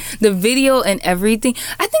love that. The video and everything.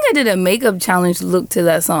 I think I did a makeup challenge look to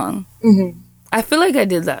that song. I feel like I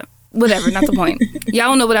did that. Whatever, not the point.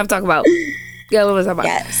 Y'all know what I'm talking about. Y'all know what I'm talking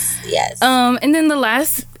about. Yes. And then the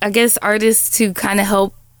last, I guess, artist to kind of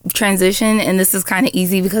help transition, and this is kind of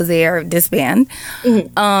easy because they are disband,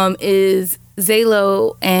 is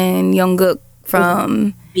Zalo and Jungkook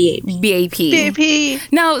from BAP.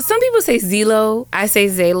 Now, some people say Zelo. I say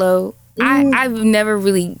Zalo. I've never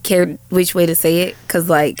really cared which way to say it because,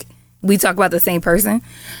 like, we talk about the same person.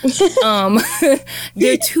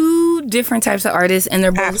 They're two different types of artists, and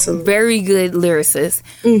they're both very good lyricists.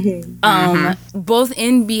 Both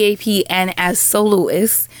in BAP and as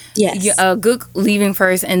soloists. Yes. Gook leaving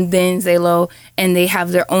first, and then Zalo, and they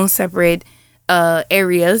have their own separate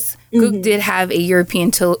areas. Gook did have a European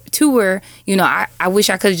tour. You know, I wish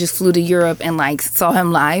I could have just flew to Europe and like saw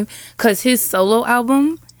him live, because his solo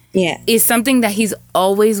album is something that he's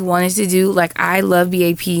always wanted to do. Like, I love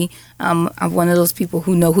BAP. I'm one of those people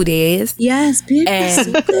who know who they is. Yes, BAP is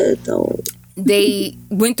so good though. They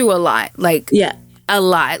went through a lot. Like, a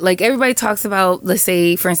lot. Like, everybody talks about, let's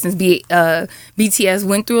say, for instance, BTS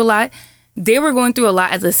went through a lot. They were going through a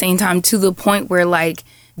lot at the same time, to the point where, like,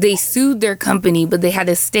 they sued their company, but they had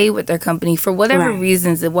to stay with their company for whatever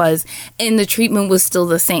reasons it was, and the treatment was still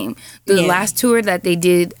the same. The last tour that they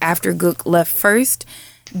did after Gook left first,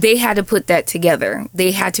 they had to put that together.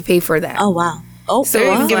 They had to pay for that. Oh, wow. Oh, so they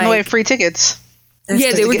were giving away free tickets.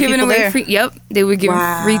 Yeah, they were giving away free. Yep, they were giving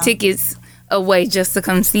free tickets away just to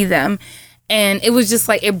come see them, and it was just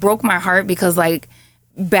like, it broke my heart, because like,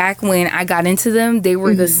 back when I got into them, they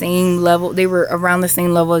were the same level. They were around the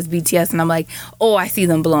same level as BTS, and I'm like, oh, I see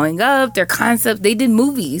them blowing up. Their concept, they did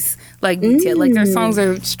movies like BTS. Like, their songs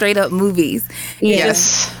are straight up movies.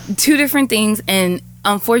 Yes, two different things. And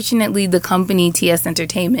unfortunately, the company TS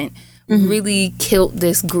Entertainment really killed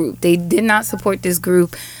this group. They did not support this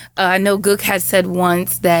group. I know Gook had said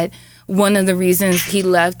once that one of the reasons he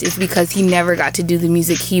left is because he never got to do the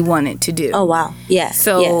music he wanted to do. Oh, wow. Yeah.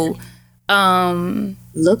 So,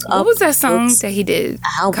 look up. What was that song that he did?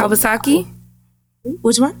 Kawasaki?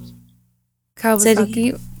 Which one?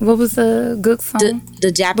 Kawasaki. What was the Gook song?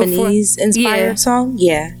 The Japanese inspired song?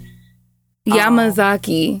 Yeah.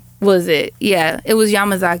 Yamazaki was it? Yeah, it was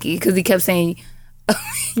Yamazaki, because he kept saying,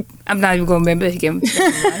 I'm not even going to remember again.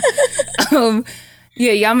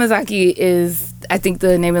 Yamazaki is, I think,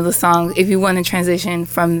 the name of the song, if you want to transition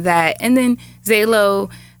from that. And then Zalo,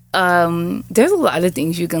 there's a lot of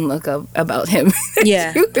things you can look up about him.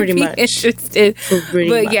 Yeah, pretty much. Interested.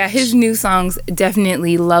 But his new songs,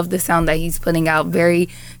 definitely love the sound that he's putting out. Two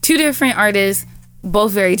different artists,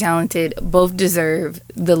 both very talented, both deserve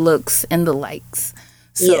the looks and the likes.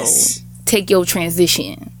 So take your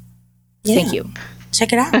transition. Thank you.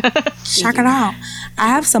 Check it out. Check it out. I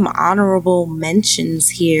have some honorable mentions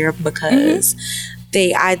here, because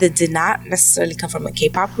they either did not necessarily come from a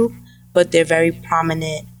K-pop group, but they're very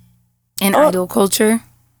prominent in idol culture.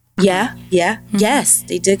 Yes,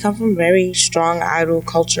 they did come from very strong idol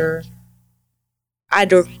culture. I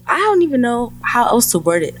don't even know how else to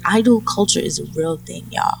word it. Idol culture is a real thing,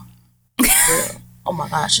 y'all. Real. Oh my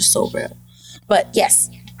gosh, it's so real. But yes,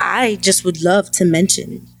 I just would love to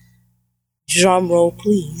mention, drum roll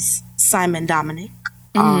please, Simon Dominic.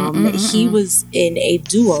 He was in a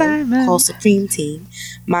duo called Supreme Team.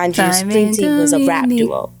 Mind you, Supreme Team was a rap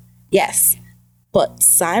duo. Yes. But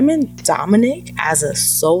Simon Dominic, as a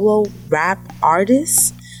solo rap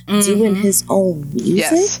artist, doing his own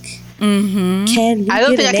music, I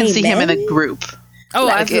don't think I can see him in a group. Oh,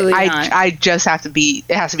 like, absolutely not. I just have to be.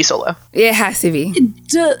 It has to be solo. It has to be.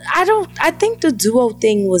 I think the duo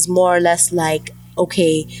thing was more or less like,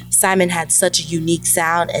 okay, Simon had such a unique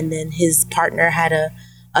sound, and then his partner had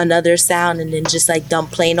another sound, and then just like them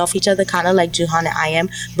playing off each other, kind of like Jooheon and I.M,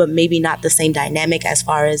 but maybe not the same dynamic as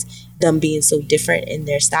far as them being so different in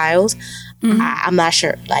their styles. I'm not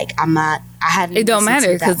sure. Like, I hadn't. It don't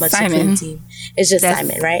matter because Simon. Team. It's just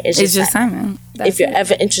Simon, right? It's just Simon. If you're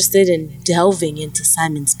ever interested in delving into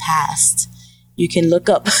Simon's past, you can look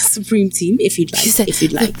up Supreme Team if you'd like.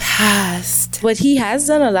 The past. But he has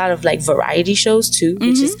done a lot of like variety shows too,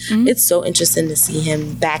 which is it's so interesting to see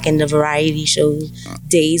him back in the variety show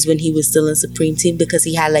days when he was still in Supreme Team, because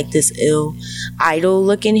he had like this ill idol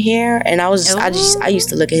looking hair, and I used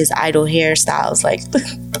to look at his idol hairstystyles like,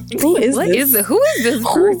 who is this? Who is this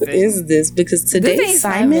person? Who is this? Because today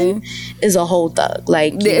Simon is a whole thug,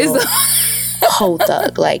 like whole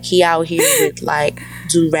thug, like he out here with like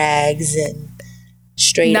do-rags and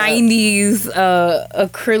straight 90s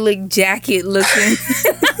acrylic jacket looking.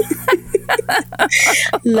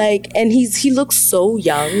 Like, and he looks so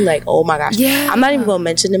young, like, oh my gosh. Yeah. I'm not even gonna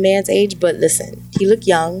mention the man's age, but listen, he looked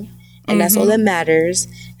young, and that's all that matters.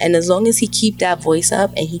 And as long as he keep that voice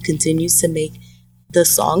up and he continues to make the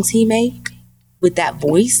songs he make with that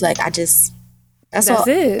voice, like, that's all.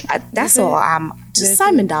 That's all. I'm just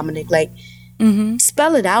Simon Dominic, like,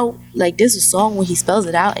 spell it out. Like, there's a song when he spells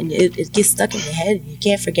it out and it gets stuck in your head and you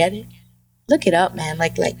can't forget it. Look it up, man.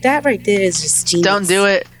 Like that right there is just genius. Don't do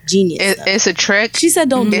it. Genius. It's a trick. She said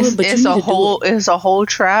don't do it, but it's you a need whole to do it. it's a whole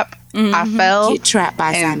trap. I fell. Get trapped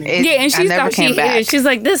by Simon. And she thought she hit it. She's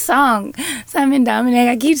like, this song, Simon Dominic,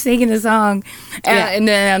 I keep singing the song. And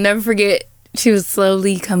then I'll never forget, she was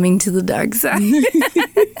slowly coming to the dark side. To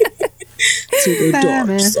the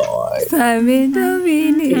dark side. Simon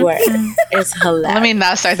Dominic. It's hilarious. Let me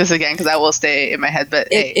not start this again because I will stay in my head. But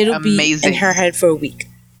it'll amazing. be in her head for a week.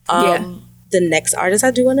 The next artist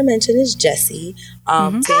I do want to mention is Jessie.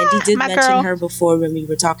 Tandy did mention her before when we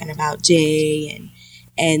were talking about Jay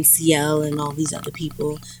and CL and all these other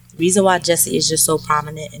people. The reason why Jessie is just so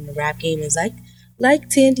prominent in the rap game is like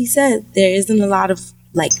Tandy said, there isn't a lot of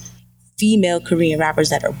like female Korean rappers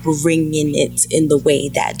that are bringing it in the way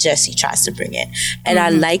that Jessie tries to bring it. And I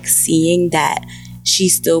like seeing that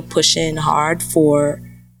she's still pushing hard for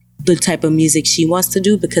the type of music she wants to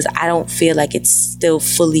do, because I don't feel like it's still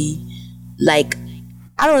fully like,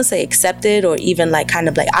 I don't want to say accepted, or even like kind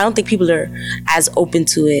of like, I don't think people are as open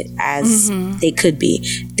to it as they could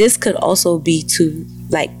be. This could also be to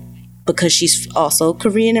like, because she's also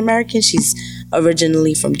Korean American. She's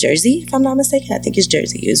originally from Jersey, if I'm not mistaken. I think it's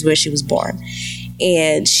Jersey is where she was born.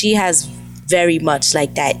 And she has very much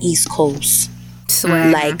like that East Coast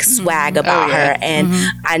swag about her. And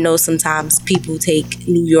I know sometimes people take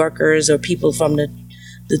New Yorkers or people from the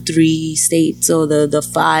 3 states or the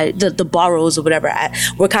 5, the boroughs or whatever,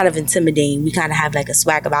 we're kind of intimidating. We kind of have like a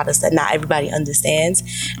swag about us that not everybody understands.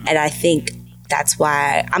 And I think that's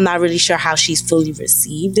why I'm not really sure how she's fully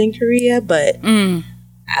received in Korea, but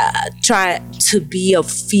try to be a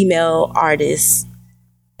female artist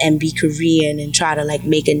and be Korean and try to like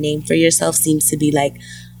make a name for yourself seems to be like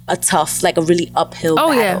a tough, like a really uphill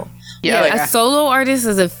battle. A solo artist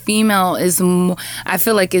as a female is, I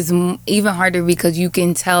feel like, is even harder, because you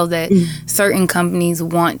can tell that certain companies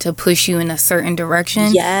want to push you in a certain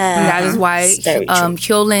direction. Yeah, and that is why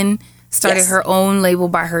Hyolyn started her own label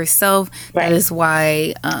by herself. Right. That is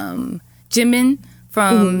why Jimin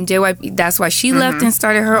from JYP, that's why she left and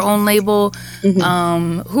started her own label.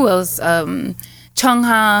 Who else?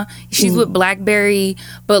 Chungha, she's with Blackberry,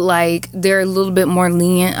 but like they're a little bit more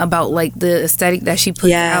lenient about like the aesthetic that she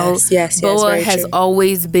puts out. Boa has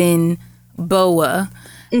always been Boa.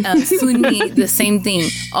 Sunmi, the same thing,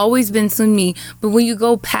 always been Sunmi. But when you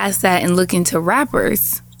go past that and look into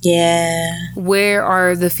rappers, where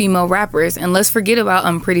are the female rappers? And let's forget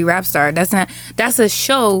about Pretty Rap Star. That's a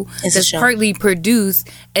show that's partly produced,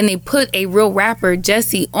 and they put a real rapper,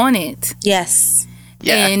 Jessie, on it. Yes.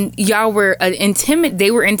 Yeah. And y'all were they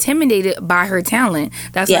were intimidated by her talent.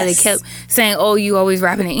 That's why they kept saying, "Oh, you always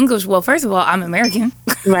rapping in English." Well, first of all, I'm American.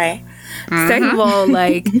 Right. Second of all,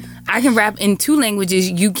 like, I can rap in 2 languages.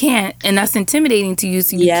 You can't, and that's intimidating to you.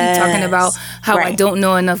 So you keep talking about how I don't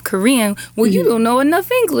know enough Korean. Well, you don't know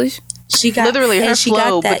enough English. She got literally her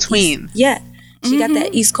flow between. She got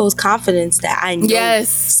that East Coast confidence that I know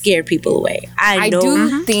scared people away. I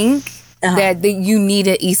do think that you need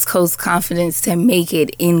an East Coast confidence to make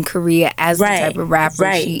it in Korea as the type of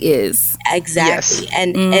rapper she is. Exactly.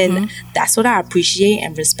 And that's what I appreciate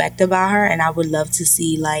and respect about her. And I would love to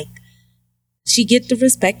see, like, she get the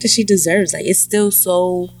respect that she deserves. Like, it's still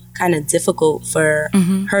so kind of difficult for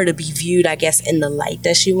her to be viewed, I guess, in the light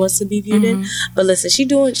that she wants to be viewed in. But listen, she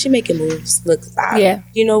making moves. Look,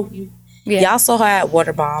 y'all saw her at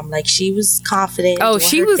Waterbomb. Like, she was confident. Oh,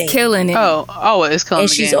 she was killing it. Always killing and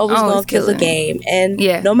the game. And she's always going to kill the game. And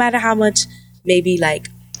no matter how much maybe like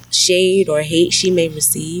shade or hate she may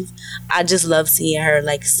receive, I just love seeing her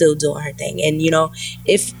like still doing her thing. And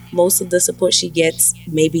if most of the support she gets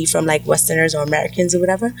maybe from like Westerners or Americans or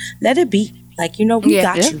whatever, let it be. Like, we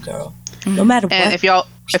got you, girl. No matter what. And if y'all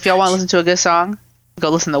want to listen to a good song, go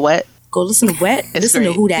listen to Wet. Go listen to Wet. Listen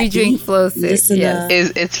to Who That Featuring Flowsick.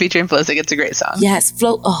 It's featuring Flowsick. It's a great song. Yes,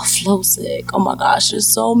 Flowsick. Oh my gosh,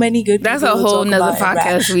 there's so many good. That's a whole nother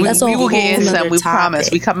podcast. We will get into that. We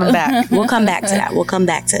promise. We coming back. We'll come back to that.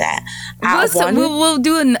 We'll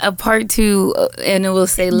do a part 2, and it will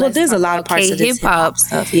say. Well, there's a lot of parts of this hip hop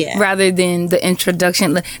stuff. Yeah. Rather than the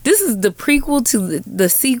introduction. This is the prequel to the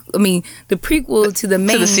sequel. I mean, the prequel to the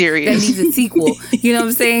main to the series that needs a sequel. You know what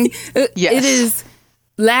I'm saying? Yes. It is.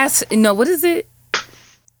 What is it?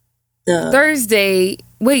 Thursday.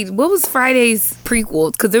 Wait, what was Friday's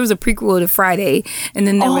prequel? Because there was a prequel to Friday, and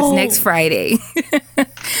then there was next Friday. But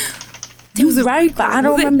I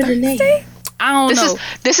don't remember the name. I don't know.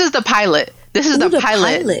 This is the pilot. This is the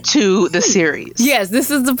pilot to the series. Yes,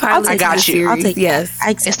 this is the pilot. I got you. I'll take yes.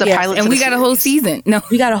 It's the pilot, and we got a whole season. No,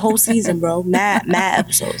 we got a whole season, bro. Mad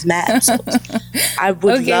episodes. I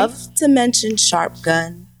would love to mention Sharp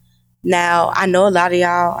Gun. Now, I know a lot of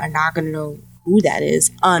y'all are not going to know who that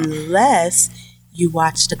is unless you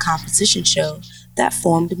watch the competition show that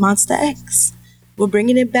formed Monsta X. We're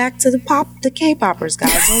bringing it back to the K-poppers,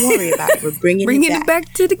 guys. Don't worry about it. We're bringing it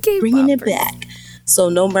back to the K-poppers. Bringing it back. So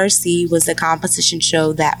No Mercy was the competition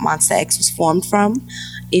show that Monsta X was formed from.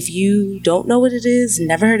 If you don't know what it is,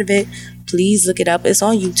 never heard of it, please look it up. It's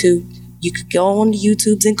on YouTube. You could go on the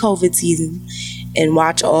YouTubes in COVID season and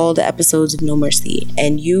watch all the episodes of No Mercy,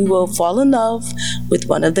 and you will fall in love with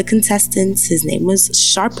one of the contestants. His name was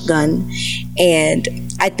Sharp Gun, and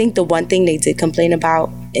I think the one thing they did complain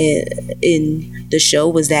about in the show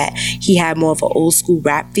was that he had more of an old school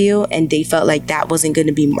rap feel, and they felt like that wasn't going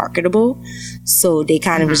to be marketable. So they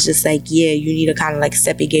kind of was just like, yeah, you need to kind of like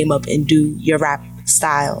step your game up and do your rap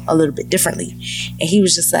style a little bit differently. And he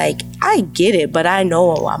was just like, I get it, but I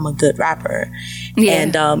know I'm a good rapper. Yeah.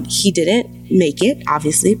 And he didn't make it,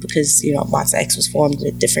 obviously, because, you know, Monsta X was formed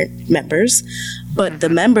with different members, but the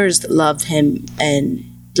members loved him, and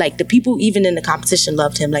like the people even in the competition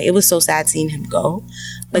loved him. Like, it was so sad seeing him go,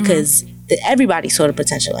 because everybody saw the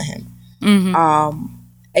potential in him.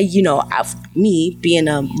 And, you know, me being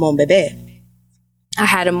a mon bébé, I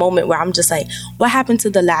had a moment where I'm just like, what happened to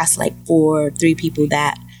the last like 3 people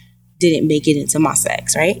that didn't make it into Monsta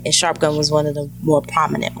X, right? And Sharp Gun was one of the more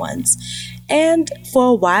prominent ones. And for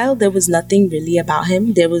a while, there was nothing really about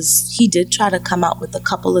him. He did try to come out with a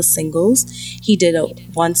couple of singles. He did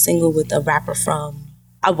one single with a rapper from,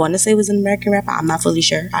 I want to say it was an American rapper. I'm not fully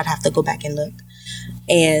sure. I'd have to go back and look.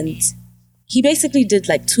 And he basically did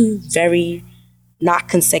like 2 very not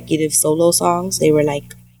consecutive solo songs. They were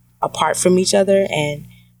like apart from each other, and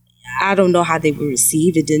I don't know how they were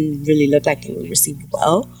received. It didn't really look like they were received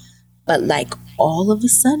well. But like all of a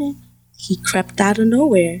sudden, he crept out of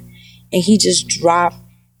nowhere, and he just dropped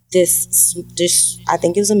this I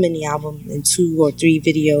think it was a mini album and 2 or 3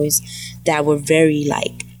 videos that were very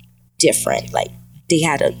like different. Like, they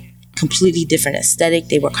had a completely different aesthetic.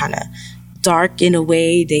 They were kind of dark in a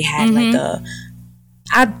way. They had like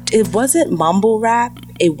it wasn't mumble rap.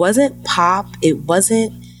 It wasn't pop. It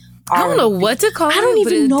wasn't I don't know what to call it. I don't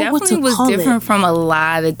even know what to call it. It definitely was different from a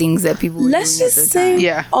lot of things that people were doing at the time. Let's just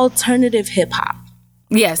say alternative hip hop.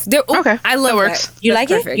 Yes. Okay. I love that. Works. You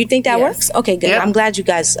like it? You think that works? Okay, good. Yep. I'm glad you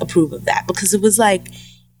guys approve of that, because it was like,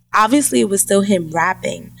 obviously it was still him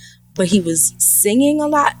rapping, but he was singing a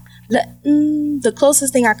lot. The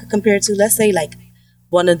closest thing I could compare it to, let's say like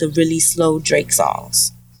one of the really slow Drake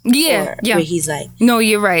songs. Yeah. Where he's like, no,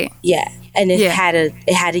 you're right. Yeah. And it had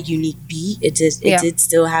a unique beat. It did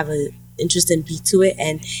still have a interesting beat to it,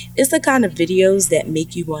 and it's the kind of videos that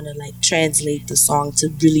make you want to like translate the song to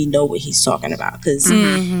really know what he's talking about, because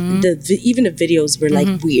even the videos were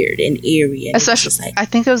like weird and eerie, and especially like, I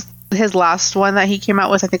think it was his last one that he came out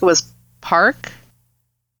with. I think it was Park.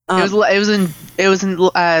 It was in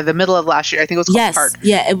the middle of last year. I think it was called Park.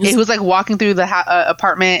 Yeah, it was like walking through the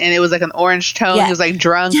apartment, and it was like an orange tone. Yeah. He was like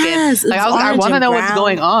drunk. Yes, and like, I want to know what's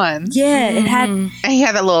going on. Yeah, it had. And he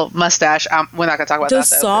had that little mustache. We're not gonna talk about that. The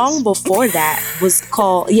song before that was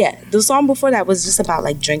called. Yeah, the song before that was just about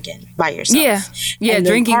like drinking by yourself. Yeah, and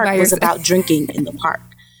drinking Park by yourself. was about drinking in the park,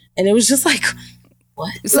 and it was just like,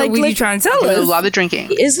 what? So like, what are you trying to tell us? A lot of drinking.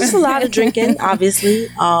 It's just a lot of drinking, obviously.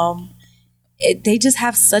 They just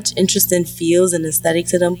have such interesting feels and aesthetic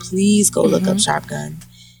to them. Please go look up Sharp Gun.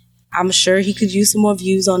 I'm sure he could use some more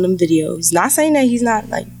views on them videos. Not saying that he's not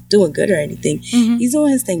like doing good or anything. He's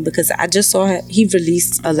doing his thing, because I just saw he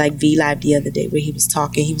released a like V-Live the other day where he was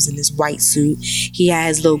talking. He was in this white suit. He had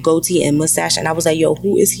his little goatee and mustache, and I was like, yo,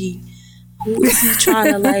 who is he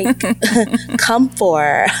trying to like come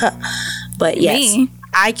for? But yes,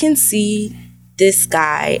 I can see this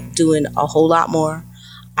guy doing a whole lot more.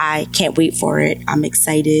 I can't wait for it. I'm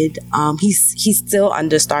excited. He's still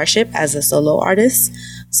under Starship as a solo artist,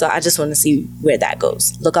 so I just want to see where that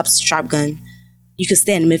goes. Look up Sharp Gun. You can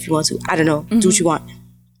stand him if you want to. I don't know. Do what you want.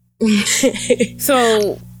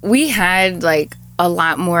 So we had like a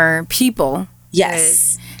lot more people.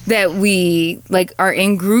 Yes. That we like are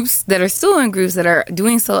in groups, that are still in groups, that are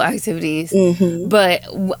doing solo activities. But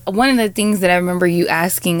one of the things that I remember you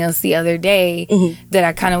asking us the other day that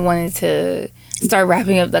I kind of wanted to start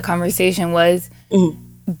wrapping up the conversation was,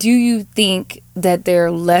 do you think that they're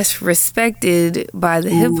less respected by the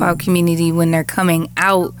hip hop community when they're coming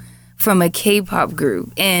out from a K-pop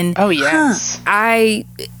group? And I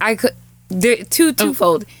could, they're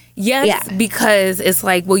twofold. Yes, because it's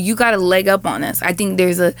like, well, you got a leg up on us. I think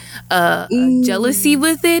there's a jealousy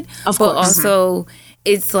with it, but also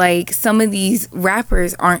it's like some of these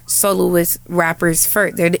rappers aren't soloist rappers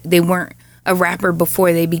first. They weren't a rapper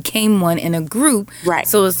before they became one in a group. Right.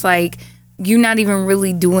 So it's like you're not even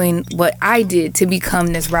really doing what I did to become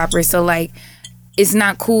this rapper. So like, it's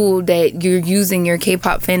not cool that you're using your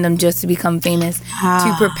K-pop fandom just to become famous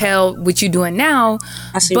to propel what you're doing now.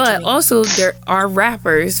 But also there are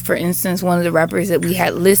rappers, for instance, one of the rappers that we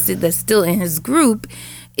had listed that's still in his group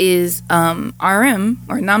is RM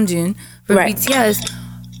or Namjoon from BTS.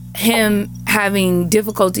 Him having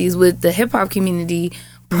difficulties with the hip hop community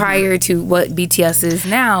prior to what BTS is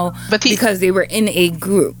now, because they were in a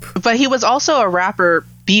group. But he was also a rapper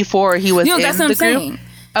before he was in that's the what I'm group. saying.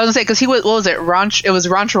 I was gonna say, because he was, what was it? It was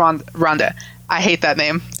Ranch Ronda. I hate that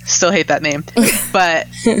name. Still hate that name. But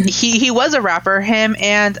he was a rapper. Him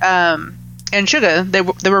and Suga,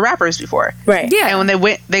 they were rappers before. Right. Yeah. And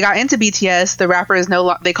when they got into BTS, the rappers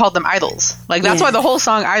they called them idols. Like that's why the whole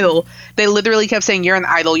song "Idol," they literally kept saying, "You're an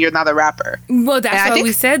idol. You're not a rapper." Well, that's why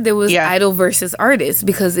we said there was idol versus artist,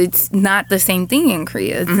 because it's not the same thing in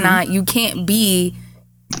Korea. It's not. You can't be.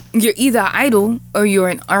 You're either an idol or you're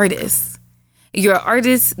an artist. You're an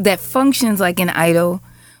artist that functions like an idol,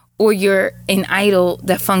 or you're an idol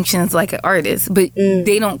that functions like an artist, but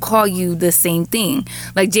they don't call you the same thing.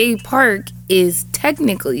 Like Jay Park is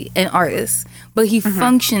technically an artist, but he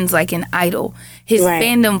functions like an idol. His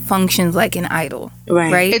fandom functions like an idol.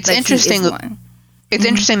 Right? It's like interesting. It's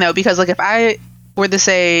interesting though, because like if I were to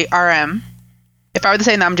say RM, if I were to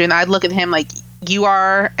say Namjoon, I'd look at him like, you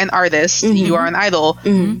are an artist, you are an idol.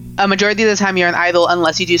 A majority of the time you're an idol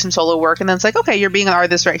unless you do some solo work, and then it's like, okay, you're being an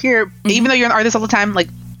artist right here, even though you're an artist all the time, like,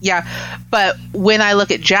 yeah. But when I look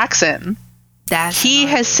at Jackson, he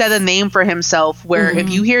has set a name for himself where if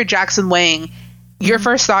you hear Jackson Wang, your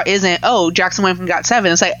first thought isn't, oh, Jackson Wang from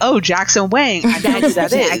GOT7. It's like, oh, Jackson Wang. I know who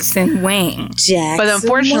that is. Jackson Wang. But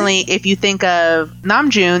unfortunately, if you think of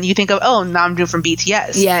Namjoon, you think of, oh, Namjoon from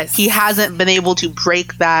BTS. Yes. He hasn't been able to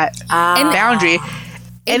break that boundary.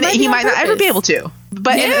 And he might not ever be able to.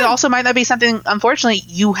 But it also might not be something, unfortunately,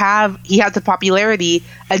 he has the popularity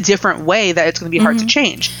a different way that it's going to be hard to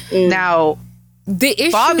change. Now, the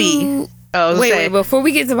issue... Bobby... Wait, before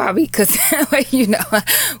we get to Bobby, because you know,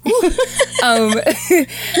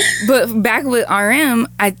 but back with RM,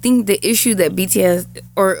 I think the issue that BTS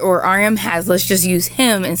or RM has, let's just use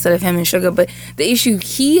him instead of him and Suga, but the issue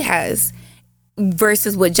he has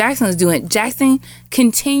versus what Jackson is doing, Jackson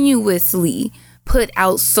continuously put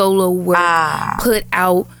out solo work, put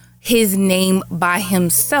out his name by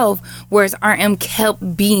himself, whereas RM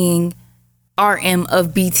kept being RM of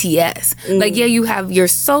BTS. Like, yeah, you have your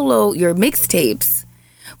solo, your mixtapes,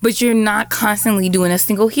 but you're not constantly doing a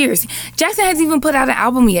single here. Jackson hasn't even put out an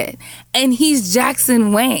album yet, and he's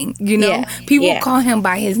Jackson Wang. You know, people call him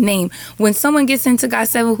by his name. When someone gets into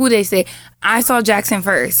GOT7, who they say, I saw Jackson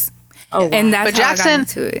first. Oh, wow. And that's but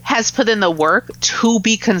Jackson has put in the work to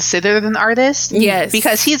be considered an artist. Yes,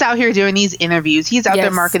 because he's out here doing these interviews. He's out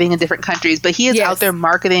there marketing in different countries, but he is out there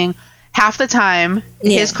marketing. Half the time,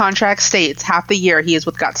 his contract states half the year he is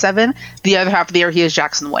with GOT7. The other half of the year, he is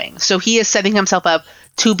Jackson Wang. So he is setting himself up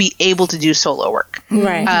to be able to do solo work.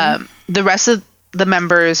 Right. The rest of the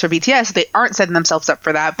members for BTS, they aren't setting themselves up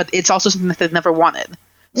for that, but it's also something that they've never wanted.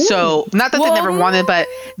 So, not that they never wanted, but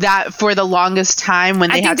that for the longest time when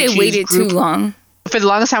they had to choose waited group, too long. For the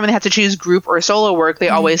longest time when they had to choose group or solo work, they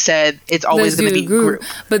always said it's always going to be group.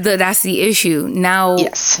 But that's the issue. Now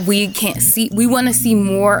we can't see. We want to see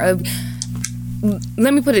more of.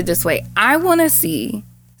 Let me put it this way. I want to see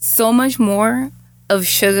so much more of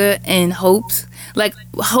Suga and Hope's. Like,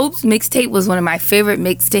 Hope's mixtape was one of my favorite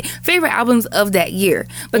albums of that year.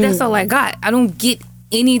 But that's all I got. I don't get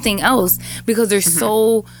anything else because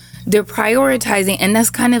they're prioritizing, and that's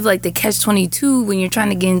kind of like the catch-22 when you're trying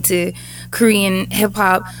to get into Korean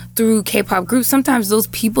hip-hop through K-pop groups. Sometimes those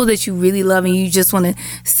people that you really love and you just want to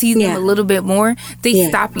see them a little bit more, they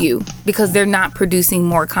stop you because they're not producing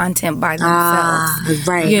more content by themselves.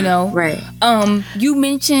 Right. You know? Right. You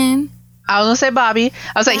mentioned... I was going to say Bobby.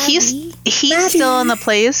 I was like, he's still in the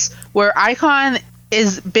place where iKON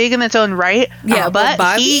is big in its own right,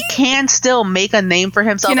 but he can still make a name for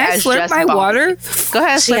himself. Can I as slurp just my Bobby. water? Go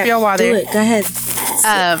ahead, slurp your water. Do it. Go ahead.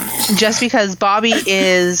 Just because Bobby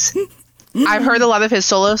is, I've heard a lot of his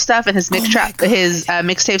solo stuff and his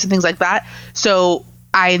mixtapes and things like that. So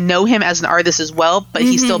I know him as an artist as well, but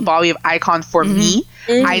he's still Bobby of iKON for me.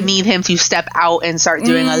 I need him to step out and start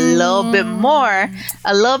doing a little bit more,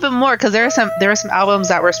 because there are some albums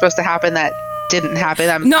that were supposed to happen that didn't happen.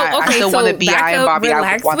 I still want to be I and Bobby.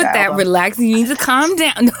 Relax with that. Relax. You need to calm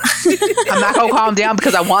down. I'm not gonna calm down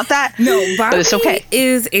because I want that. No, Bobby but it's okay.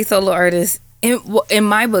 Is a solo artist in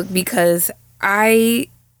my book because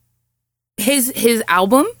his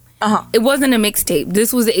album. It wasn't a mixtape.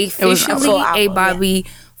 This was officially a Bobby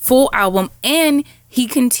full album, and he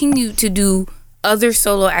continued to do other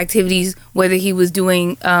solo activities, whether he was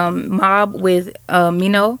doing Mob with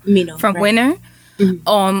Mino from right. Winner,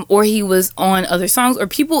 or he was on other songs, or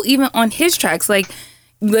people even on his tracks. Like,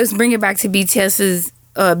 let's bring it back to BTS's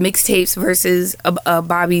mixtapes versus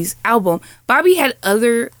Bobby's album. Bobby had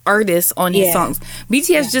other artists on his songs.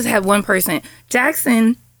 BTS just had one person.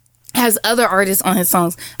 Jackson has other artists on his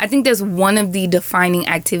songs. I think that's one of the defining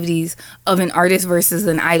activities of an artist versus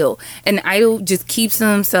an idol. An idol just keeps to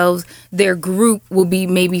themselves. Their group will be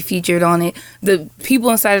maybe featured on it. The people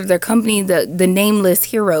inside of their company, the nameless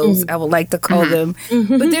heroes, I would like to call them,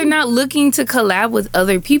 but they're not looking to collab with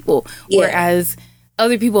other people. Whereas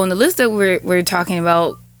other people on the list that we're talking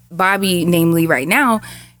about, Bobby, namely right now,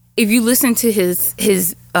 if you listen to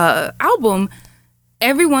his album,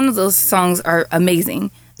 every one of those songs are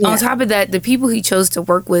amazing. On top of that, the people he chose to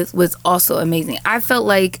work with was also amazing. I felt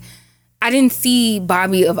like I didn't see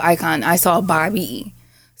Bobby of Icon. I saw Bobby.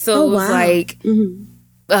 So it was like,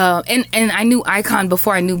 and I knew Icon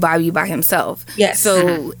before I knew Bobby by himself. Yes.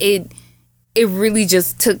 So it really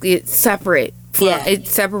just took it separate. It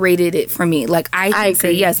separated it from me. Like, I can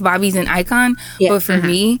say, yes, Bobby's an icon, but for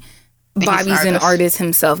me, Bobby's an artist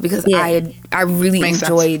himself, because I really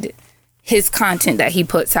enjoyed his content that he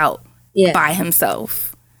puts out by himself.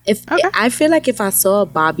 I feel like if I saw a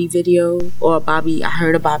Bobby video or I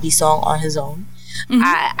heard a Bobby song on his own,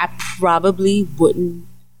 I probably wouldn't.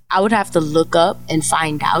 I would have to look up and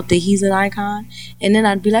find out that he's an icon, and then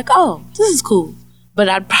I'd be like, oh, this is cool. But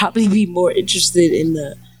I'd probably be more interested in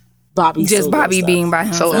the Bobby just solo Bobby stuff. being by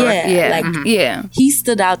himself. He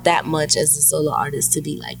stood out that much as a solo artist to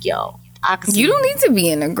be like, yo, I can see you don't need to be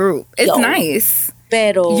in a group. It's nice.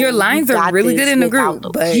 Pero your lines are really good in a group,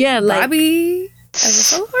 but Bobby as a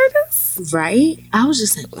solo artist, right? I was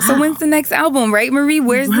just like, wow. So when's the next album, right, Marie?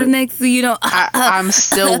 Where's the next? I'm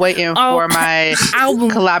still waiting for my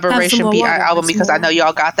collaboration album, because I know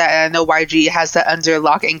y'all got that, and I know YG has that under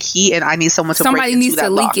lock and key, and I need someone to somebody break needs into to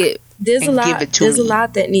that leak lock. it. There's a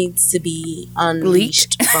lot that needs to be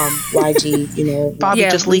unleashed from YG. You know, Bobby,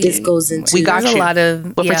 just leak this it. goes into. We got There's you. A lot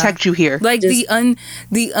of, we'll protect you here. Like the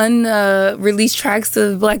unreleased tracks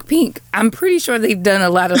of Blackpink. I'm pretty sure they've done a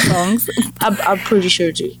lot of songs. I'm pretty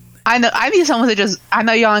sure too. I know. I need someone to I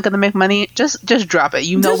know y'all ain't gonna make money. Just drop it.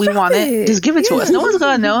 You know we want it. Just give it to us. No one's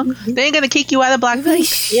gonna know. They ain't gonna kick you out of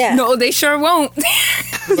Blackpink. Yeah. No, they sure won't.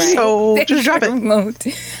 Right. So just drop it. Won't.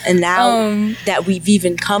 And now that we've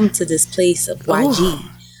even come to this place of YG,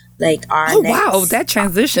 like our next, wow, that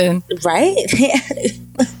transition, right?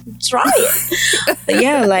 Try it.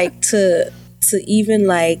 Yeah, like to even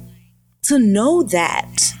like to know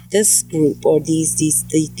that this group or these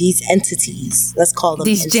entities, let's call them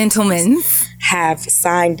these gentlemen, have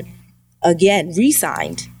re-signed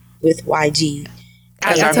with YG.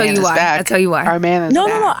 I'll tell you why. Our man is no.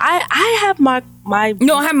 back. I have my.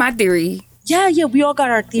 No, I have my theory. Yeah. We all got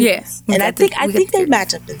our theories. Yeah, and I think they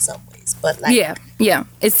match up in some ways. But like, yeah,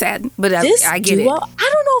 it's sad, but I get it. I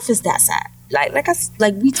don't know if it's that sad. Like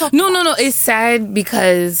we talked. No. It's sad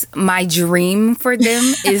because my dream for them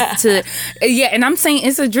is to, and I'm saying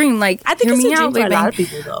it's a dream. Like, I think hear it's me a dream out, for baby. a lot of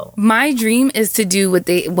people, though. My dream is to do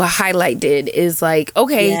what Highlight did. Is like,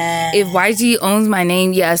 okay, if YG owns my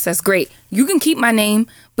name, yes, that's great. You can keep my name,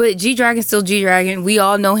 but G-Dragon's still G-Dragon. We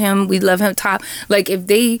all know him. We love him top. Like, if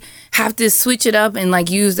they have to switch it up and like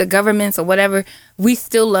use the governments or whatever, we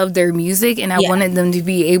still love their music, and I wanted them to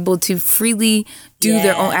be able to freely do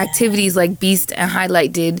their own activities like Beast and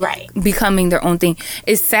Highlight did, becoming their own thing.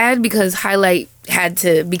 It's sad because Highlight had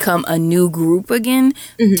to become a new group again,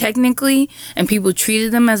 technically, and people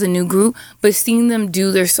treated them as a new group, but seeing them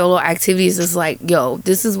do their solo activities is like, yo,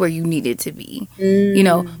 this is where you needed to be, you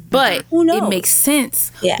know? But it makes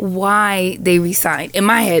sense why they resigned. In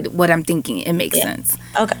my head, what I'm thinking, it makes sense.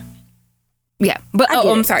 Okay. Yeah, but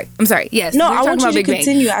I'm sorry. Yes. No, I want you to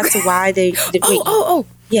continue as to why they.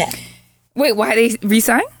 Yeah. Wait, why they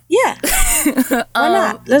resign? Yeah. Why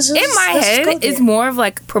not? In my head, it's more of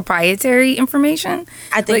like proprietary information.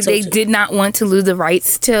 I think like so they too. did not want to lose the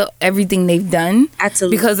rights to everything they've done.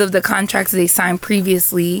 Absolutely. Because of the contracts they signed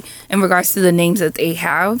previously in regards to the names that they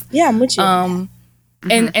have. Yeah, I'm with you.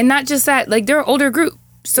 And not just that, like they're an older group.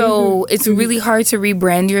 So it's really hard to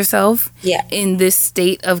rebrand yourself in this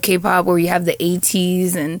state of K-pop where you have the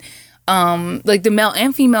ATs and like the male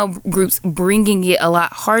and female groups bringing it a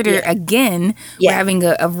lot harder again. We're having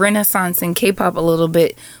a renaissance in K-pop a little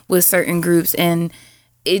bit with certain groups, and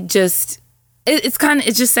it just it's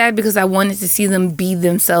just sad because I wanted to see them be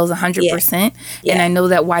themselves 100%, and I know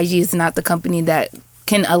that YG is not the company that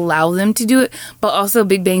can allow them to do it, but also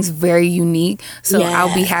Big Bang's very unique. So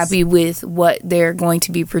I'll be happy with what they're going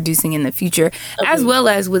to be producing in the future, as well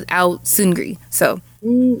as without Seungri. So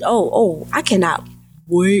I cannot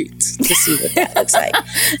wait to see what that looks like.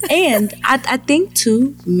 And I think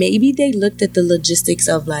too, maybe they looked at the logistics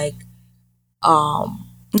of like,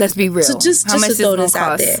 let's be real. So just how much to is throw it gonna this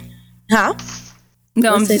out cost? there, huh?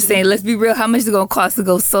 No, I'm just saying, let's be real. How much is it going to cost to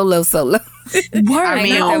go solo? I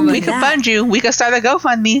mean, we could fund you. We could start a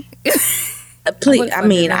GoFundMe. Please, I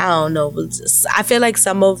mean, I don't know. I feel like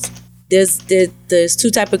there's two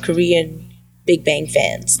type of Korean Big Bang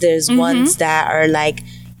fans. There's ones that are like,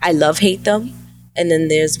 I hate them. And then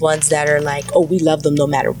there's ones that are like, oh, we love them no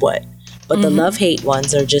matter what. But the love-hate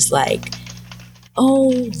ones are just like,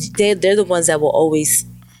 oh, they're the ones that will always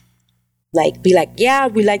like be like, yeah,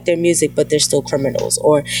 we like their music, but they're still criminals.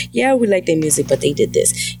 Or, yeah, we like their music, but they did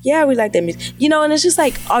this. Yeah, we like their music. You know, and it's just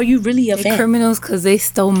like, are you really a fan? Criminals because they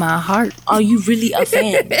stole my heart. Are you really a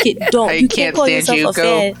fan? You can't call yourself a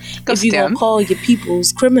fan if you gonna call your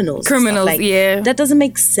people's criminals. Criminals, like, yeah. That doesn't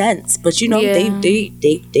make sense. But you know,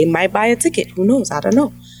 they might buy a ticket. Who knows? I don't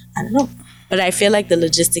know. But I feel like the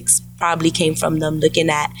logistics probably came from them looking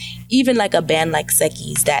at even like a band like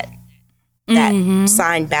Seki's that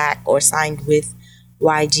signed back or signed with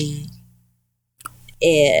YG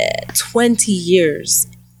 20 years.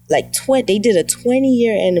 Like they did a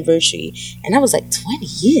 20-year anniversary, and I was like, 20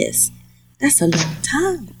 years? That's a long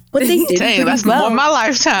time. But they did pretty that's well. more my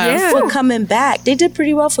lifetime. Yeah. For coming back. They did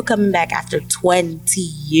pretty well for coming back after 20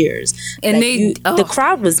 years. And like the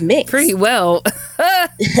crowd was mixed. Pretty well.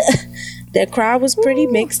 Their crowd was pretty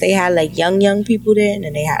mixed. They had like young people there, and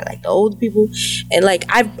then they had like the old people. And like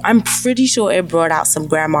I'm pretty sure it brought out some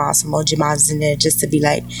grandmas, some ojimas in there just to be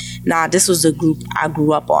like, nah, this was the group I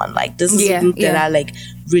grew up on. Like this is a group that I like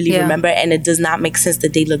really remember, and it does not make sense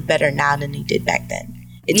that they look better now than they did back then.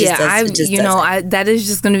 It just that is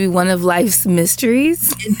just going to be one of life's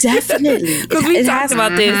mysteries. Definitely. Because we talked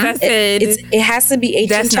about this. I said it has to be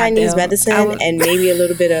ancient Chinese medicine and maybe a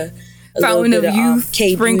little bit of Fountain of Youth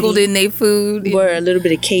sprinkled in their food. Or a little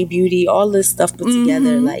bit of K-beauty, all this stuff put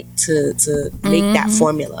together like to make that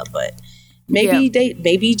formula. But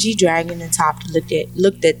maybe G-Dragon and Top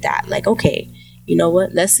looked at that like, okay, you know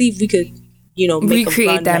what? Let's see if we could, make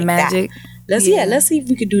recreate that like magic. That. Let's see if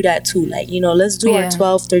we could do that too. Like, let's do our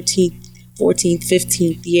 12th, 13th, 14th,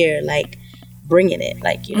 15th year, like bringing it.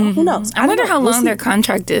 Like, who knows? I wonder how long their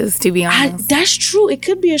contract is, to be honest. That's true. It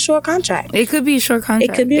could be a short contract. It could be a short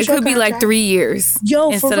contract. It could be like 3 years.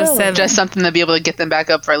 Instead of 7. Just something to be able to get them back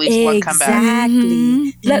up for at least one comeback.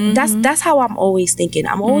 Exactly. That's how I'm always thinking.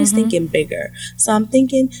 I'm always thinking bigger. So I'm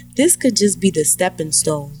thinking this could just be the stepping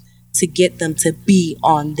stone to get them to be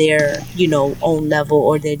on their, own level,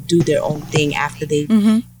 or they do their own thing after they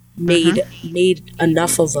made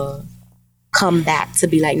enough of a comeback to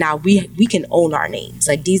be like, now we can own our names.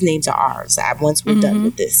 Like, these names are ours. Once we're done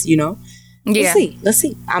with this, Let's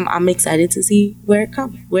see. I'm excited to see where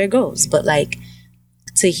it goes. But like,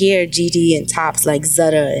 to hear GD and Tops like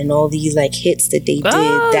Zutta and all these like hits that they did,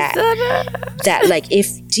 that like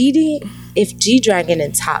if G-Dragon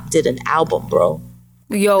and Top did an album, bro.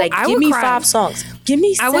 Yo, like, give me 5 songs. Give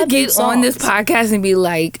me 7 songs. I would get on this podcast and be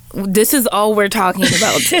like, this is all we're talking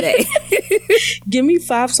about today. Give me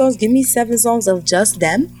 5 songs. Give me 7 songs of just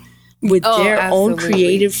them with their own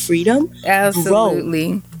creative freedom.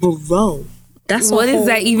 Absolutely. Bro. That's what does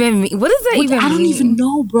that even mean? What does that even mean? I don't even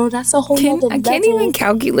know, bro. That's a whole nother level. I can't even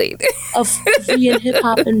calculate. Of Korean hip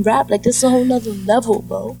hop and rap. Like, this is a whole nother level,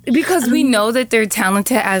 bro. Because we know that they're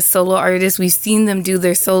talented as solo artists. We've seen them do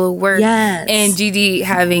their solo work. Yes. And GD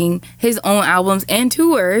having his own albums and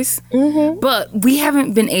tours. But we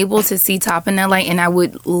haven't been able to see Top in that light. And I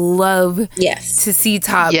would love to see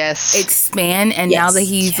Top expand. And now that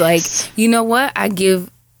he's like, you know what? I give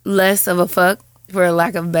less of a fuck, for a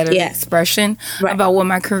lack of better expression, about what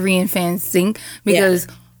my Korean fans think, because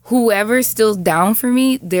whoever's still down for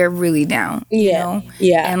me, they're really down. You know?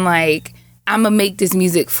 And like, I'm gonna make this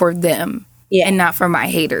music for them and not for my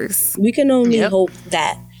haters. We can only hope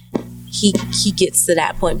that he gets to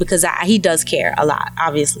that point, because he does care a lot,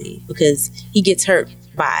 obviously, because he gets hurt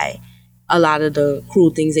by a lot of the cruel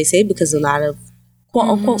things they say, because a lot of quote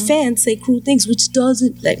unquote fans say cruel things, which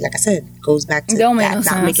doesn't, like I said, goes back to that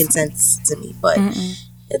not making sense to me. But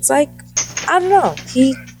it's like, I don't know.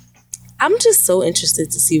 I'm just so interested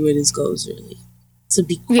to see where this goes, really. To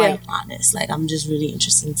be quite honest, like, I'm just really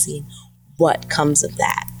interested in seeing what comes of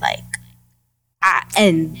that. Like,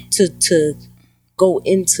 and to go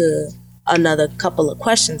into another couple of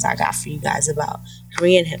questions I got for you guys about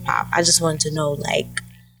Korean hip hop. I just wanted to know,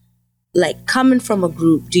 like coming from a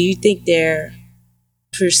group, do you think they're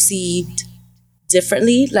perceived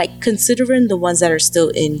differently? Like, considering the ones that are still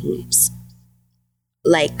in groups,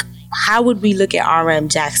 like, how would we look at RM,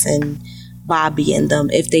 Jackson, Bobby, and them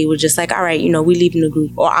if they were just like, all right, you know, we're leaving the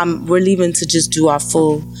group, or we're leaving to just do our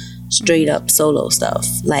full straight up solo stuff?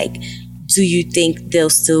 Like, do you think they'll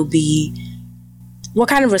still be, what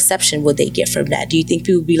kind of reception would they get from that? Do you think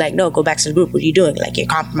people would be like, no, go back to the group, what are you doing? Like, you're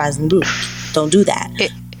compromising the group, don't do that.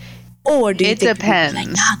 Or do you think depends. Like,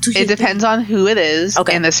 nah, it depends on who it is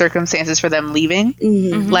and the circumstances for them leaving.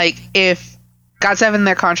 Like, if GOT7,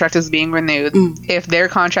 their contract is being renewed, if their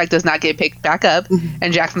contract does not get picked back up,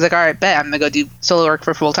 and Jackson's like, all right, bet, I'm gonna go do solo work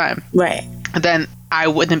for full time, right, then I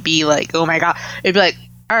wouldn't be like, oh my god. It'd be like,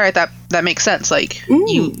 all right, that makes sense. Like,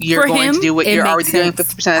 you're For going him, to do what it you're makes already doing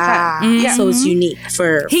sense. 50% of the time. yeah. So it's unique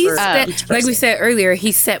for He each set, person. like we said earlier,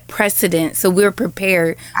 he set precedent, so we're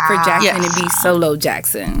prepared for Jackson to be solo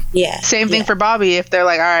Jackson. Yeah. Same thing for Bobby. If they're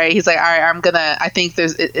like, all right, he's like, all right, I think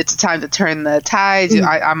it's time to turn the tides.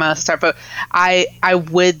 I'm gonna start. But I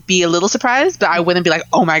would be a little surprised, but I wouldn't be like,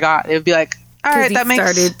 oh my god. It would be like, all right, that makes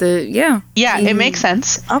started the it makes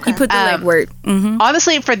sense. Okay. He put the legwork.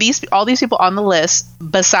 Honestly, for all these people on the list,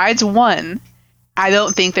 besides one, I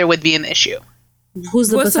don't think there would be an issue. Who's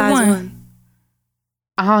the What's besides the one? one?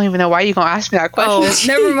 I don't even know why you're gonna ask me that question.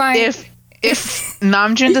 Oh, never mind. If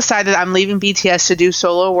Namjoon decided I'm leaving BTS to do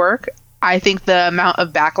solo work, I think the amount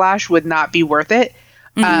of backlash would not be worth it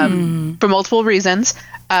for multiple reasons.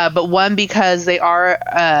 But one, because they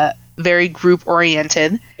are very group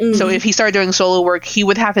oriented. So if he started doing solo work, he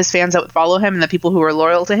would have his fans that would follow him and the people who are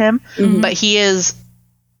loyal to him. But he is,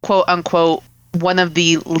 quote unquote, one of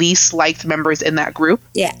the least liked members in that group.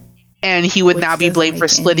 Yeah. And he would now be doesn't blamed for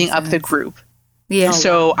make splitting any up the sense. group. Yeah.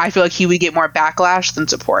 So I feel like he would get more backlash than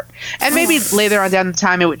support. And maybe later on down the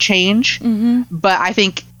time it would change. But I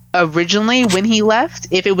think originally when he left,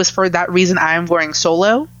 if it was for that reason I'm going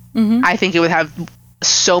solo, I think it would have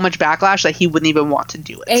so much backlash that he wouldn't even want to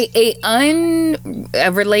do it.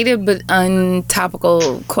 A related but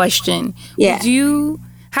untopical question. Yeah.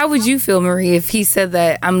 How would you feel, Marie, if he said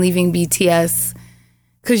that I'm leaving BTS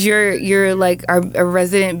because you're like a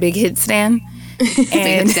resident big hit stan?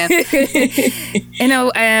 And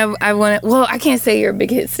I want to. Well, I can't say you're a big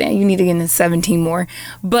hit stan. You need to get into 17 more.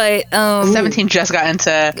 But 17 just got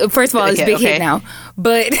into. First of all, it's big hit now.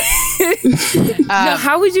 But no,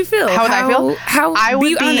 how would you feel? How would I feel? How I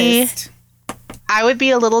would be honest. I would be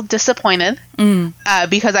a little disappointed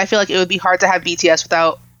because I feel like it would be hard to have BTS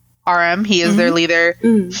without RM. He is their leader.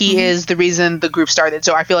 He is the reason the group started.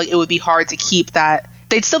 So I feel like it would be hard to keep that.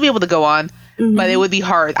 They'd still be able to go on. But it would be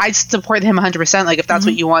hard. I'd support him 100%. Like, if that's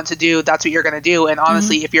what you want to do, that's what you're going to do. And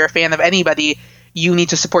honestly, if you're a fan of anybody, you need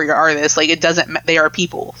to support your artist. Like, it doesn't, they are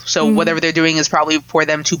people. So whatever they're doing is probably for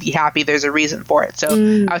them to be happy. There's a reason for it. So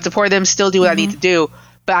I would support them, still do what I need to do.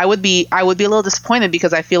 But I would be a little disappointed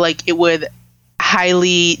because I feel like it would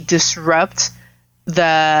highly disrupt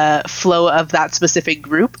the flow of that specific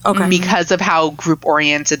group because of how group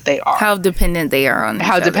oriented they are, how dependent they are on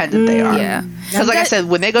how dependent they are. Yeah, because like I said,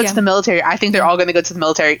 when they go to the military, I think they're all going to go to the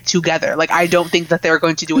military together. Like, I don't think that they're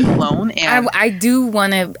going to do it alone. And I do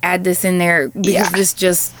want to add this in there because this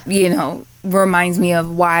just reminds me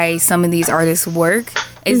of why some of these artists work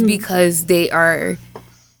is because they are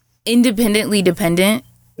independently dependent.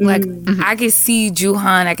 Like, I could see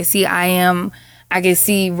Jooheon, I could see IM, I can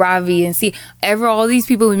see Ravi and see all these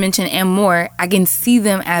people we mentioned and more. I can see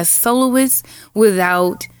them as soloists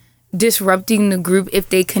without disrupting the group if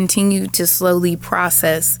they continue to slowly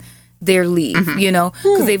process their leave,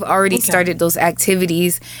 because they've already started those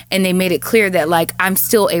activities and they made it clear that, like, I'm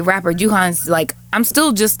still a rapper. Jooheon's like, I'm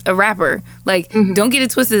still just a rapper. Like, don't get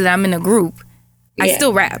it twisted that I'm in a group. I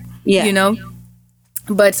still rap,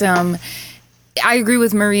 But I agree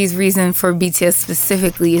with Marie's reason for BTS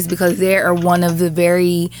specifically is because they are one of the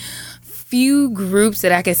very few groups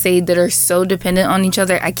that I could say that are so dependent on each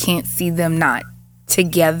other. I can't see them not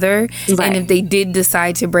together. Right. And if they did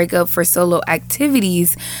decide to break up for solo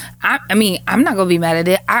activities, I mean, I'm not going to be mad at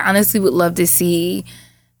it. I honestly would love to see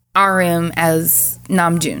RM as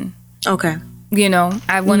Namjoon. Okay.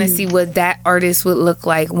 I want to see what that artist would look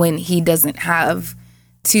like when he doesn't have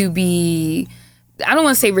to be... I don't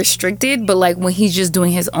want to say restricted, but like when he's just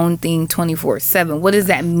doing his own thing 24/7. What does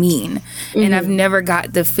that mean? And I've never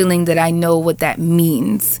got the feeling that I know what that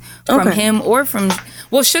means from him or from...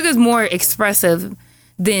 Well, Suga's more expressive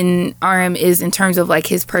than RM is in terms of like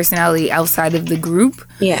his personality outside of the group.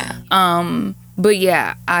 Yeah. But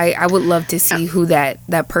yeah, I would love to see who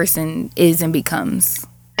that person is and becomes.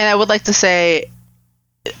 And I would like to say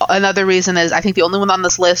another reason is I think the only one on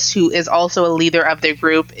this list who is also a leader of their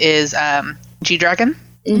group is... G-Dragon.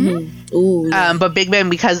 Mm-hmm. Ooh, yeah. But Big Bang,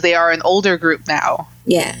 because they are an older group now,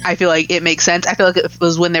 Yeah. I feel like it makes sense. I feel like if it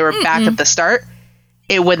was when they were back at the start,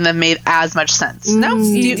 it wouldn't have made as much sense. No,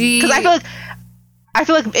 because I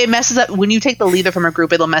feel like it messes up when you take the leader from a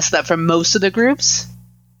group. It'll mess it up for most of the groups.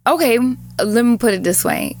 Okay, let me put it this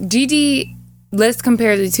way. GD, let's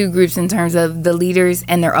compare the two groups in terms of the leaders,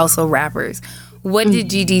 and they're also rappers. What did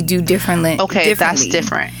GD do differently? Okay, that's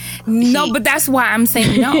different. No, but that's why I'm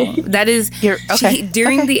saying no. That is,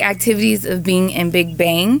 during the activities of being in Big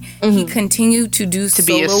Bang, he continued to do to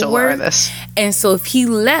be a solo work. artist. And so if he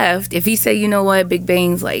left, if he said, you know what, Big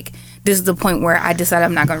Bang's like, this is the point where I decided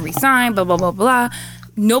I'm not going to resign, blah, blah, blah, blah.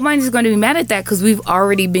 Nobody's going to be mad at that because we've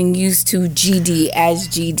already been used to GD as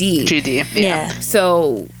GD. GD, yeah.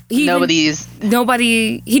 So he did his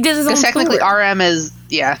own technically tour. RM is,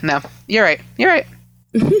 no. You're right.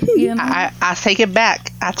 Yeah. I take it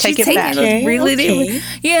back. I take it back. Okay.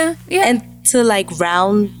 Yeah. And to like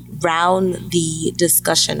round the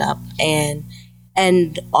discussion up and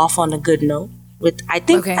end off on a good note with I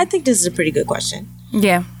think this is a pretty good question.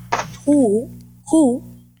 Yeah. Who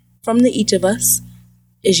from the each of us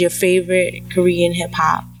is your favorite Korean hip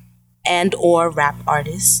hop and or rap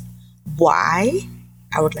artist? Why?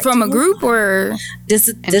 I would like from to a know. group or This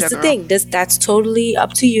is the thing. That's totally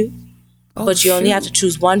up to you. But you only have to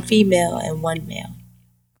choose one female and one male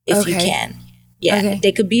if you can. Yeah. Okay.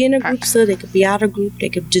 They could be in a group still, they could be out of group, they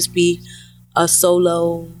could just be a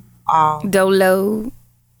solo Dolo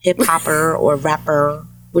hip hopper or rapper,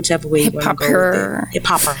 whichever way you want to go with it. Hip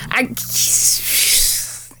hopper.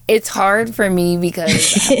 It's hard for me because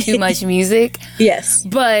I have too much music. Yes.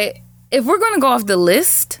 But if we're going to go off the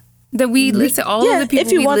list that we listed, all of the people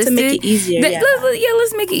if you we want listed, to make it easier.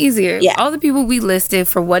 let's make it easier. Yeah. All the people we listed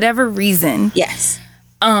for whatever reason. Yes.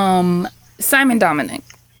 Simon Dominic.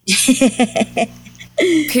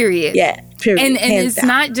 Period. Yeah. Period. And it's down.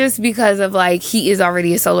 not just because of like he is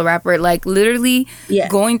already a solo rapper. Like literally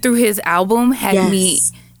going through his album had me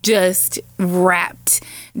just wrapped.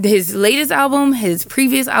 His latest album, his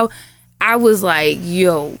previous album, I was like,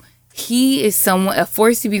 yo, he is a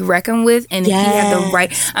force to be reckoned with, and he had the right.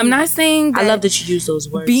 I'm not saying that I love that you use those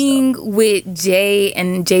words. Being with Jay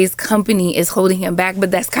and Jay's company is holding him back, but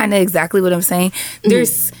that's kind of exactly what I'm saying.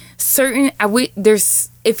 There's certain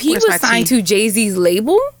if he was signed to Jay-Z's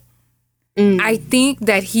label, I think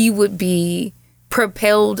that he would be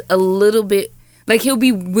propelled a little bit. Like he'll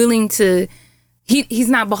be willing to. He's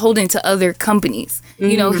not beholden to other companies.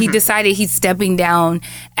 You know, he decided he's stepping down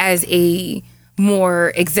as a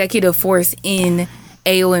more executive force in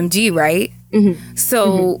AOMG, right?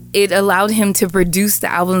 So it allowed him to produce the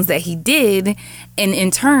albums that he did, and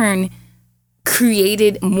in turn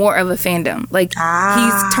created more of a fandom. Like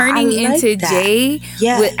he's turning into that. Jay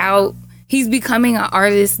without. He's becoming an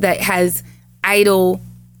artist that has idol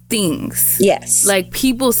things. Yes. Like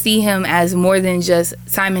people see him as more than just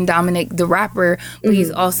Simon Dominic the rapper, but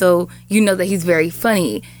he's also, that he's very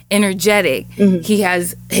funny, energetic. He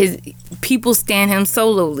has his people stand him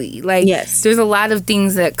solely. Like there's a lot of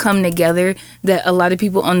things that come together that a lot of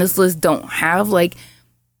people on this list don't have. Like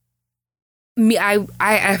me, I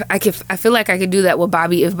feel like I could do that with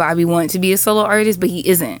Bobby if Bobby wanted to be a solo artist, but he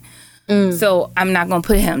isn't. So I'm not going to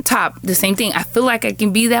put him top. The same thing. I feel like I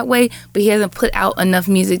can be that way, but he hasn't put out enough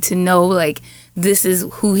music to know like this is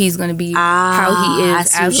who he's going to be, how he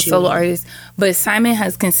is as a solo artist. But Simon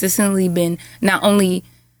has consistently been not only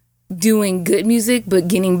doing good music, but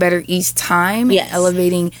getting better each time, and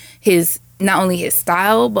elevating not only his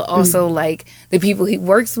style, but also like the people he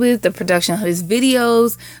works with, the production of his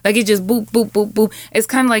videos. Like it just boop, boop, boop, boop. It's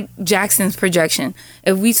kind of like Jackson's projection.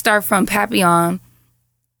 If we start from Papillon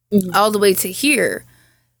all the way to here,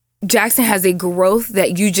 Jackson has a growth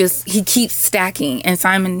that he keeps stacking, and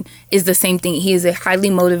Simon is the same thing. He is a highly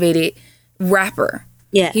motivated rapper.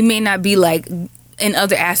 Yeah. He may not be like, in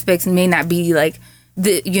other aspects, may not be like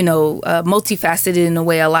multifaceted in the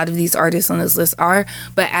way a lot of these artists on this list are,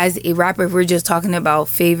 but as a rapper, if we're just talking about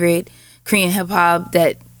favorite Korean hip hop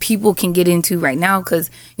that people can get into right now, because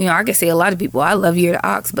I can say a lot of people, I love Year to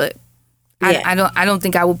Ox, but I don't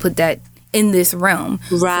think I would put that in this realm.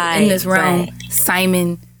 Right. So in this realm,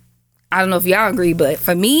 Simon, I don't know if y'all agree, but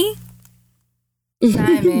for me,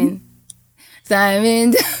 Simon.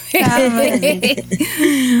 And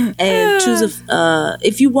choose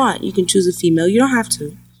if you want, you can choose a female. You don't have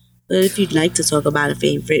to. But if you'd like to talk about a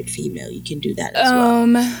favorite female, you can do that as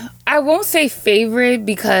well. I won't say favorite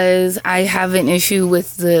because I have an issue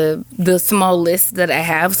with the small list that I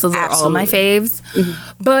have, so they're all my faves.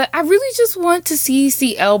 But I really just want to see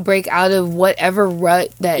CL break out of whatever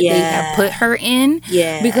rut that they have put her in.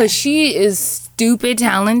 Yeah. Because she is stupid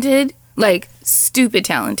talented. Like, stupid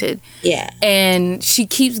talented. Yeah. And she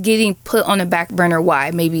keeps getting put on the back burner.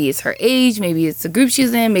 Why? Maybe it's her age. Maybe it's the group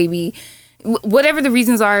she's in. Maybe whatever the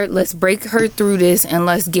reasons are, let's break her through this and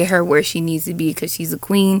let's get her where she needs to be, because she's a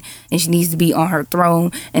queen and she needs to be on her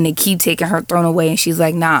throne. And they keep taking her throne away. And she's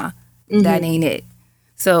like, nah, that ain't it.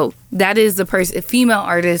 So that is the a female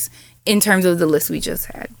artist in terms of the list we just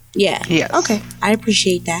had. Yeah. Yes. Okay. I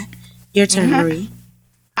appreciate that. Your turn, Marie.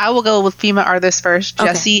 I will go with female artists first. Okay.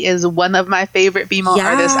 Jessie is one of my favorite female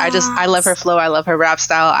artists. I love her flow. I love her rap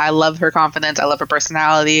style. I love her confidence. I love her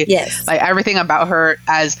personality. Yes. Like everything about her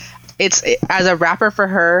as a rapper for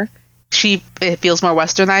her, it feels more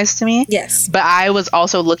westernized to me. Yes. But I was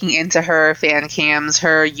also looking into her fan cams,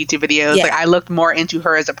 her YouTube videos. Yeah. Like I looked more into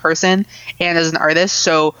her as a person and as an artist.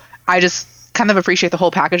 So I just kind of appreciate the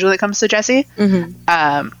whole package when it comes to Jessie.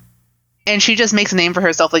 And she just makes a name for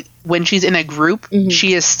herself. Like when she's in a group,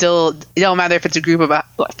 she is still, it don't matter if it's a group of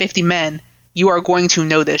 50 men, you are going to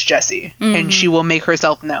know this Jessie, and she will make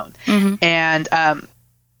herself known. And I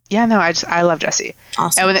love Jessie.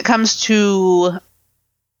 Awesome. And when it comes to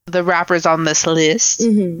the rappers on this list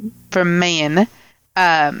for men,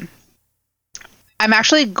 I'm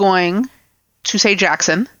actually going to say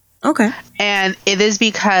Jackson. Okay. And it is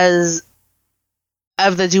because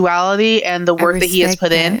of the duality and the work that he has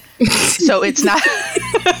put in. So it's not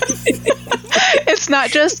it's not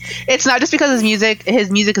just because his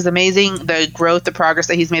music is amazing, the growth, the progress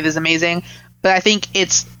that he's made is amazing, but I think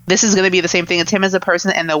this is going to be the same thing. It's him as a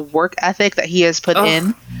person and the work ethic that he has put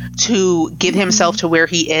in to get himself to where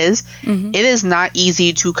he is. It is not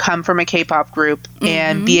easy to come from a K-pop group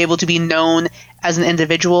and be able to be known as an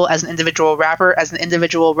individual rapper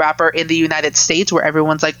in the United States, where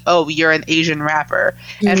everyone's like, oh, you're an Asian rapper.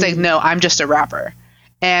 And it's like, no, I'm just a rapper.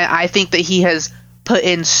 And I think that he has put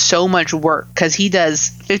in so much work, because he does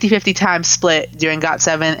 50-50 time split doing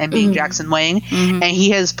GOT7 and being Jackson Wang. And he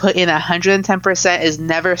has put in 110%, is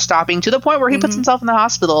never stopping, to the point where he puts himself in the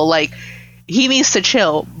hospital. Like, he needs to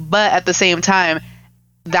chill. But at the same time,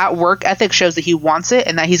 that work ethic shows that he wants it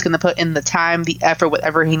and that he's going to put in the time, the effort,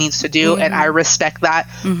 whatever he needs to do. And I respect that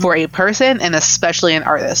for a person, and especially an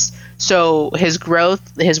artist. So his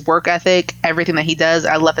growth, his work ethic, everything that he does,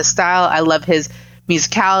 I love his style. I love his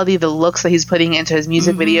musicality, the looks that he's putting into his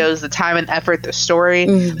music videos, the time and effort, the story.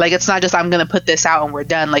 Like, it's not just, I'm going to put this out and we're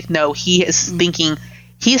done. Like, no, he is thinking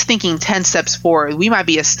 10 steps forward. We might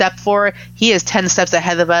be a step forward. He is 10 steps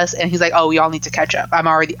ahead of us, and he's like, oh, we all need to catch up. I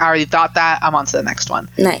already thought that. I'm on to the next one.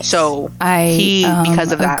 Nice. So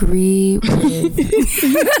because of that, agree with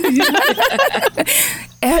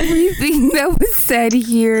everything that was said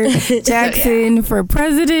here. Jackson for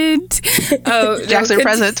president. Jackson for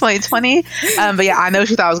president 2020. But yeah, I know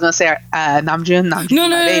she thought I was going to say Namjoon.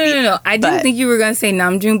 No. I didn't think you were going to say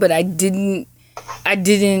Namjoon, but I didn't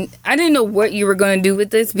know what you were going to do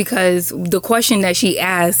with this, because the question that she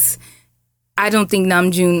asked, I don't think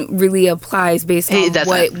Namjoon really applies based on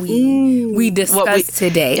what we discussed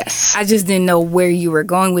today. Yes. I just didn't know where you were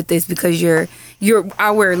going with this, because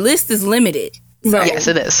our list is limited. So yes,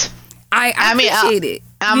 it is. I appreciate it.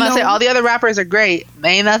 I'm gonna say all the other rappers are great.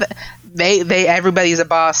 Everybody's a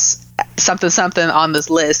boss, something on this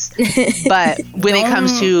list. But when it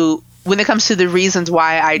comes to the reasons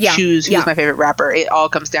why I choose who's my favorite rapper, it all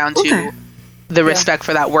comes down to the respect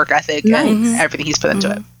for that work ethic and everything he's put into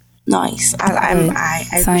it. Nice. I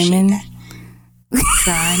appreciate that.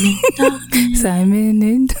 Simon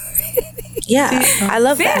and yeah, I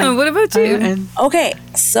love that. What about you? Okay,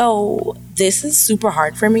 so this is super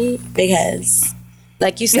hard for me, because,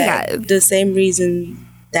 like you said, the same reason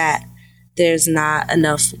that there's not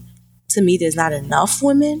enough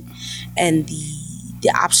women, and the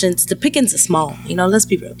options, the pickings are small. Let's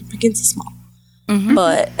be real, the pickings are small.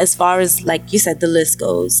 But as far as, like you said, the list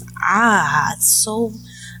goes,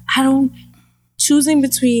 choosing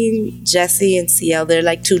between Jessie and CL, they're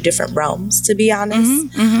like two different realms, to be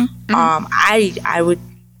honest. I would,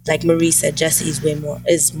 like Marie said, Jessie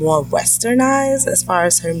is more westernized as far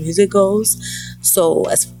as her music goes. So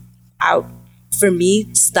for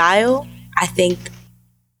me, style, I think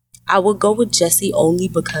I would go with Jessie only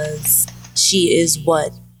because she is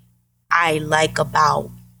what I like about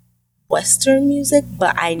Western music,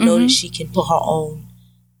 but I know that she can put her own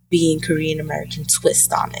being Korean American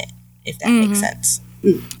twist on it, if that makes sense.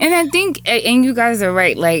 And I think, and you guys are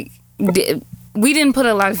right, like, we didn't put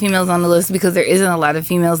a lot of females on the list because there isn't a lot of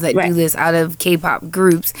females that do this out of K-pop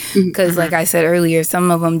groups. Because, like I said earlier, some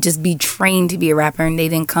of them just be trained to be a rapper and they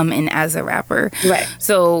didn't come in as a rapper. Right.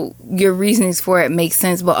 So your reasonings for it make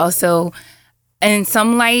sense, but also, in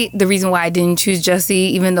some light, the reason why I didn't choose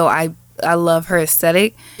Jessie, even though I I love her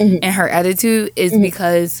aesthetic and her attitude is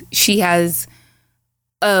because she has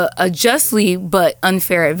a justly but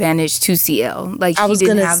unfair advantage to CL. Like, she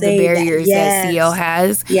didn't have the barriers that CL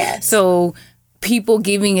has. Yes. So people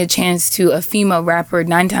giving a chance to a female rapper,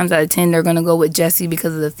 9 times out of 10, they're going to go with Jessie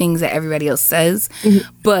because of the things that everybody else says.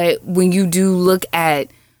 But when you do look at,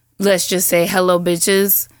 let's just say, Hello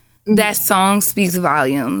Bitches, that song speaks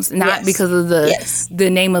volumes. Not because of the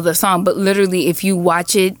name of the song, but literally, if you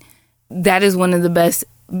watch it, that is one of the best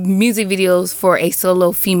music videos for a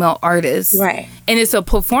solo female artist. Right. And it's a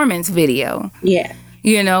performance video. Yeah.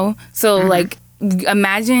 You know? So, like,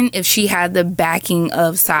 imagine if she had the backing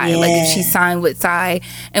of Psy. Like, if she signed with Psy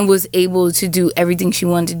and was able to do everything she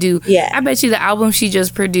wanted to do. Yeah. I bet you the album she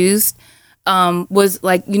just produced was,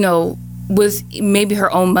 like, you know, was maybe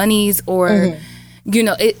her own monies or... You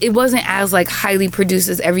know, it wasn't as, like, highly produced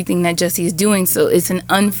as everything that Jessie is doing, so it's an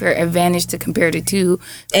unfair advantage to compare the two.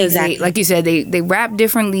 Exactly. Like you said, they rap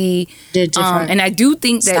differently. They're different and I do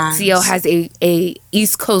think that styles. CL has a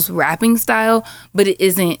East Coast rapping style, but it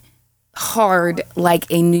isn't hard like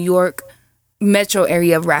a New York metro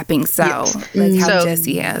area rapping style, like how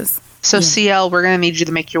Jessie has. So CL, we're gonna need you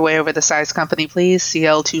to make your way over to Size Company, please.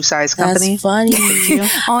 CL2 Size Company. That's funny. Thank you.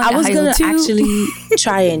 I was gonna actually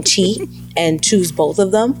try and cheat and choose both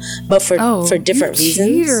of them, but for different reasons.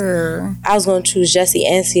 Cheater. I was gonna choose Jessie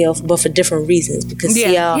and CL, but for different reasons because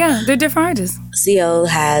CL, they're different artists. CL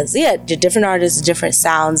has they're different artists, different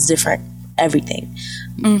sounds, different everything.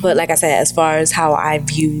 But like I said, as far as how I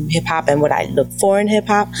view hip hop and what I look for in hip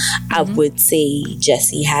hop, I would say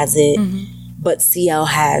Jessie has it. But CL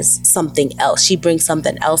has something else. She brings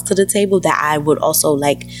something else to the table that I would also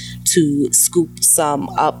like to scoop some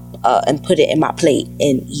up and put it in my plate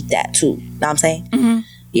and eat that too. Know what I'm saying?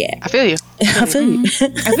 Yeah. I feel you. I feel you.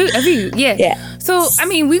 I feel you. Yeah. So, I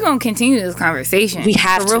mean, we're going to continue this conversation. We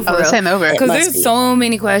have to. Let's end over. Because there's so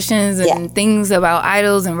many questions and things about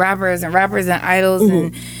idols and rappers and idols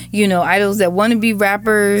and, you know, idols that want to be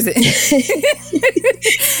rappers.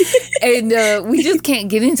 And we just can't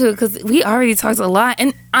get into it because we already talked a lot.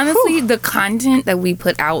 And honestly, the content that we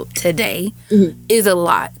put out today is a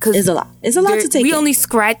lot. It's a lot. It's a lot to take We in. only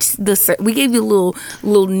scratched we gave you a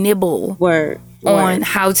little nibble. On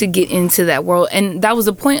how to get into that world. And that was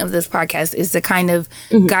the point of this podcast, is to kind of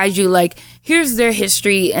guide you, like, here's their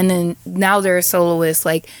history, and then now they're a soloist.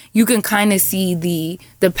 Like, you can kind of see the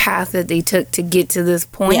path that they took to get to this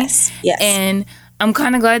point. Yes. And I'm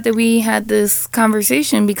kind of glad that we had this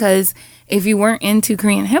conversation, because if you weren't into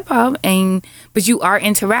Korean hip hop but you are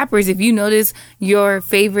into rappers, if you notice your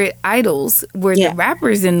favorite idols were the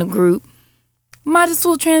rappers in the group, might as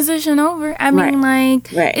well transition over. I mean,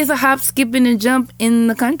 it's a hop, skip, and a jump in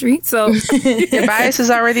the country. So your bias is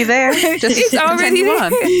already there. Just it's already there.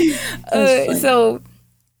 So,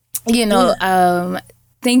 you know,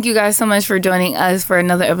 thank you guys so much for joining us for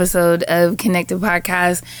another episode of Connected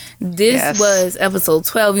Podcast. This was episode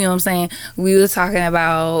 12. You know what I'm saying? We were talking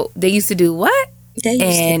about they used to do what?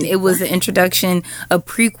 And it was an introduction, a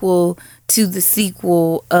prequel to the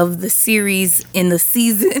sequel of the series in the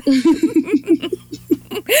season.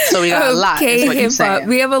 So we got a lot. Is what you're saying.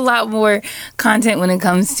 We have a lot more content when it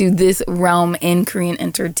comes to this realm in Korean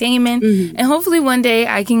entertainment, and hopefully one day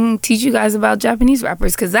I can teach you guys about Japanese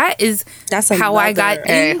rappers, because that's how I got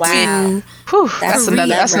into. Wow. That's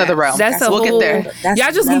another realm. We'll get there.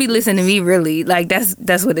 Y'all just gonna be listening to me, really. Like,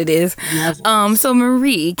 that's what it is. So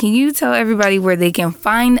Marie, can you tell everybody where they can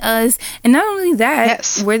find us, and not only that,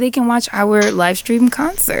 where they can watch our live stream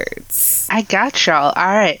concerts? I got y'all.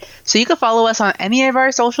 All right. So you can follow us on any of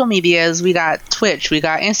our social medias. We got Twitch, we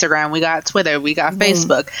got Instagram, we got Twitter, we got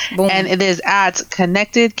Facebook. And it is at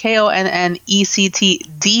Connected,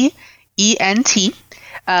 KONNECTDENT.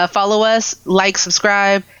 Follow us, like,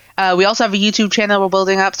 subscribe. We also have a YouTube channel we're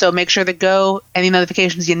building up, so make sure to go. Any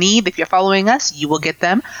notifications you need, if you're following us, you will get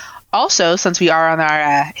them. Also, since we are on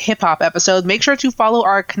our hip-hop episode, make sure to follow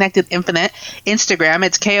our Connected Infinite Instagram.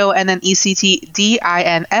 It's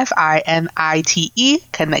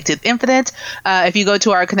KONNECTDINFINITE, Connected Infinite. If you go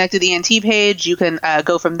to our Connected ENT page, you can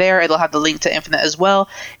go from there. It'll have the link to Infinite as well.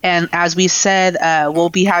 And as we said, we'll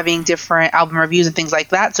be having different album reviews and things like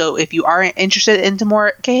that. So if you are interested into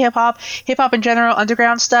more K-hip-hop, hip-hop in general,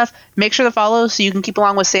 underground stuff, make sure to follow so you can keep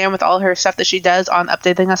along with Sam with all her stuff that she does on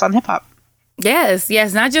updating us on hip-hop. Yes,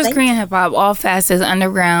 not just Korean hip hop, all facets,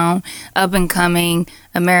 underground, up and coming,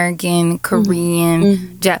 American,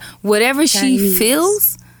 Korean, whatever Chinese. She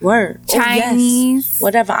feels. Chinese,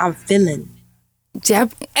 whatever I'm feeling.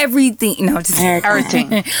 everything. No, just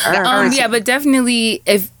Everything. Yeah, but definitely,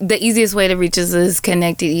 if the easiest way to reach us is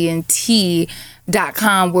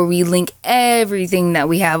connectedent.com, where we link everything that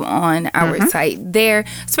we have on our site there,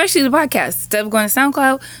 especially the podcast. Instead of going to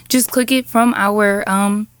SoundCloud, just click it from our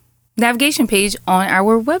navigation page on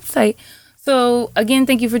our website. So again,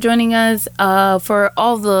 thank you for joining us. For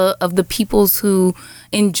all of the peoples who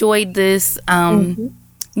enjoyed this,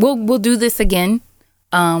 we'll do this again.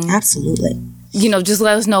 Absolutely. Just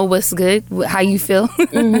let us know what's good, how you feel.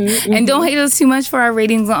 And don't hate us too much for our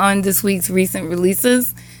ratings on this week's recent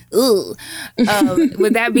releases.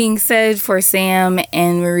 With that being said, for Sam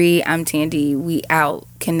and Marie, I'm Tandy. We out.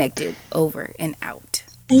 Connected. Over and out.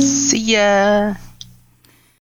 See ya.